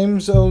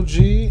 James OG,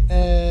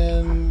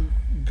 and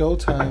Go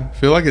Time. I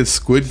feel like it's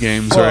Squid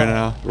Games right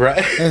now. Right.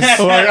 Let's,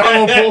 Like,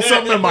 I'm gonna pull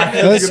something in my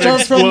head. let's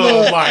start from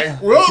the. Like,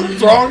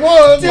 whoops, wrong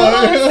one.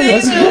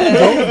 Let's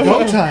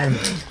go Time.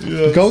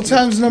 Go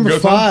Time's number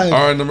 5.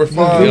 All right, number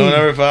 5. You know,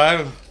 number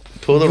 5?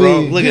 Pull the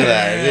wrong. Look at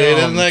that, dude.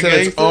 Isn't that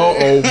gangster?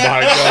 Oh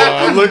my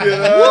God! Look at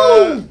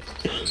that.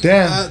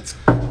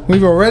 Damn.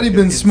 We've already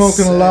been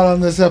smoking a lot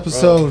on this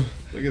episode.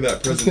 Look at that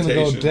It's presentation.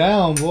 gonna go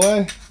down,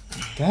 boy.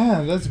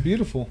 Damn, that's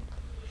beautiful.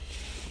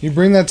 You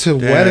bring that to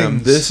Damn,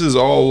 weddings. this is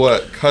all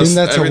what Bring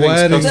that to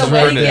weddings. It's a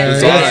wedding gift.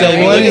 Yeah, so Yeah,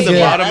 you look at the yeah.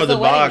 bottom That's of the a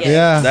wedding box. gift.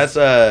 Yeah. That's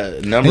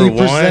number And you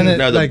present 1. it,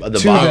 No, like, the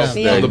to box.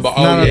 them. Yeah. Oh, Not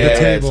yeah, on the it's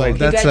table. like-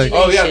 That's like,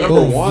 Oh yeah, number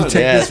boom, 1. you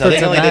take Yeah, this so for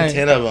they only tonight. did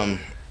 10 of them.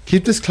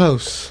 Keep this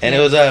close. And it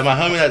was my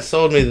homie that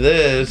sold me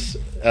this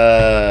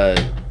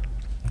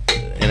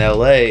in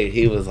LA.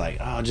 He was like,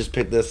 "Oh, just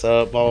pick this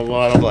up, blah blah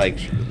blah." And I'm like,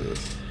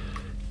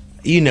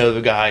 "You know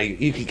the guy?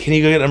 Can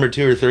you go get number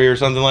 2 or 3 or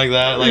something like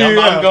that?" Like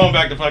I'm going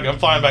back to I'm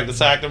flying back to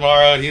SAC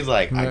tomorrow, and he's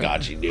like, "I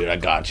got you, dude. I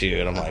got you."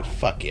 And I'm like,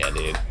 "Fuck yeah,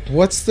 dude."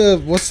 What's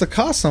the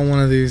cost on one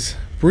of these?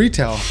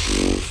 Retail.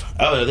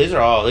 Oh, these are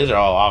all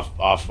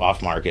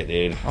off market,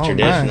 dude. Oh,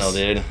 Traditional, nice.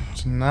 dude.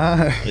 It's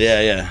nice.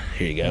 Yeah.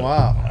 Here you go.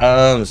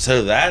 Wow.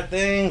 So that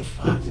thing,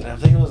 fuck, dude, I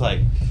think it was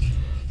like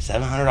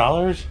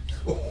 $700.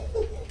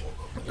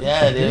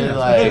 Yeah, dude.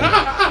 Like,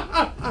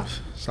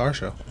 It's our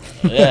show.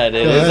 yeah,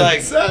 dude. It's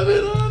like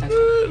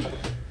 700.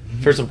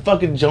 for some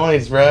fucking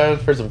joints, bro.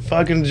 For some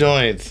fucking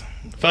joints.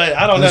 But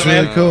I don't That's know,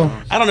 man. really cool.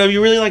 I don't know.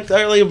 You really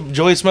really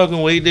enjoy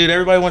smoking weed, dude.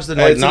 Everybody wants to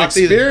Hey, like it's an knock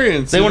these.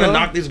 experience. They you want to know?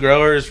 knock these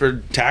growers for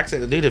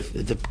taxing, dude. If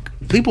the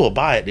people will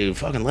buy it, dude,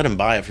 fucking let them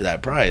buy it for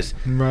that price.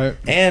 Right.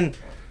 And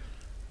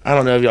I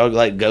don't know if y'all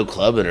like go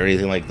clubbing or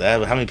anything like that,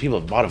 but how many people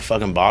have bought a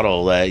fucking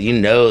bottle that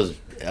is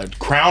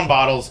Crown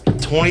bottles,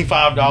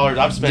 $25.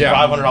 I've spent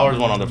 $500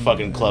 one on the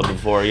fucking club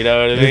before. You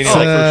know what I mean? It's,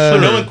 Like, uh, but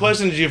no one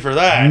questions you for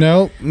that.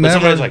 Nope. But Never.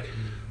 somebody's like,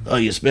 "Oh,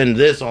 you spend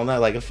this on that."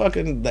 Like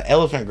the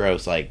elephant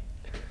growth, like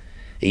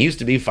it used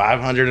to be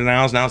 500 an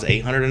ounce, now it's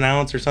 800 an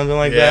ounce or something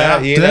like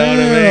that. You know what I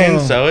mean? Damn.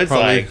 So it's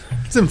Probably. like,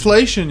 It's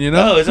inflation, you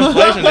know. oh, it's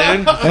inflation,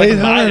 dude.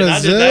 800 I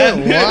is did it? that.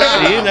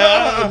 Wow. You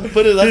know,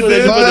 put it. That's You what they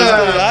did put this.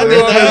 that. I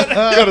did that.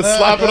 You gotta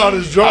slap it on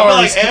his I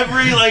jars.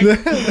 feel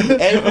like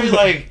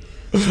every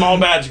small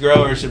batch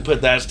grower should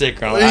put that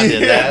sticker on. I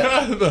did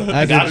that.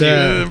 I got did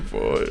you. that.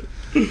 Boy.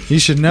 You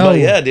should know. But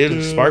yeah,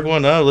 dude, spark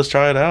one up. Let's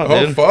try it out,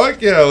 Oh dude. fuck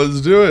yeah,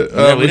 let's do it.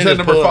 Yeah, We didn't said just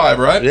number pull it. 5,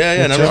 right?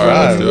 Yeah, number Whichever Alright,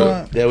 one five. you do it.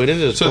 want. Yeah, we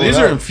didn't just. So pull these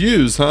it are out.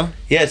 infused, huh?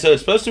 Yeah, so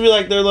it's supposed to be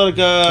like they're like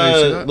you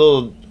see that?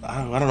 little. I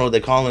don't know what they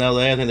call them in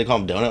LA. I think they call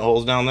them donut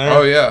holes down there.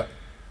 Oh yeah.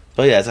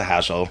 But yeah, it's a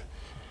hash hole.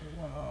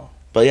 Wow.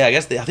 But yeah, I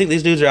think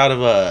these dudes are out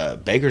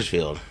of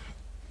Bakersfield.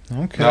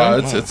 Okay. No,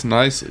 it's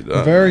nicely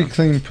done. Very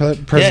clean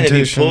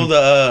presentation.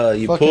 Yeah, and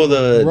if you pull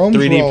the Fucking Rome's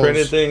 3D rolls.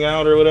 printed thing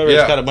out or whatever,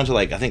 Yeah. it's got a bunch of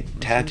I think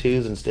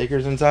tattoos and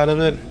stickers inside of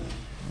it.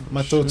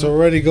 My throat's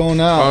already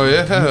going out. Oh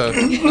yeah.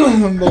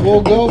 But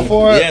we'll go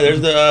for it. Yeah, there's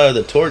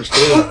the torch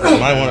too. You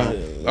might want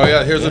to. Oh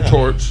yeah, here's a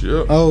torch.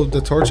 Yep. Oh, the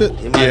torch it?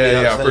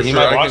 Yeah, for He sure.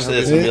 might I watch can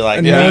this help and be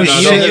like, you. "Yeah, No, you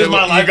shit. don't use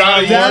my You life.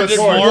 gotta That's use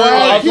it for it. why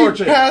I I'll keep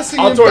torch it. passing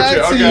I'll it torch back it.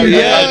 to Okay, you.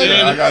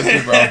 yeah, I got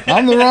you, bro.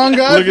 I'm the wrong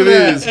guy Look for at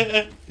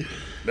that. these.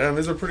 Damn,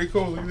 these are pretty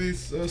cool. Look at these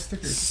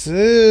stickers.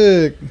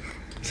 Sick.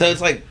 So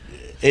it's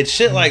it's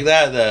shit like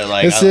that though.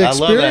 Like It's the I love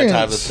that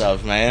type of experience.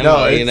 stuff, man. No,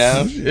 Like, it's, you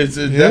know. it's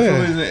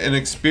definitely an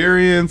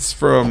experience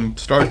from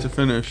start to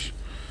finish.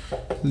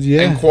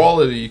 Yeah. And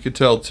quality, you could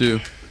tell too.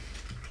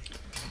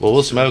 Well,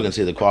 we'll smoke and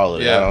see the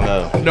quality. Yeah. I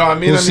don't know. No, I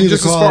mean, We'll see the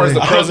just as far as the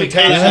quality.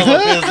 presentation. I'm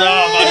pissed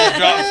off. I just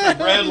dropped some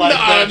bread like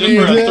that just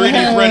mean, for a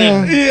 3D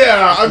printed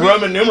Yeah, I mean,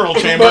 Roman numeral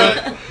chamber.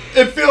 but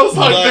it feels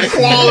like Like- the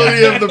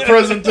quality of the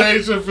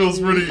presentation feels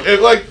pretty.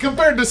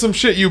 Compared to some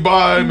shit you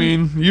buy. I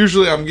mean,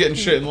 usually I'm getting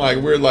shit in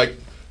weird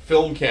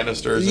film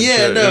canisters. And Yeah,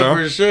 shit, no, you know?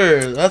 for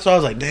sure. That's why I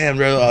was like, damn,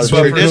 bro. I was So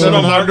for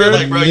traditional market, 700,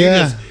 like, bro, yeah.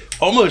 you just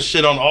almost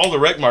shit on all the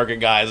rec market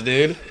guys,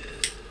 dude.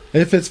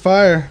 If it's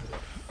fire.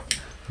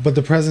 But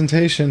the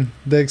presentation,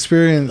 the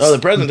experience. Oh, the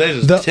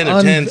presentation's 10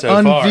 of 10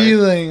 so far.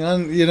 unveiling,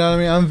 you know what I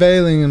mean?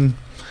 Unveiling, and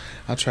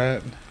I'll try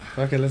it.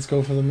 Okay, let's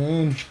go for the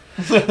moon.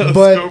 go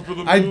But for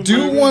the I moon,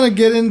 do baby. want to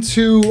get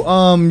into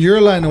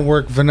your line of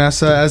work,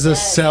 Vanessa, as a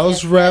Yes,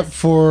 sales yes, rep yes.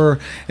 for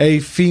a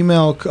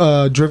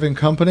female-driven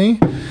company.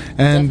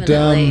 And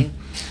Definitely.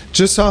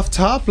 just off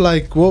top,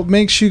 what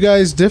makes you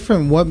guys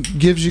different? What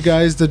gives you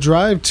guys the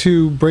drive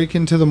to break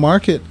into the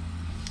market?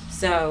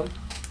 So,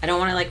 I don't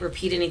want to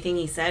repeat anything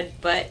he said,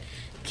 but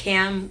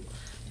Cam,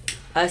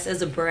 us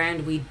as a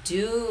brand, we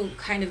do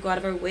kind of go out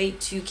of our way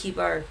to keep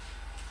our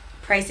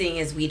pricing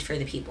as weed for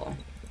the people.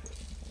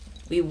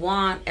 We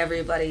want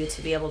everybody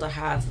to be able to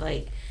have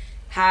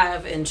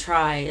and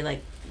try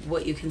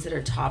what you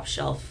consider top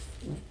shelf,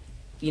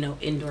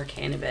 indoor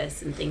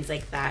cannabis and things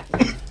like that.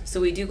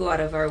 So we do go out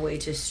of our way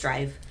to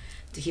strive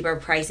to keep our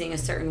pricing a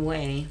certain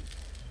way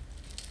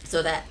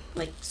so that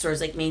like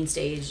stores like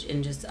Mainstage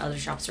and just other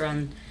shops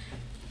around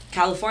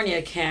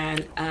California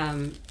can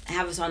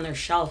have us on their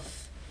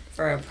shelf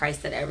for a price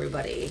that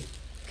everybody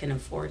can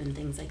afford and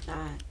things like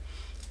that.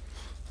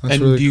 That's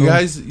and really do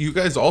cool. you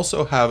guys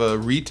also have a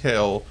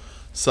retail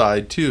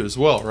side too as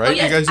well, right? Oh,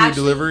 yes, you guys do actually,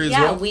 delivery as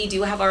well? Yeah, we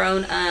do have our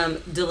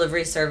own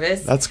delivery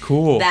service. That's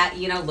cool. That,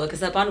 look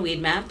us up on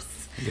Weed Maps.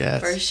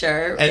 Yes. For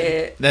sure.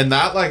 And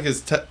that like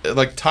is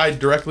like tied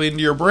directly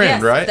into your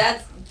brand, yes, right?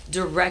 That's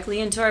directly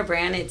into our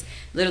brand. It's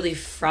literally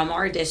from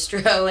our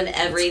distro and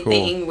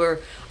everything. Cool. Where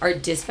our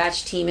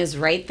dispatch team is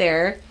right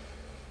there.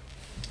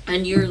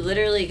 And you're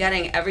literally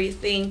getting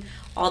everything,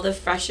 all the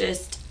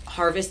freshest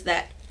harvest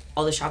that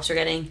all the shops are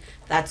getting,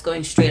 that's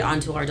going straight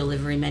onto our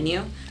delivery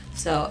menu.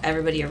 So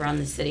everybody around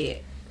the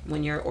city,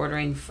 when you're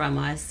ordering from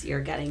us,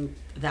 you're getting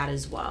that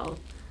as well.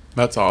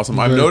 That's awesome.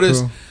 I've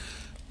noticed,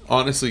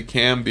 honestly,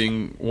 Cam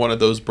being one of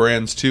those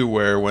brands too,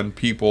 where when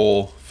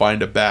people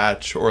find a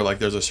batch or like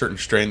there's a certain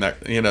strain that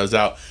is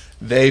out,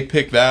 they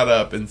pick that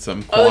up in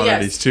some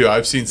quantities too.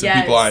 I've seen some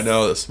people I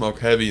know that smoke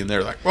heavy, and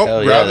they're like,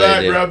 "Oh, grab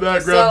that."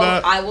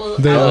 I will.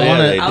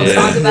 I'll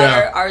talk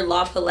about our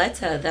La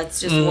Paleta.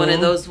 That's just one of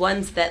those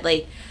ones that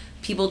like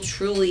people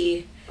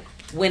truly,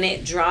 when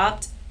it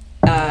dropped,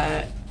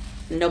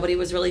 nobody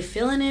was really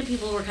feeling it.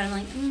 People were kind of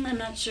like, I'm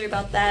not sure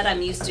about that.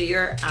 I'm used to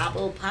your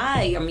apple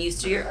pie. I'm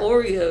used to your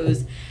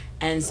Oreos.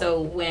 And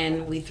so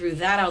when we threw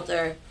that out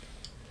there,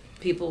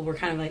 people were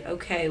kind of like,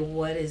 okay,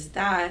 what is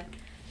that?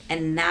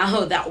 And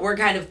now that we're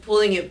kind of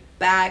pulling it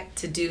back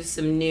to do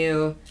some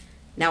new,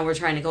 now we're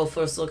trying to go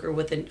full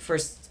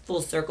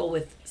circle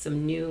with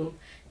some new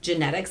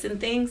genetics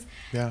and things.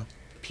 Yeah.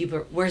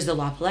 People, where's the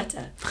La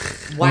Paleta?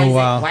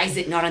 Why is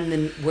it not on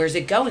the? Where's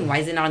it going? Why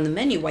is it not on the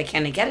menu? Why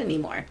can't I get it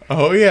anymore?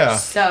 Oh yeah.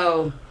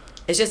 So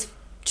it's just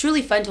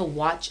truly fun to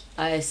watch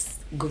us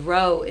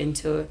grow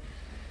into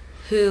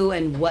who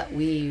and what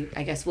we,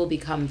 I guess, will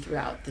become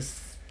throughout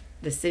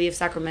the city of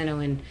Sacramento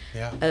and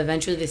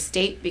eventually the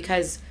state.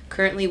 Because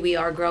currently we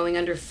are growing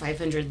under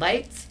 500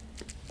 lights.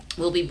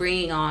 We'll be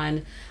bringing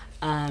on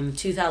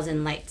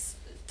 2,000 lights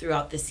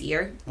throughout this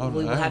year. We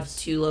will have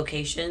 2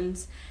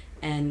 locations.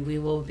 And we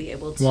will be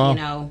able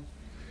to,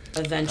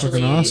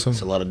 eventually awesome.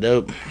 It's a lot of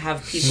dope.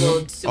 Have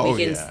people so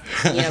we can,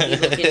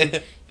 people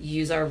can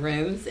use our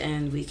rooms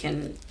and we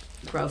can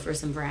grow for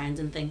some brands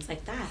and things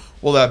like that.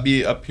 Will that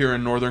be up here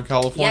in Northern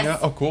California? Yes.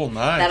 Oh, cool.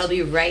 Nice. That'll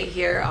be right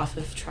here off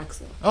of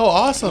Truxville. Oh,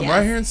 awesome. Yes.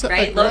 Right here in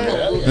Right,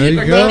 local. There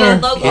you go.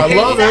 Local. I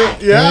love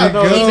it. Yeah,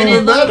 no, it's Even even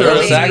in better.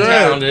 local. That's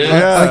Sacktown, great. dude.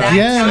 Yeah.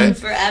 Again, Sacktown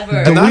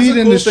forever. The that's weed the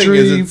cool industry thing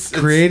is it's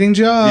creating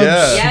jobs.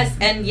 Yeah. Yes,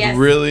 and yes.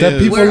 Really That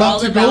is. people We're love all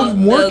to go about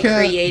work the at.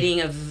 creating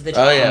of the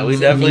jobs. Oh yeah, we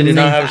and definitely do things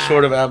not like have that.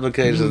 short of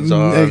applications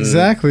on.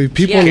 Exactly.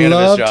 People Cannabis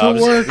love jobs.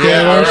 to work Yeah,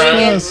 at our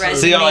right. stuff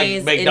See, like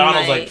Resumes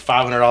McDonald's, in my like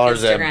 $500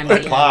 Instagram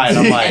to apply, and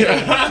I'm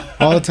like,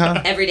 all the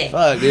time. Every day.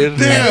 fuck, dude.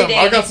 Damn, day.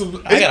 I got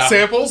some I got a-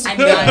 samples. I'm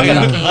not I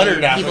got joking.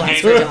 100 People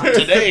ask for applications jobs.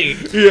 today.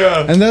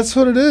 Yeah. And that's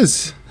what it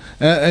is.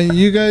 And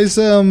you guys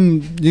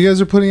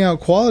are putting out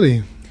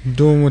quality,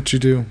 doing what you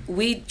do.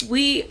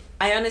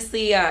 I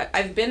honestly,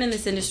 I've been in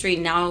this industry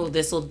now.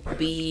 This will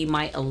be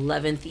my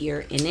 11th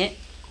year in it.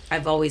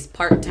 I've always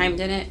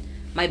part-timed in it.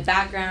 My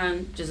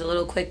background, just a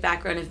little quick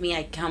background of me,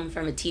 I come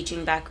from a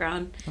teaching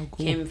background. Oh,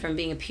 cool. Came from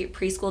being a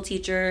preschool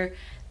teacher,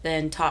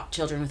 then taught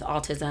children with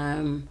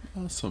autism.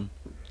 Awesome.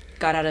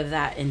 Got out of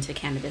that into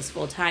cannabis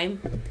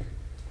full-time.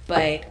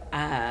 But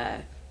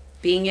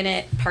being in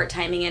it,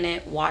 part-timing in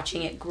it,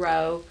 watching it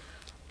grow,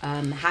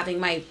 having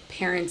my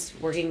parents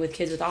working with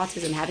kids with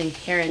autism, having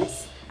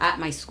parents at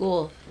my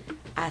school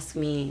ask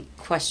me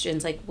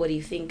questions like, what do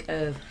you think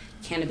of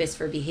cannabis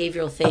for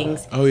behavioral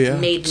things? Oh, yeah.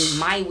 Made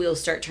my wheels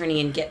start turning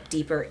and get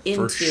deeper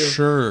into For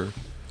sure.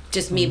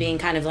 just me being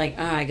kind of like,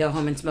 oh, I go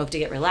home and smoke to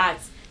get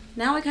relaxed.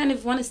 Now I kind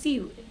of want to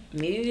see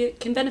maybe it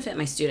can benefit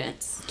my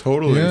students.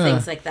 Totally. Yeah.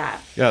 Things like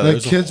that. Yeah, Like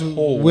there's a kids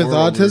whole with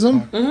world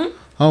autism? Mm-hmm.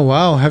 Oh,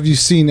 wow. Have you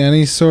seen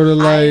any sort of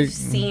like... I've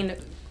seen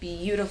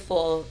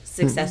beautiful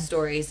success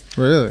stories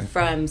Really?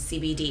 from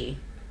CBD.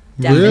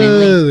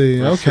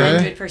 Really?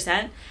 Okay.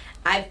 100%.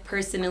 I've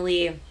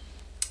personally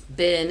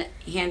been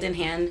hand in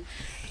hand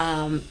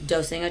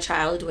dosing a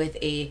child with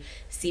a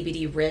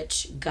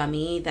CBD-rich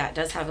gummy that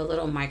does have a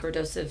little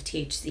microdose of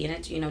THC in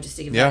it, just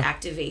to give that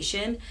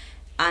activation.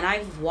 And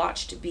I've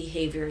watched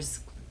behaviors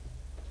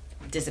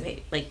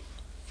dissipate, like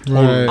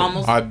Right.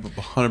 almost. I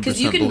 100%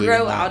 Because you can believe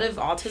grow in that. out of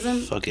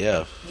autism. Fuck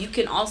yeah. You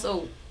can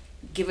also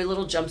give a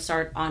little jump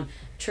start on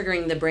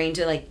triggering the brain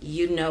to like,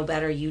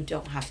 better, you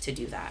don't have to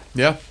do that.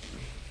 Yeah.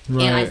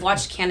 Right. And I've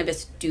watched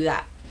cannabis do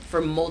that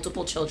for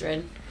multiple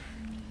children.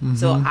 Mm-hmm.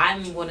 So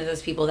I'm one of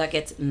those people that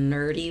gets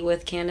nerdy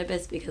with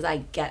cannabis because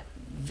I get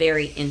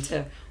very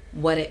into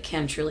what it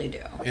can truly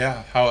do.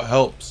 Yeah, how it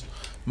helps.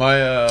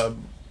 My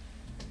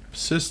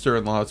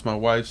sister-in-law, it's my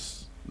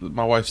wife's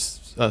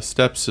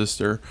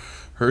stepsister.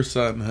 Her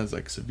son has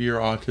like severe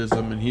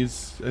autism, and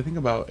he's I think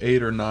about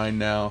 8 or 9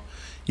 now.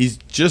 He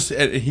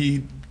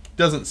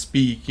doesn't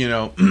speak,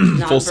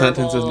 full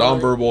sentences,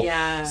 nonverbal.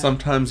 Yeah.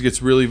 Sometimes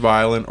gets really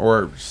violent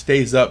or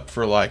stays up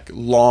for like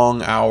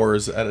long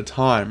hours at a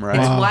time, right?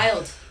 It's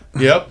wild.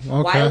 Yep. Okay.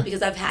 Wild,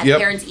 because I've had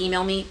parents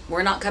email me,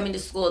 we're not coming to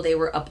school. They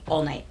were up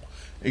all night.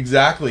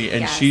 Exactly.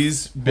 And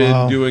she's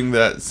been doing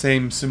that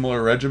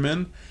similar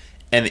regimen,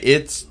 and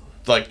it's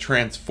like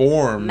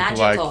transformed.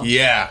 Magical.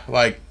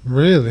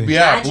 Really?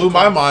 Yeah, Magical. blew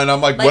my mind. I'm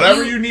like,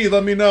 whatever you need,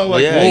 let me know.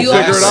 Like, we'll you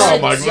figure it out.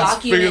 I'm are like,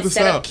 let's figure this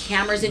set out. up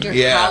cameras in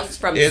your house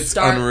from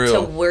start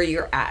to where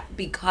you're at,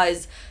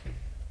 because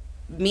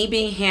me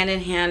being hand in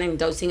hand and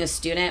dosing a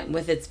student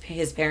with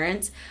his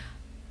parents,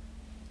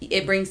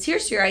 it brings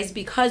tears to your eyes,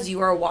 because you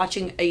are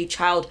watching a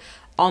child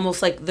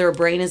almost like their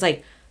brain is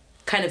like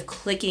kind of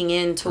clicking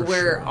into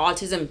where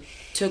autism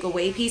took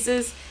away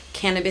pieces.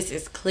 Cannabis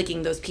is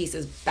clicking those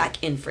pieces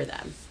back in for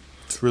them.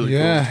 It's really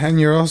cool. And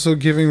you're also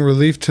giving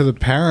relief to the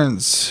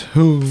parents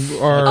who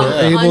are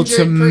able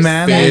to 100%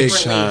 manage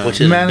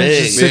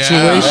the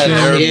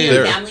situation.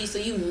 Your family, so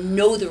you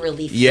know the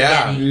relief.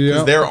 Yeah,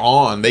 because they're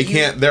on.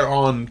 They're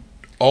on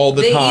all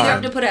the time. They either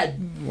have to put a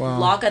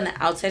lock on the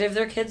outside of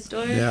their kid's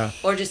door,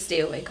 or just stay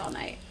awake all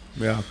night.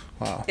 Yeah,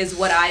 is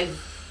what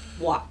I've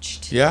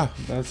watched. Yeah,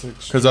 that's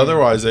because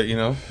otherwise, they can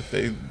go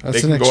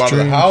out of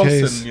the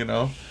house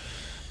and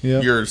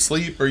you're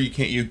asleep, or you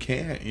can't.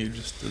 You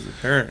just, as a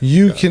parent,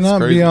 you cannot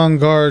be on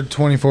guard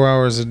 24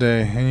 hours a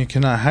day, and you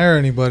cannot hire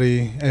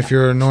anybody if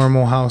you're a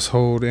normal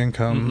household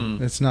income.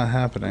 It's not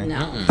happening.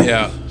 No.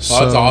 Yeah, well,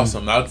 that's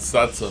awesome. That's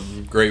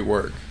some great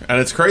work, and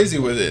it's crazy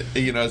with it.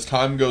 As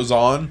time goes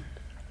on.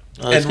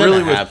 It's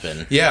really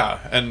happen.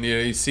 And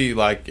you see,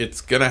 like,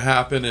 it's gonna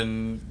happen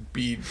and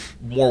be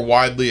more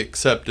widely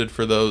accepted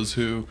for those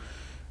who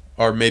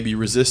are maybe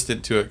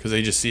resistant to it because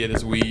they just see it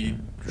as weed,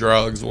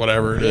 drugs,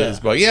 whatever it is.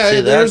 But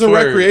there's a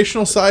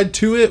recreational side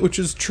to it, which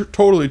is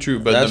totally true.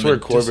 But that's where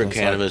corporate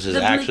cannabis is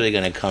actually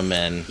going to come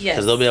in,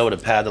 because they'll be able to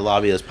pad the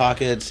lobbyist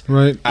pockets.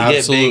 Right,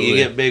 you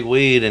get big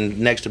weed and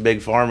next to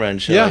big pharma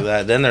and shit like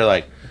that. Then they're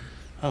like,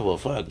 oh well,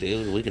 fuck,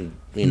 dude, we can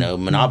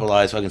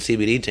monopolize fucking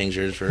CBD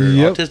tinctures for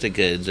autistic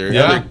kids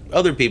or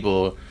other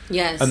people.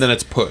 Yes. And then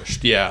it's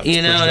pushed. Yeah.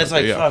 And it's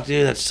like, fuck,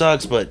 dude, that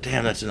sucks, but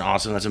damn, that's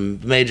a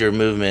major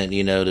movement,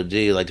 to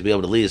do, like, to be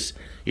able to at least,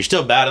 you're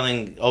still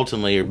battling,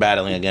 ultimately you're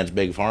battling against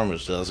big pharma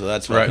still, so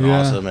that's fucking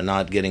awesome, and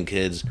not getting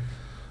kids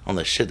on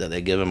the shit that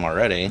they give them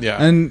already.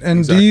 Yeah. And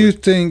exactly. Do you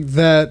think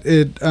that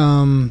it,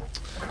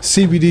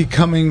 CBD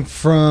coming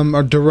from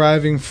or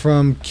deriving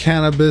from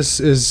cannabis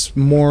is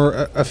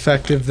more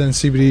effective than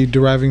CBD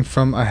deriving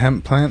from a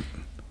hemp plant?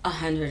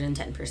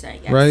 110%,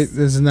 yes. Right?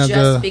 Isn't that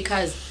just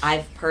because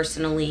I've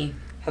personally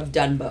have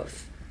done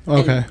both.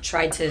 Okay. And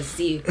tried to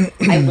see.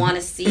 I want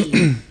to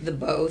see the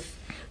both,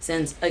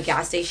 since a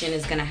gas station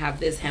is going to have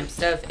this hemp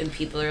stuff and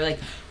people are like,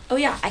 oh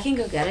yeah, I can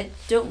go get it.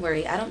 Don't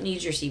worry. I don't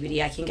need your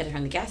CBD. I can get it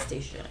from the gas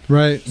station.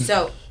 Right.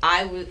 So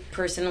I would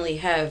personally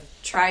have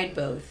tried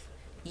both.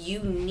 You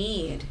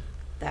need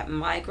that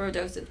micro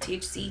dose of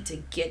THC to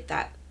get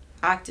that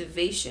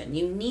activation.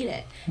 You need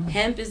it.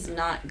 Hemp is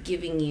not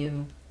giving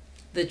you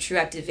the true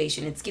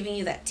activation. It's giving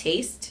you that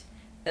taste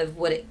of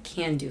what it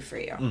can do for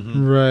you.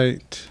 Mm-hmm.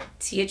 Right.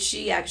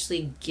 THC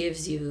actually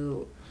gives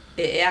you,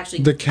 it actually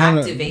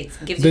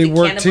activates, gives you the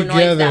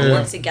cannabinoids that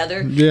work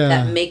together Yeah.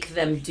 that make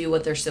them do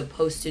what they're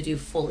supposed to do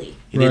fully.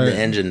 You need the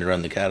engine to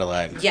run the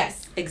Cadillac.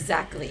 Yes,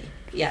 exactly.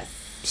 Yes.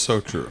 So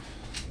true.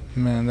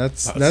 Man,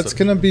 that's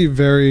gonna be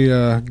very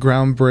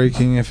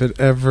groundbreaking if it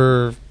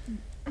ever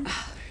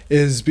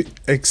is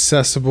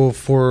accessible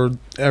for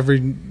every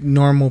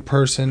normal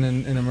person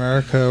in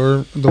America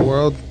or the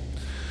world.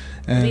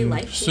 And it'll be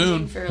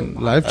life-changing for a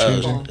lot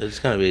life-changing. of people. It's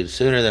gonna be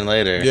sooner than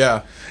later.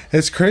 Yeah.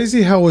 It's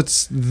crazy how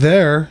it's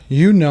there.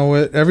 You know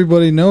it.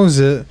 Everybody knows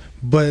it,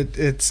 but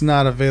it's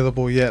not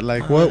available yet.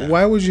 Like, what?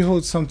 Why would you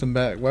hold something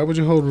back? Why would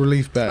you hold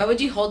relief back? Why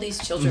would you hold these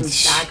children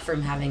back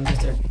from having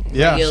just a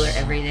regular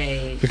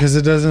everyday? Because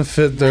it doesn't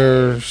fit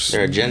their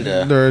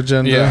agenda. Their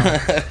agenda.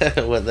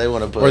 Yeah. What they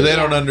want to put. Or they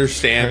don't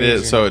understand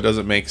it, so it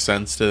doesn't make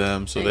sense to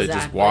them. So they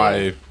just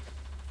why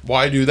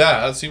do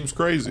that? That seems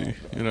crazy.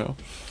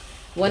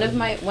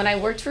 When I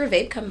worked for a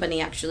vape company,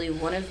 actually,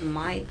 one of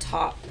my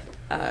top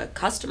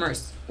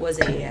customers was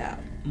a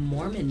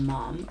Mormon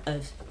mom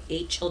of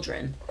 8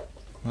 children.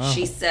 Wow.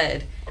 She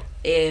said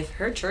if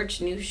her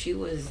church knew she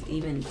was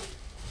even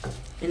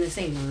in the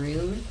same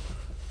room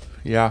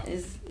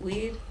as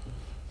weed,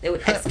 they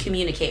would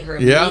excommunicate her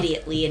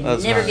immediately and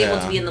never be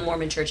able to be in the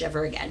Mormon church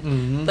ever again.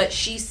 Mm-hmm. But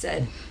she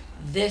said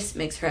this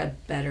makes her a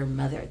better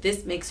mother.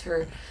 This makes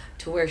her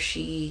to where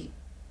she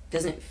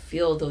doesn't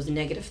feel those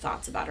negative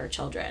thoughts about her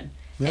children.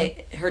 Yeah.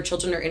 Her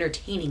children are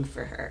entertaining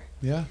for her.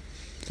 Yeah.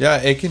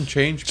 Yeah, it can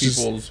change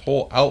people's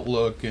whole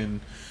outlook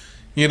and,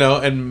 You know,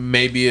 and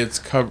maybe it's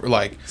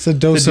it's a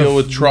dose to deal of,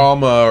 with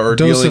trauma or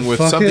dealing with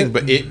something, it.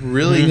 but it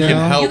really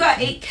can help. You got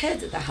 8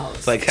 kids at the house.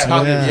 It's like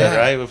having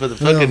right? But for the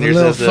fuck in your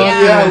little system.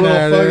 Yeah, a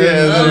little fuck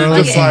it. Little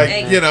It's just fuck like,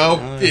 it. you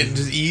know, it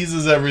just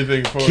eases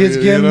everything for Kids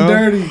you. getting you know?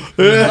 dirty. Fuck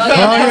it,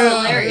 that's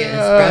hilarious,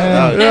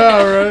 bro.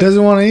 Yeah, right.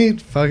 Doesn't want to eat.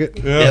 Fuck it.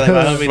 Yeah, like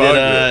my homie Fuck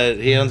did.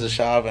 He owns a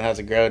shop and has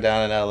a grow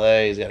down in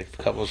LA. He's got a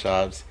couple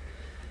shops,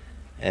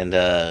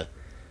 and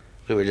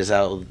we were just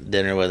out with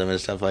dinner with him and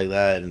stuff like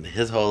that. And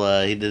his whole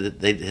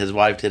his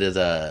wife did his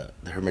her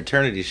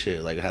maternity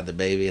shoot, like had the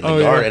baby in the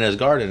garden in his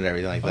garden and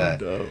everything like that.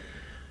 Dope.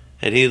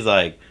 And he's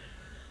like,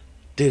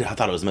 dude, I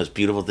thought it was the most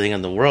beautiful thing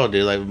in the world,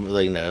 dude. Like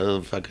you know,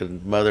 the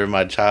fucking mother of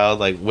my child,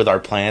 like with our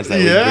plants that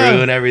we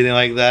grew and everything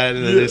like that.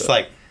 And it's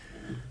like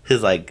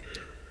his like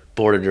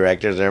board of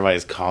directors,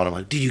 everybody's calling him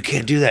like, dude, you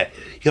can't do that.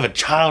 You have a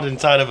child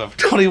inside of a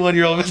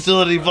 21-year-old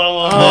facility, blah,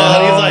 blah, blah.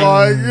 And he's like,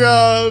 my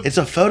God. it's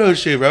a photo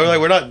shoot, bro. Like,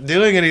 we're not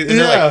doing anything. And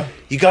they're like,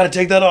 you got to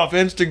take that off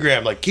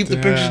Instagram. Like, keep the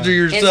pictures to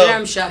yourself.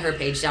 Instagram shut her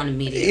page down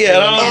immediately. Yeah,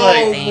 and I was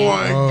like,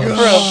 my for God.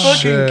 a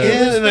fucking kid. It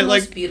was And the then,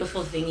 most like,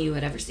 beautiful thing you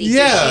would ever see.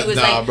 Yeah, She was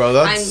nah, like, bro,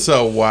 that's I'm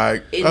so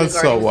whack. in the That's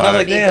so garden with I was whack.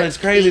 like, damn, it's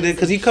crazy, dude.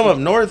 Because you come up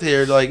north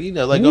here, like, you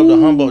know, like, up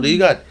to Humboldt, dude, you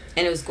got,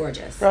 and it was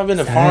gorgeous. bro, I've been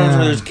to farms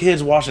where there's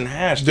kids washing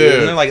hash, dude.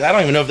 And they're like, I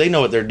don't even know if they know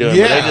what they're doing,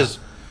 but they just.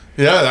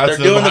 Yeah, that's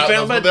They're doing the that's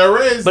family. what they're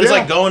raised. But it's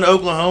like going to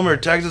Oklahoma or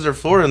Texas or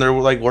Florida, and they're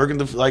like working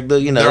the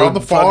you know, They're on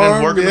the fucking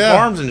farm, working the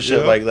farms and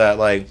shit like that.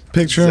 Like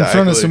Picture in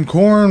front of some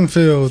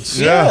cornfields.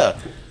 yeah.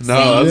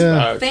 No,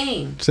 that's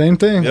Same. Same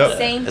thing. Yep.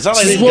 Same. It's not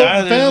like This is these what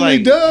guys are family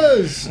like,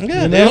 does. yeah, you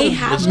know? dude,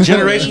 it's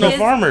generational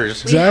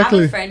farmers. We have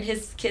Exactly. a friend,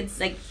 his kid's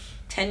like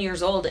 10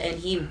 years old, and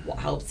he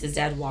helps his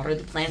dad water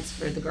the plants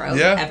for the grow,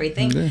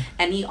 everything. Yeah.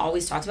 And he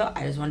always talks about,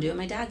 I just want to do what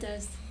my dad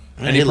does.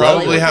 And he love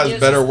probably it. has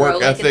better Just work grow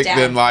like a ethic dad.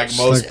 than like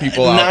most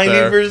people out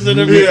there.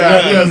 90% of Yeah,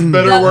 it. he has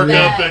better The work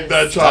best. ethic,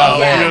 that child,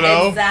 Yeah, you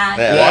know?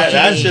 exactly. Yeah, Watching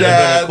that his should have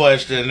been dad. a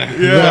question.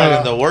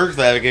 Yeah. The work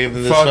that gave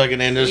in this Fuck.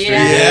 fucking industry.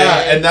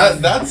 Yeah. And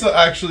that's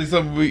actually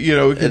something we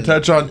can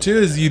touch on too.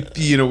 Is we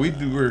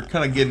were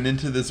kind of getting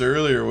into this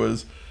earlier.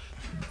 Was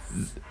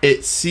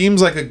it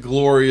seems like a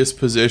glorious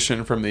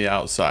position from the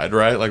outside,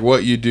 right? Like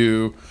what you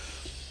do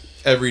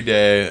every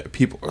day.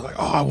 People are like,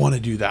 "Oh, I want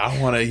to do that. I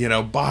want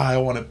to, buy. I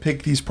want to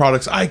pick these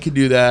products. I could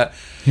do that."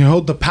 You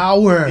hold the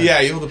power.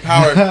 Yeah, you hold the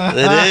power. It is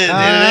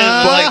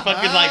like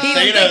fucking like He's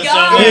Thanos. the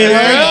god. somewhere.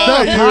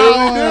 Yeah, you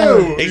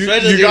really do.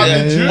 Especially You got the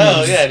dude, juice.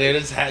 oh yeah, dude.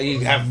 It's how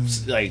you have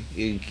like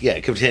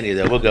continue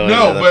though. We'll go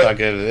No, into the but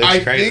fucking. It's I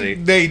crazy.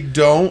 think they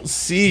don't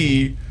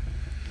see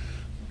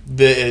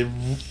the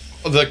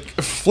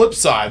flip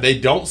side. They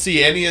don't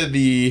see any of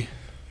the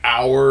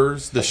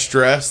hours, the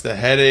stress, the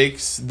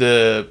headaches,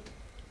 the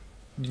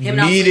Him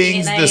not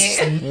meetings,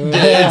 sleeping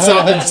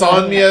the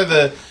insomnia,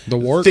 The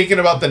work. thinking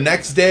about the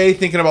next day,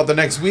 thinking about the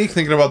next week,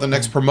 thinking about the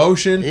next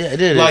promotion. Yeah,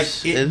 it is. Like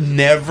it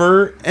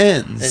never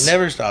ends. It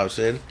never stops,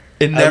 dude.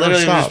 It I never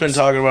literally stops. just been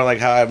talking about like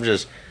how I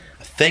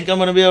think I'm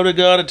gonna be able to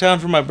go out of town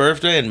for my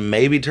birthday and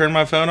maybe turn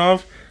my phone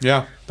off.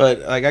 Yeah. But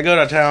like I go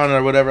to town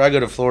or whatever, I go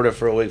to Florida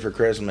for a week for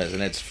Christmas,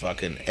 and it's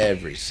fucking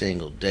every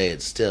single day.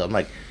 It's still. I'm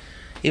like,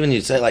 even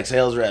you say like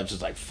sales reps,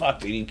 it's like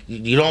fuck, dude,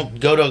 you don't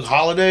go to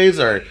holidays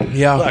or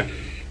fuck,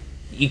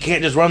 you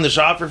can't just run the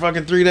shop for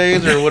fucking 3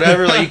 days or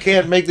whatever. Like you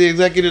can't make the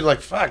executive like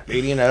fuck,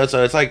 dude.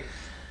 So it's like,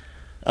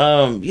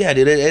 yeah,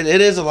 dude,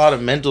 it is a lot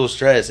of mental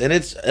stress, and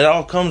it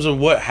all comes with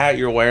what hat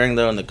you're wearing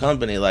though in the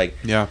company. Like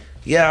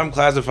yeah, I'm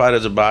classified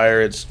as a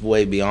buyer. It's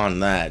way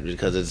beyond that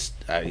because it's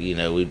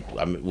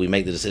we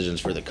make the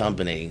decisions for the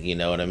company. You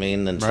know what I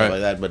mean, and stuff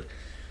like that. But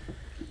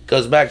it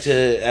goes back to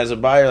as a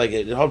buyer, like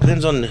it all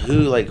depends on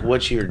who, like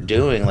what you're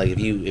doing. Like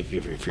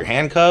if you're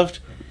handcuffed,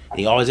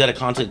 you always got to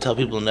constantly tell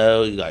people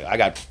no. Like I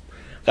got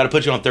to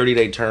put you on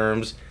 30-day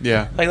terms.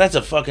 Yeah, like that's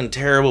a fucking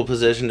terrible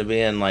position to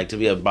be in. Like to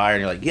be a buyer, and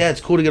you're like, yeah,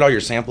 it's cool to get all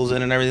your samples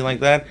in and everything like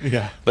that.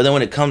 Yeah, but then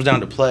when it comes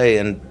down to play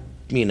and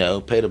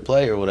pay to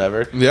play or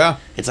whatever. Yeah.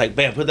 It's like,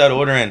 bam, put that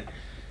order in.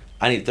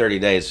 I need 30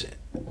 days.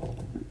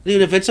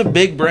 Dude, if it's a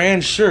big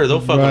brand, sure, they'll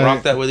fucking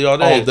rock that with you all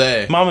day. All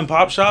day. Mom and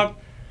pop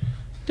shop?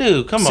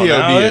 Dude, come on COD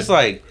now. it. It's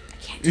like,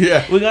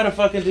 yeah, we gotta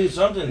fucking do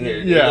something here.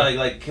 Yeah.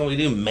 Like, can we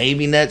do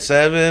maybe net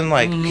 7?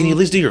 Like, can you at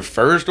least do your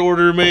first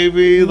order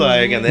maybe?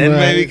 Like, and then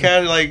maybe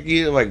kind of like,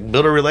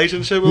 build a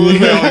relationship a little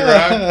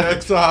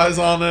bit. exercise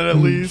on it at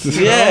least.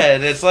 Yeah,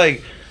 and it's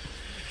like,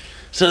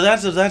 so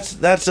that's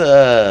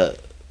the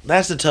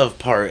tough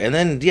part. And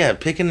then,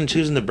 picking and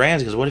choosing the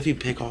brands, because what if you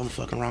pick all the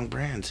fucking wrong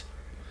brands?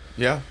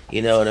 Yeah.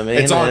 You know what I mean?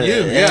 It's on you.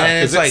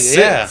 And it's like,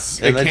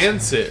 it can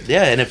sit.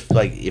 Yeah, and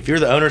if you're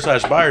the owner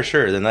 / buyer,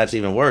 sure, then that's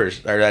even worse.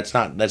 Or that's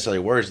not necessarily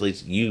worse. At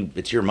least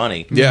it's your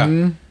money. Yeah.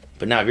 Mm-hmm.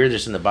 But now if you're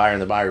just in the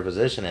buyer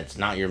position, it's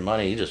not your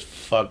money. You just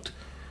fucked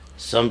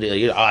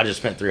somebody. I just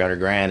spent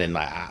 $300,000 and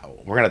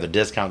we're gonna have to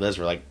discount this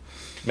for like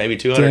maybe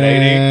 $280.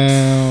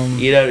 Damn.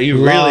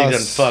 You really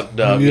done fucked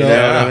up. Yeah. You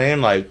know what I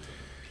mean? Like,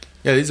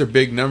 yeah, these are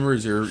big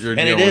numbers. You're and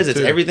it is. It's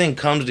everything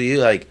comes to you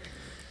like.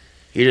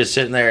 You're just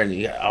sitting there and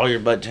you got all your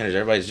bud tenders.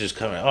 Everybody's just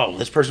coming. Oh,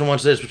 this person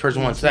wants this. This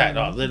person wants that.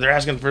 Oh, they're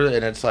asking for it.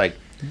 And it's like,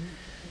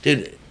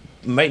 dude,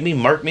 make me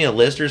mark me a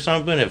list or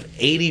something. If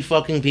 80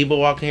 fucking people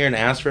walk here and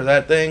ask for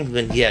that thing,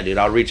 then yeah, dude,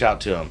 I'll reach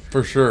out to them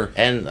for sure.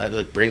 And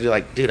it brings me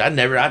like, dude,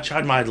 I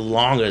tried my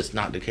longest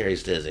not to carry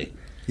Stizzy.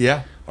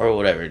 Yeah. Or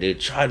whatever, dude.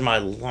 Tried my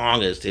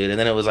longest, dude. And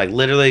then it was like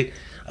literally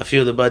a few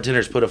of the bud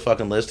tenders put a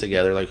fucking list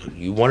together. Like,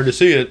 you wanted to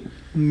see it.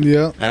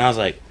 Yeah. And I was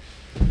like,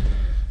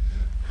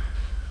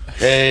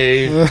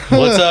 hey,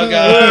 what's up,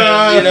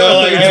 guys? You know,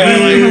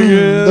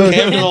 like,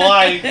 came to the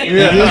light. You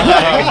know?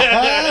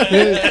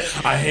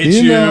 I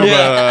hate you.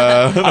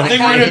 I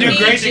think we're going to do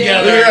great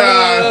together.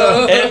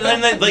 Yeah. And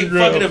then they like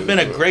fucking have been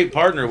a great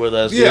partner with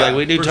us. Dude. Like,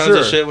 we do tons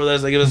of shit with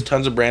us. They give us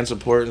tons of brand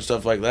support and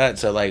stuff like that.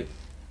 So, like,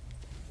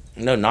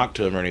 no knock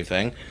to them or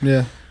anything.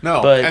 Yeah.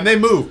 No, but and they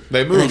move.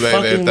 They move. They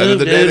at the end of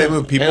the day, they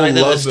move. People and,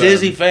 like, love the them.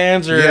 Stizzy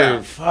fans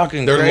are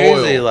fucking They're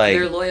crazy. loyal. Like,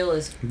 They're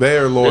loyalists. They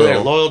are loyal. They're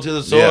loyal to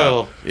the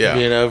soil. Yeah.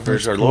 You know, for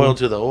sure. Loyal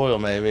to the oil,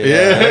 maybe.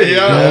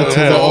 Yeah, to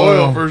the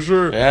oil for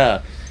sure.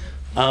 Yeah.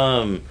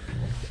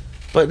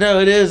 But no,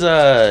 it is.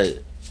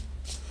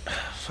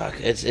 Fuck.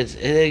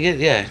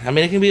 Yeah. I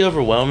mean, it can be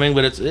overwhelming,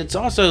 but it's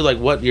also like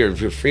what your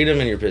freedom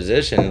and your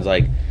position is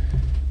like.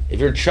 If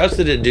you're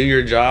trusted to do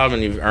your job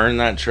and you've earned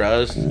that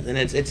trust, then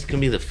it can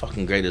be the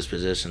fucking greatest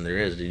position there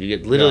is, dude. You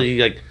get literally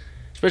like,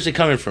 especially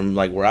coming from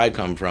like where I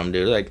come from,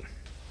 dude. Like,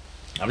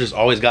 I've just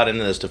always got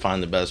into this to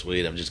find the best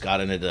weed. I've just got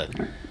into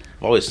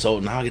I've always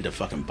sold. Now I get to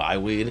fucking buy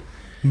weed.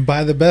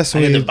 Buy the best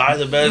weed. I get to buy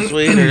the best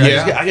weed. Or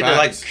I get to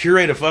like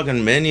curate a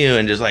fucking menu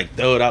and just like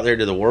throw it out there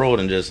to the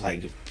world and just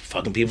like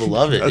fucking people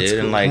love it, dude. Cool.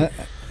 And like,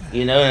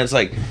 you know, and it's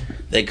like.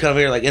 They come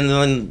here like, and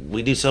then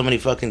we do so many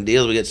fucking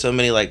deals. We get so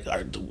many like,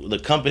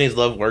 the companies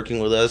love working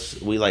with us.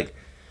 We like,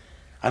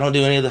 I don't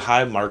do any of the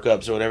high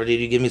markups or whatever, dude.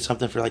 You give me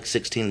something for like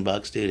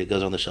 $16, dude. It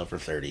goes on the shelf for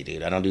 30,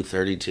 dude. I don't do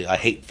 32. I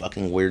hate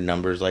fucking weird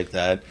numbers like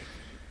that.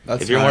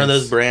 If you're one of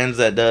those brands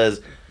that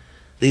does,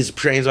 these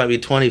trains might be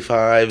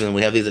 25 and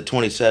we have these at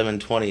 27,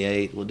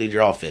 28. Well, dude,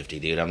 you're all 50,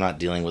 dude. I'm not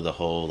dealing with the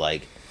whole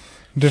like.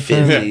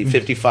 50,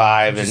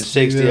 55, and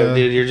 60. Yeah.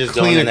 Dude, you're just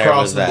clean going in there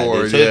across with the that.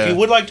 board. Dude. So if you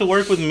would like to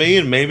work with me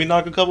and maybe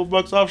knock a couple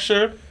bucks off,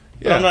 sure.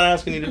 But I'm not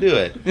asking you to do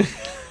it.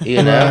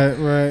 You know?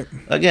 Right.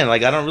 Again,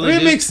 like I don't really.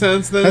 It makes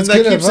sense. Then That's that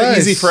good keeps advice. it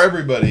easy for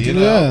everybody. You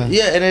know.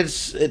 Yeah, and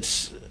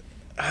it's.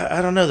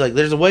 I don't know. Like,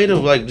 there's a way to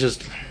like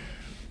just.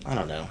 I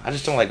don't know. I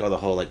just don't like all the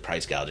whole like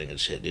price gouging and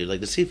shit, dude.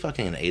 Like to see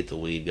fucking an eighth of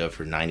weed go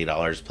for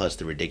 $90 plus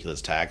the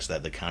ridiculous tax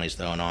that the county's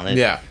throwing on it.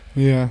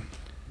 Yeah.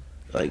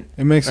 Like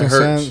it makes no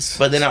sense.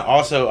 But then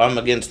I'm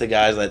against the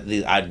guys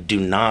that I do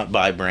not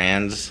buy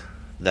brands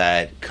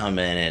that come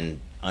in and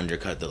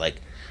undercut the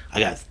like. I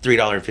got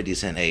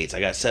 $3.50 eighths. I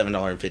got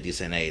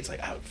 $7.50 eighths.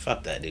 Like,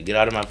 fuck that, dude. Get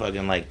out of my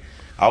fucking like.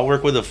 I'll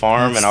work with a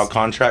farm and I'll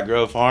contract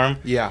grow a farm.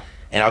 Yeah.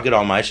 And I'll get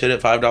all my shit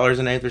at $5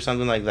 an eighth or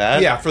something like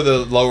that. Yeah, for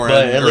the lower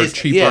but end at least,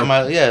 cheaper.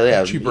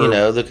 Cheaper. You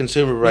know, the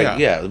consumer, right?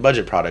 Yeah, the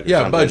budget product. Or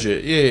something.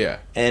 Budget. Yeah.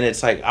 And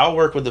it's like I'll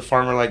work with the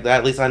farmer like that.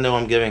 At least I know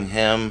I'm giving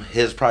him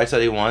his price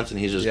that he wants, and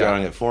he's just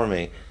growing it for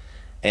me.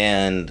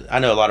 And I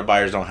know a lot of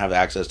buyers don't have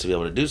access to be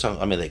able to do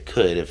something. I mean, they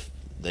could if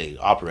they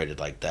operated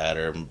like that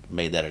or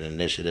made that an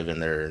initiative in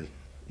their,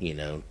 you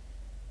know,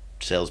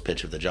 sales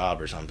pitch of the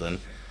job or something.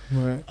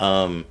 Right.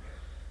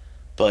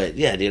 But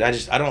yeah, dude,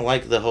 I don't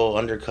like the whole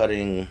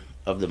undercutting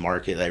of the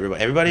market.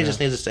 Everybody just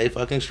needs to stay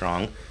fucking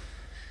strong.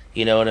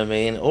 You know what I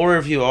mean? Or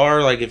if you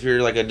are like, if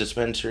you're like a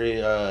dispensary,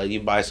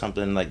 you buy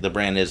something like the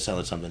brand is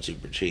selling something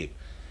super cheap,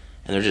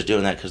 and they're just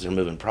doing that because they're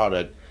moving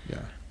product. Yeah.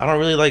 I don't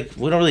really like.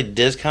 We don't really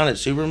discount it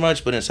super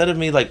much, but instead of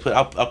me like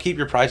I'll keep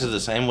your prices the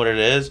same what it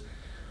is.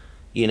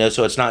 You know,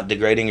 so it's not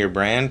degrading your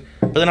brand.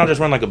 But then I'll just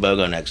run like a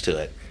BOGO next to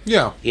it.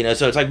 Yeah. You know,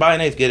 so it's like buy an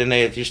eighth, get an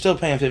eighth. You're still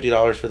paying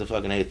 $50 for the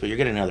fucking eighth, but you're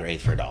getting another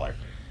eighth for $1.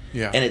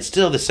 Yeah. And it's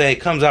still the same.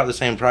 It comes out the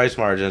same price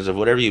margins of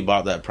whatever you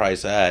bought that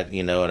price at.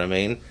 You know what I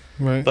mean?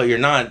 Right. But you're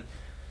not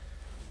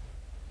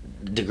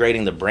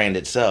degrading the brand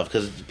itself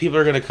because people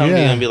are going to come to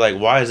you and be like,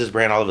 "Why is this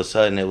brand all of a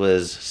sudden it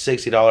was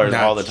 $60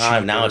 all the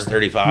time? Now it's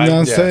 $35."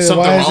 No, Something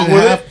why is wrong it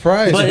with half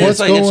price? But What's it's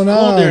like going it's cool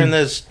on? during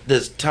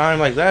this time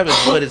like that,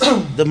 but it's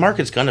the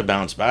market's gonna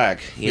bounce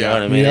back. You know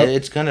what I mean? Yep.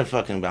 It's gonna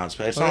fucking bounce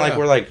back. It's not like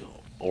we're like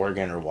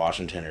Oregon or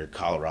Washington or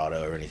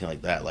Colorado or anything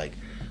like that. Like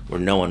where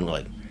no one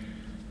like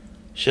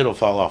shit'll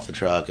fall off the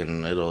truck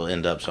and it'll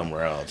end up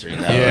somewhere else. Or, you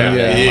know,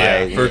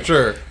 like, for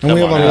sure. And we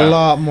have a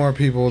lot more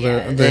people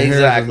there.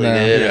 Exactly,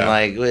 dude. Yeah. And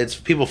like it's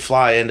people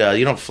fly into.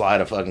 You don't fly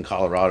to fucking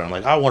Colorado and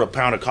like I want a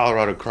pound of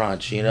Colorado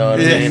Crunch. You know what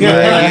I mean? Like, you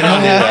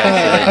don't do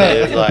that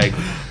shit, dude. Like.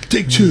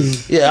 Take two.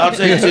 Yeah, I'll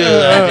take two of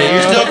that, dude.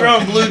 You're still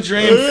growing Blue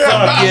Dream?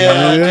 Fuck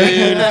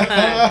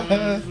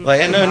yeah, dude.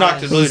 Like, and no knock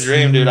to Blue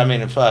Dream, dude. I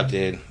mean, fuck,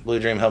 dude. Blue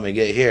Dream helped me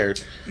get here.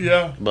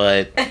 Yeah.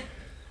 But...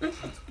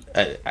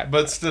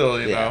 but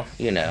still, you know.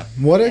 You know.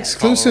 What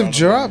exclusive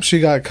drop she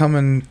got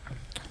coming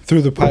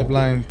through the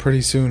pipeline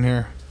pretty soon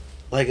here?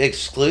 Like,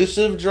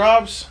 exclusive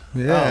drops?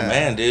 Yeah. Oh,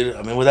 man, dude.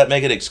 I mean, would that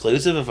make it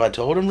exclusive if I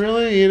told him,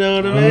 really? You know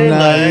what I mean?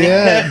 Not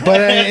yet. But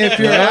if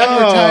you're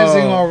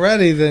advertising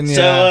already, then yeah.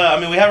 So, I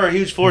mean, we have our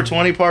huge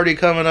 420 party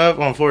coming up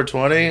on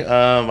 420.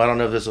 I don't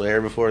know if this will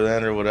air before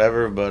then or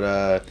whatever,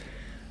 but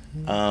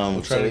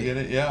We'll try to get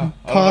it. Yeah,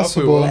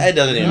 Possible. It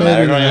doesn't even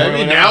matter.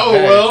 Maybe now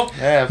it will.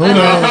 Yeah, Who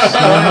knows?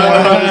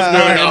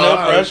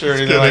 no pressure or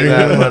anything like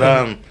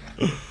that.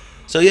 But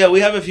so yeah, we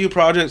have a few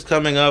projects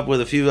coming up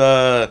with a few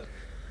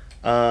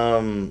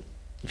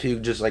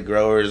just like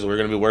growers. We're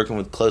gonna be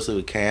working closely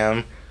with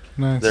Cam.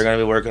 Nice. They're gonna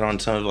be working on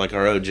some of like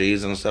our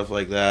OGs and stuff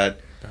like that.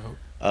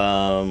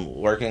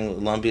 Working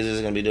with Lumpies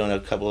is gonna be doing a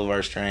couple of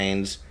our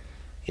strains.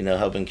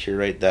 Helping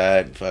curate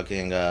that.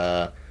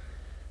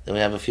 Then we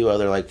have a few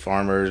other like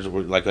farmers.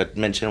 Like I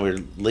mentioned, we're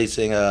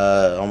leasing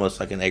almost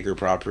like an acre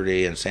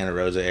property in Santa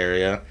Rosa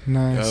area.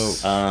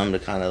 Nice. To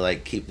kind of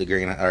like keep the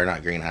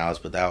not greenhouse,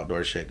 but the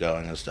outdoor shit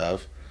going and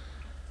stuff.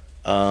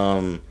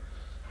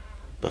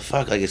 But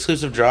fuck, like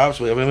exclusive drops.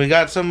 We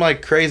got some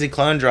like crazy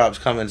clone drops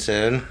coming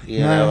soon.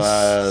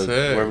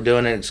 We're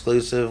doing an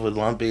exclusive with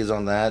Lumpies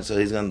on that. So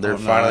they're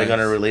finally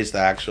gonna release the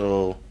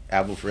actual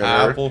apple fritter.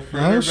 Apple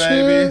fritter,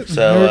 baby. Shit.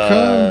 So Here it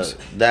comes.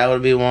 that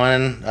would be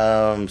one.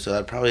 So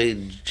that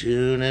probably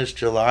June-ish,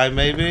 July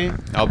maybe.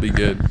 I'll be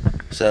good.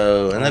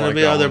 So and then there'll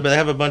be other, one. but they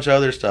have a bunch of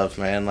other stuff,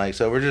 man. Like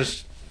so, we're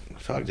just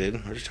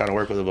dude. We're just trying to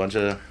work with a bunch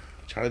of,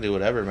 trying to do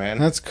whatever, man.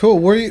 That's cool.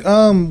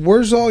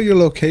 Where's all your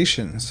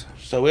locations?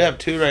 So we have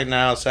two right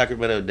now: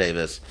 Sacramento,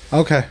 Davis.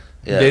 Okay.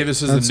 Yeah.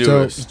 Davis is That's the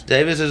newest.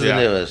 Davis is Yeah.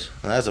 the newest.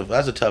 And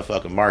that's a tough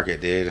fucking market,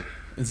 dude.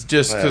 It's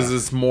just because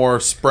it's more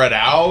spread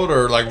out,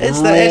 or like It's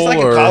rural, it's like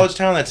or a college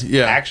town that's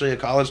Yeah. actually a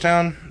college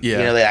town.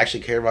 Yeah. They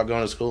actually care about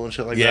going to school and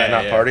shit like Yeah, that,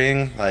 not yeah.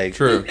 partying. Like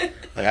True.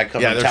 Like I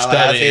come Yeah, from they're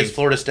Tallahassee, studying. it's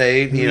Florida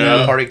State,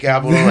 Yeah. party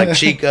capital, like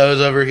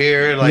Chico's over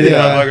here. Like the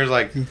Yeah. motherfuckers,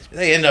 like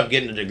they end up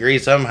getting a degree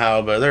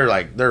somehow, but they're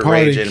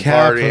Party raging,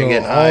 capital partying,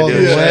 getting high, all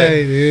doing the way,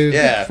 shit. dude.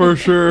 Yeah. For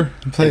sure.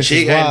 And Place is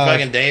Chico and wild.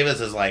 fucking Davis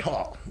is like,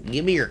 oh,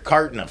 give me your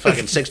carton of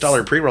fucking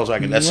 $6 pre-roll so I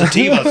can, that's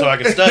sativa so I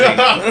can study.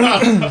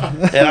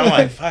 And I'm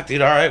like, fuck,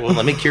 dude, all right, well,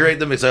 let me curate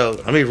them. So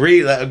let me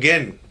read that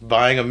again,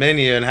 buying a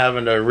menu and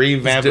having to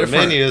revamp a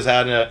menu is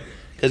having to,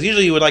 because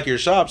usually you would like your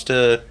shops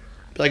to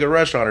be like a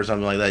restaurant or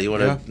something like that. You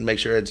want to make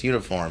sure it's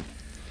uniform.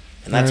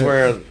 And that's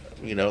where,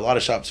 a lot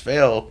of shops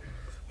fail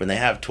when they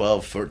have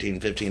 12, 14,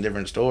 15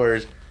 different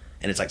stores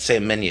and it's like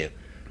same menu.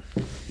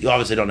 You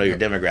obviously don't know your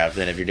demographic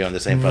then if you're doing the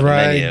same fucking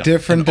menu.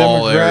 Different In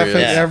all demographic,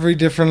 areas. every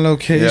different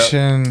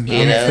location. You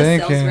I'm know? As a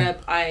sales thinking.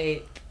 rep,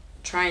 I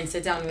try and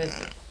sit down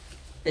with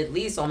at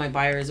least all my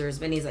buyers or as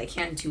many as I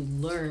can to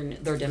learn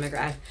their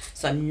demographic.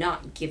 So I'm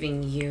not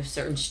giving you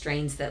certain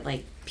strains that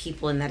like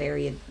people in that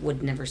area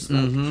would never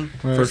smoke. Right.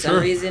 For For some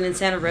sure. reason in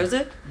Santa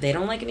Rosa, they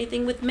don't like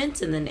anything with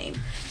mint in the name.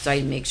 So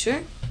I make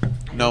sure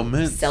No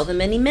mint. sell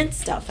them any mint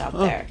stuff out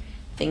there.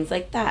 Things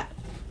like that.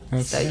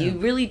 So you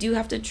really do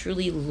have to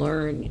truly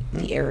learn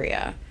the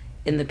area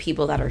and the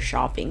people that are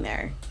shopping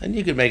there. And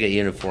you can make it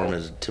uniform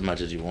as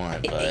much as you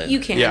want, but You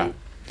can. Yeah.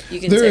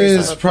 You can There set yourself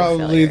is up for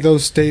probably failure.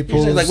 those staples.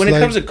 usually, like when it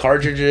comes to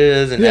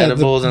cartridges and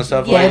edibles and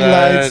stuff like Bud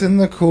that. Lights and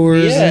the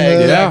Coors Yeah, and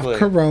the exactly.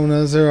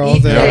 Coronas are all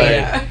there. Right.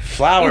 Yeah.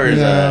 Flowers,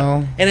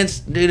 No. and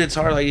it's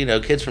hard.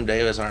 Like kids from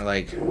Davis aren't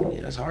like,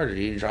 it's hard.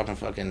 You're dropping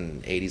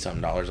fucking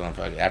 $80-something on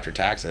fucking after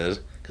taxes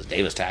because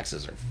Davis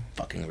taxes are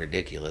fucking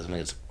ridiculous. I mean,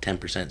 it's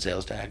 10%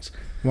 sales tax.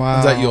 Wow.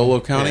 Is that Yolo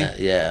County?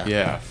 Yeah.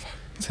 Yeah.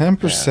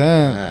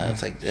 10%.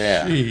 It's like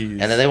yeah. Jeez.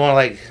 And then they want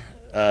like,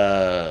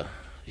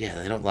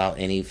 they don't allow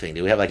anything.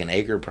 Do we have like an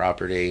acre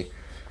property?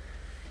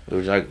 We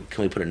were like,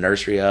 can we put a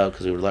nursery up?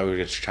 Because we were going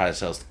to try to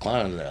sell the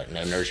clones. They're like,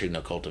 no nursery,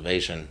 no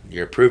cultivation.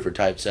 You're approved for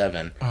type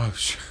 7. Oh,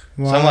 shit.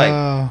 Wow. So I'm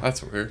like,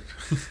 That's weird.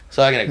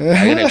 so I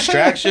can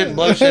extract shit and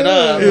blow shit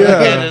up. Yeah.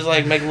 I can't just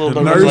like make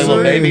little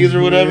Nursery. babies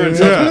or whatever and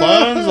sell some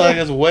clones. Like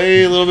it's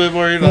way a little bit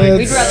more like.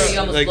 We'd rather you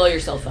almost Like, blow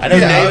yourself up. I know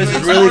Yeah, Davis is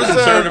that's really 100%.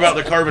 concerned about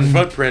the carbon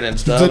footprint and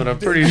stuff, and I'm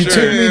pretty You sure.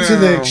 took me to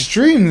the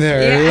extreme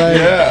there. Yeah. Like,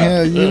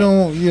 Yeah. you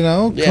don't,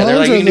 Yeah, they're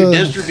like, clones you are can do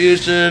the-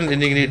 distribution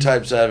and you can do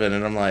type 7.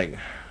 And I'm like,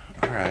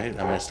 all right.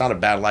 I mean, it's not a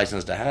bad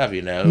license to have,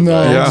 No, but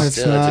Yeah. it's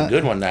still, not. it's a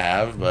good one to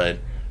have, but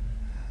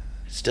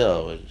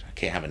still, I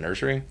can't have a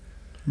nursery.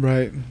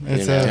 Right.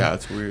 It's know? Yeah,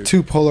 it's weird.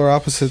 two polar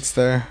opposites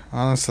there,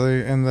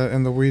 honestly, in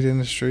the weed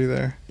industry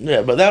there.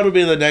 Yeah, but that would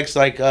be the next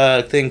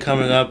thing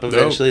coming up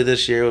eventually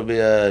this year would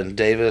be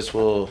Davis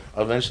will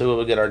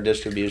we'll get our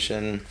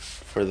distribution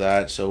for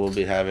that, so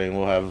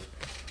we'll have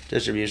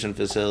distribution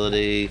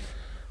facility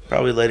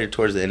probably later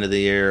towards the end of the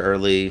year,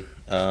 early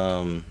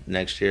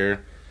next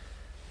year,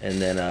 and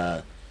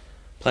then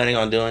planning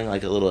on doing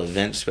like a little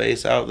event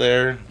space out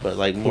there, but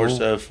like more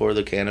so for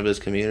the cannabis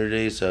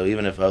community. So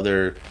even if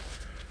other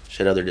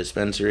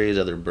dispensaries,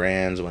 other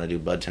brands want to do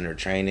bud tender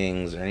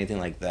trainings or anything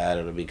like that,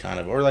 it'll be kind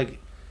of, or like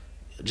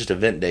just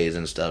event days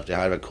and stuff to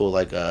have a cool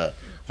almost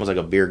like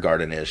a beer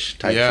garden-ish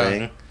type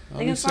thing. I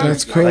think it's That's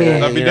farmers cool. market.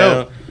 That'd be You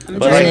know, dope. I'm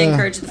but trying to like,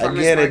 encourage the farmers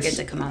again, market it's-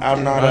 to come out I'm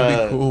there. not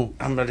That'd be cool.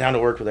 I'm not down to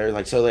work with her.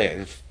 Like, so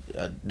if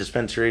a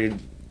dispensary,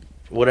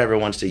 whatever,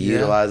 wants to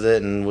utilize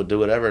it and will do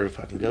whatever,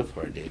 fucking go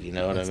for it, dude. You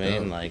know what That's I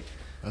mean? dope. Like,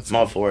 That's I'm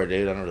all for it,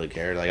 dude. I don't really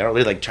care. Like, I don't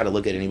really like try to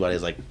look at anybody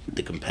as like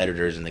the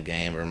competitors in the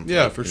game or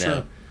Yeah, like, for you sure.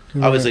 know.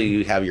 Obviously,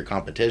 you have your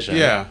competition.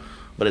 Yeah.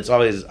 But it's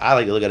always, I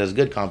like to look at it as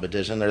good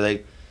competition. They're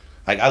like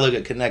I look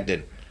at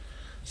Connected.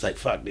 It's like,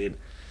 fuck, dude.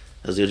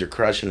 those dudes are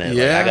crushing it.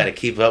 Yeah. Like, I got to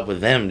keep up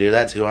with them, dude.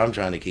 That's who I'm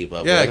trying to keep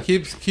up Yeah, with.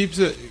 it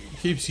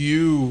keeps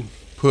you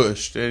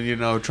pushed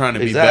and trying to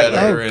be Exactly.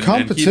 better.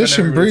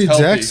 Competition breeds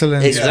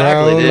excellence,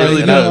 Exactly, bro. dude. Like, And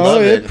you I know,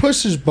 love it it.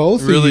 pushes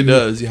both It really of you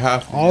does. You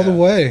have to, all the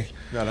way.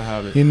 Gotta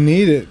have it. You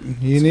need it.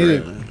 You need great,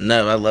 it. man.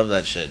 No, I love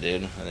that shit,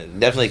 dude.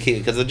 Definitely keep,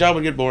 because the job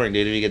would get boring,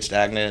 dude. If you get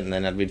stagnant, and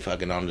then I'd be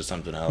fucking on to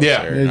something else.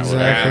 Yeah, or,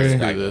 exactly.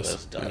 Back Do with this.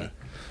 this done.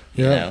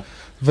 Yeah. You know?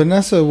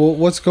 Vanessa,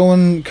 what's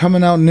coming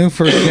out new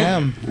for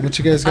Cam? What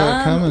you guys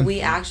got coming?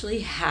 We actually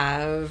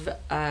have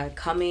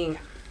coming.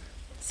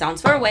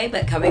 Sounds far away,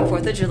 but coming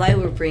 4th of July,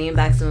 we're bringing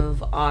back some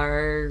of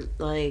our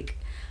like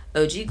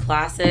OG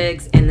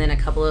classics, and then a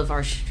couple of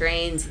our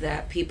strains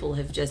that people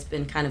have just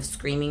been kind of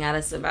screaming at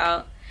us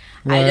about.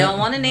 Right. I don't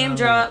want to name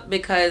drop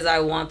because I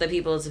want the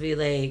people to be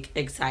like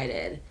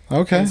excited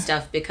Okay. and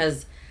stuff,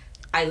 because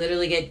I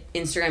literally get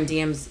Instagram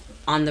DMs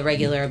on the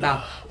regular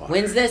about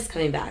when's this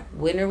coming back?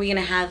 When are we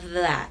gonna have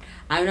that?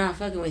 I'm not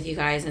fucking with you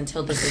guys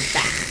until this is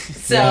back.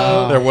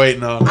 So They're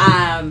waiting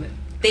on.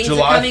 Things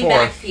July are coming 4th.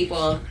 back,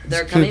 people.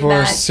 They're coming People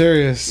are back.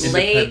 serious.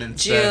 Late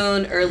Independence Day.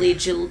 June, early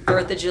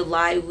 4th of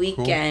July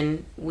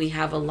weekend. We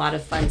have a lot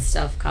of fun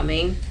stuff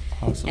coming,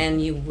 Awesome.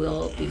 and you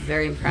will be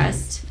very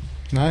impressed.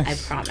 I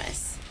Nice.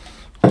 promise.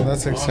 Well,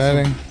 that's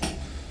exciting.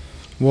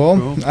 Well,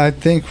 Cool. I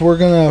think we're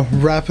gonna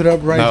wrap it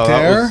up right No,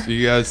 there.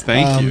 you guys,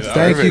 thank you. That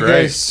Thank was you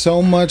great. guys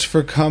so much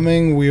for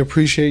coming. We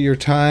appreciate your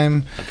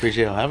time. I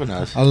appreciate you having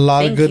us. A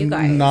lot Thank of good you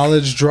guys.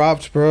 knowledge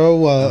dropped, bro.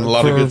 And a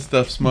lot of for good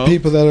stuff smoked.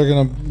 people that are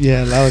gonna,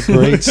 a lot of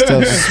great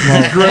stuff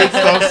smoked. Great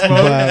stuff smoked.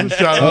 But-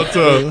 Shout out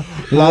to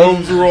lot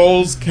of- Rose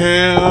Rolls,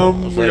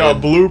 Cam. We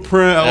got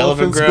Blueprint,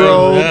 Elephant's Grove,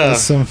 Grove. yeah.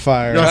 Some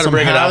fire. Got Try to some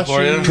bring it out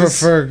for you. hashes.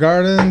 Prefer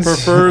Gardens.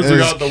 Prefers. We is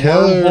got the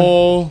killer.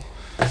 Wormhole.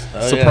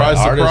 Oh, Surprise,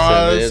 yeah. Artisan,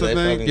 surprise! dude. I They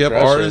think. fucking Yep,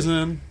 crush it.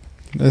 Artisan.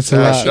 It's a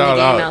Yeah, lot. shout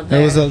Game out.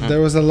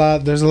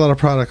 There's a lot of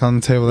product on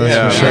the table. That's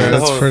Yeah, for sure. man.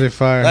 That's pretty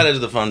fire. That is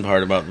the fun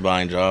part about the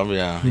buying job,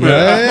 yeah.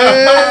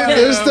 Hey,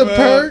 there's the man.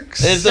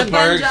 perks. It's The the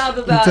fun perks. job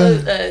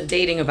about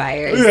dating a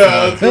buyer.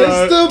 Yeah, that's It's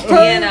right. the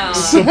perks. You know,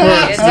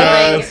 Surprise,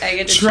 I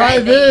get to Try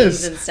things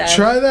this. and stuff.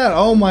 Try that.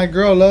 Oh, my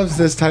girl loves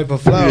this type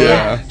of flower.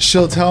 Yeah.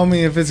 She'll tell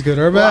me if it's good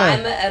or Well, bad.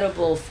 I'm an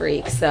edible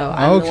freak, so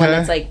I'm the Okay. one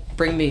that's like,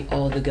 bring me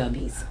all the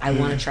gummies. I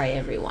want to try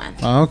everyone.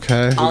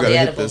 Okay. All We the gotta hit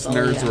edibles. this all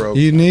nerds of them. rope.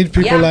 You need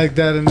people Yeah. like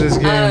that in this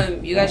game.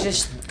 You guys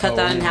just cut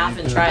that in half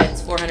and try it.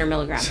 It's 400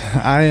 milligrams.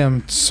 I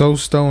am so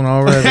stoned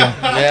already.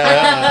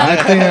 Yeah. I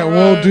think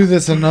we'll do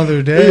this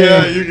another day.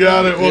 Yeah, you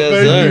got it. Well, Yes,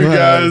 thank sir. you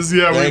guys.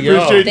 Yeah, Thank we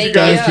y'all. appreciate you Thank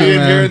guys you. being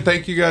Man. here, and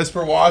thank you guys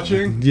for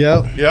watching.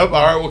 Yep. Yep.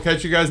 All right, we'll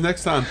catch you guys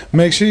next time.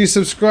 Make sure you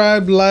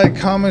subscribe, like,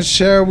 comment,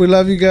 share. We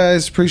love you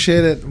guys.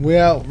 Appreciate it. We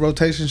out.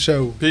 Rotation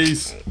Show.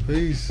 Peace.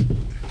 Peace.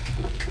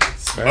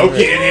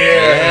 Okay, in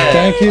here.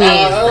 Thank you.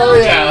 Oh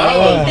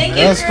yeah. Thank that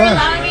you was for fun.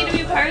 allowing me to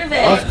be part of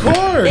it. Of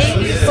course.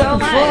 Thank you so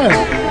much.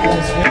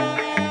 Fun.